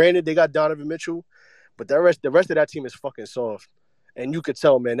 bro. Granted, they got Donovan Mitchell, but the rest of that team is fucking soft. And you could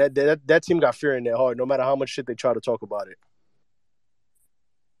tell, man, that team got fear in their heart, no matter how much shit they try to talk about it.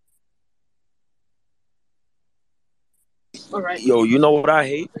 All right. Yo, you know what I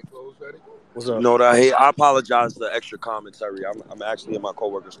hate? What's You up? know what I hate? I apologize for the extra commentary. I'm actually in my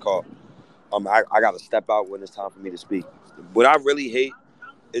coworker's car. I got to step out when it's time for me to speak. What I really hate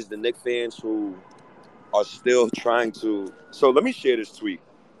is the Knicks fans who are still trying to. So let me share this tweet,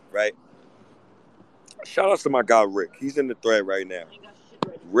 right? Shout out to my guy Rick. He's in the thread right now.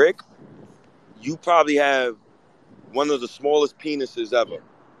 Rick, you probably have one of the smallest penises ever.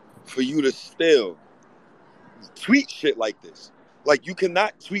 For you to still tweet shit like this. Like, you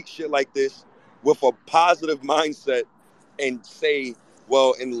cannot tweet shit like this with a positive mindset and say,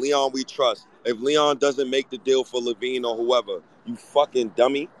 well, in Leon we trust. If Leon doesn't make the deal for Levine or whoever, you fucking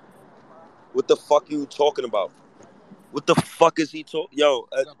dummy. What the fuck are you talking about? What the fuck is he talking? Yo,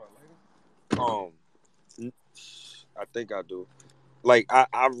 I think I do. Like,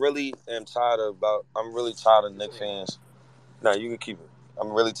 I really am I'm really tired of Knicks fans. Nah, you can keep it.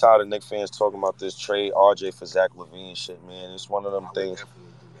 I'm really tired of Knicks fans talking about this trade RJ for Zach LaVine shit, man. It's one of them things.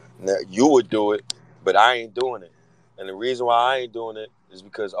 Now, you would do it, but I ain't doing it. And the reason why I ain't doing it is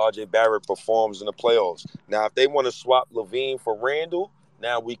because RJ Barrett performs in the playoffs. Now, if they want to swap LaVine for Randall,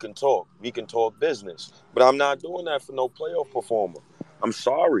 now we can talk. We can talk business. But I'm not doing that for no playoff performer. I'm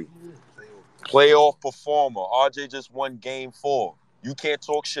sorry. Playoff performer. RJ just won game 4. You can't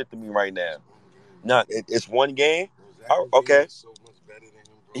talk shit to me right now. Nah, it's one game? Oh, okay.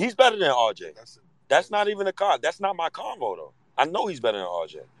 He's better than RJ. That's not even a con. That's not my convo though. I know he's better than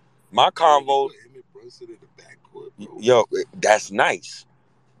RJ. My convo, yo, that's nice.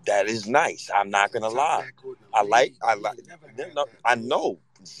 That is nice. I'm not gonna lie. I like. No, I know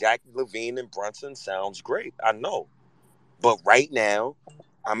Zach LaVine and Brunson sounds great. I know, but right now,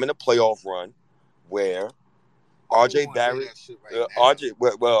 I'm in a playoff run where RJ Barrett, RJ.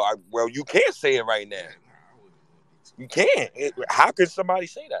 Well, you can't say it right now. You can't. How can somebody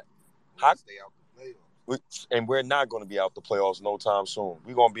say that? How? And we're not going to be out the playoffs no time soon.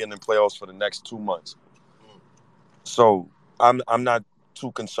 We're going to be in the playoffs for the next 2 months. So I'm not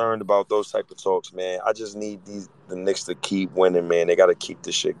too concerned about those type of talks, man. I just need the Knicks to keep winning, man. They got to keep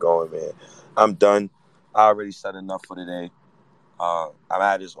this shit going, man. I'm done. I already said enough for today. I'm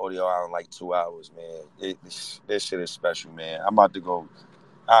at this audio out in like 2 hours, man. This shit is special, man. I'm about to go.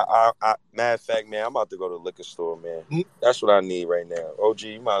 Matter of fact, man, I'm about to go to the liquor store, man. That's what I need right now. OG,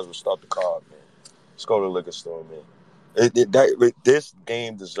 you might as well start the car, man. Let's go to the liquor store, man. This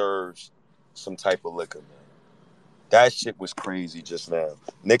game deserves some type of liquor, man. That shit was crazy just now.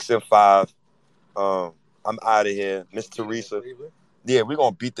 Knicks in 5. I'm out of here. Miss Teresa. Yeah, we're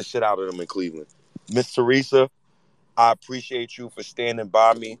going to beat the shit out of them in Cleveland. Miss Teresa, I appreciate you for standing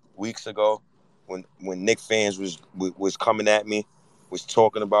by me weeks ago when Knicks fans was coming at me, was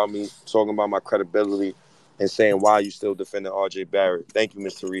talking about me, talking about my credibility, and saying why you still defending RJ Barrett. Thank you,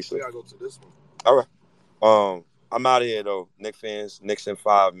 Miss Teresa. We gotta go to this one. All right. I'm out of here though. Knicks fans, Knicks in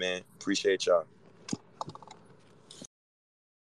 5, man. Appreciate y'all.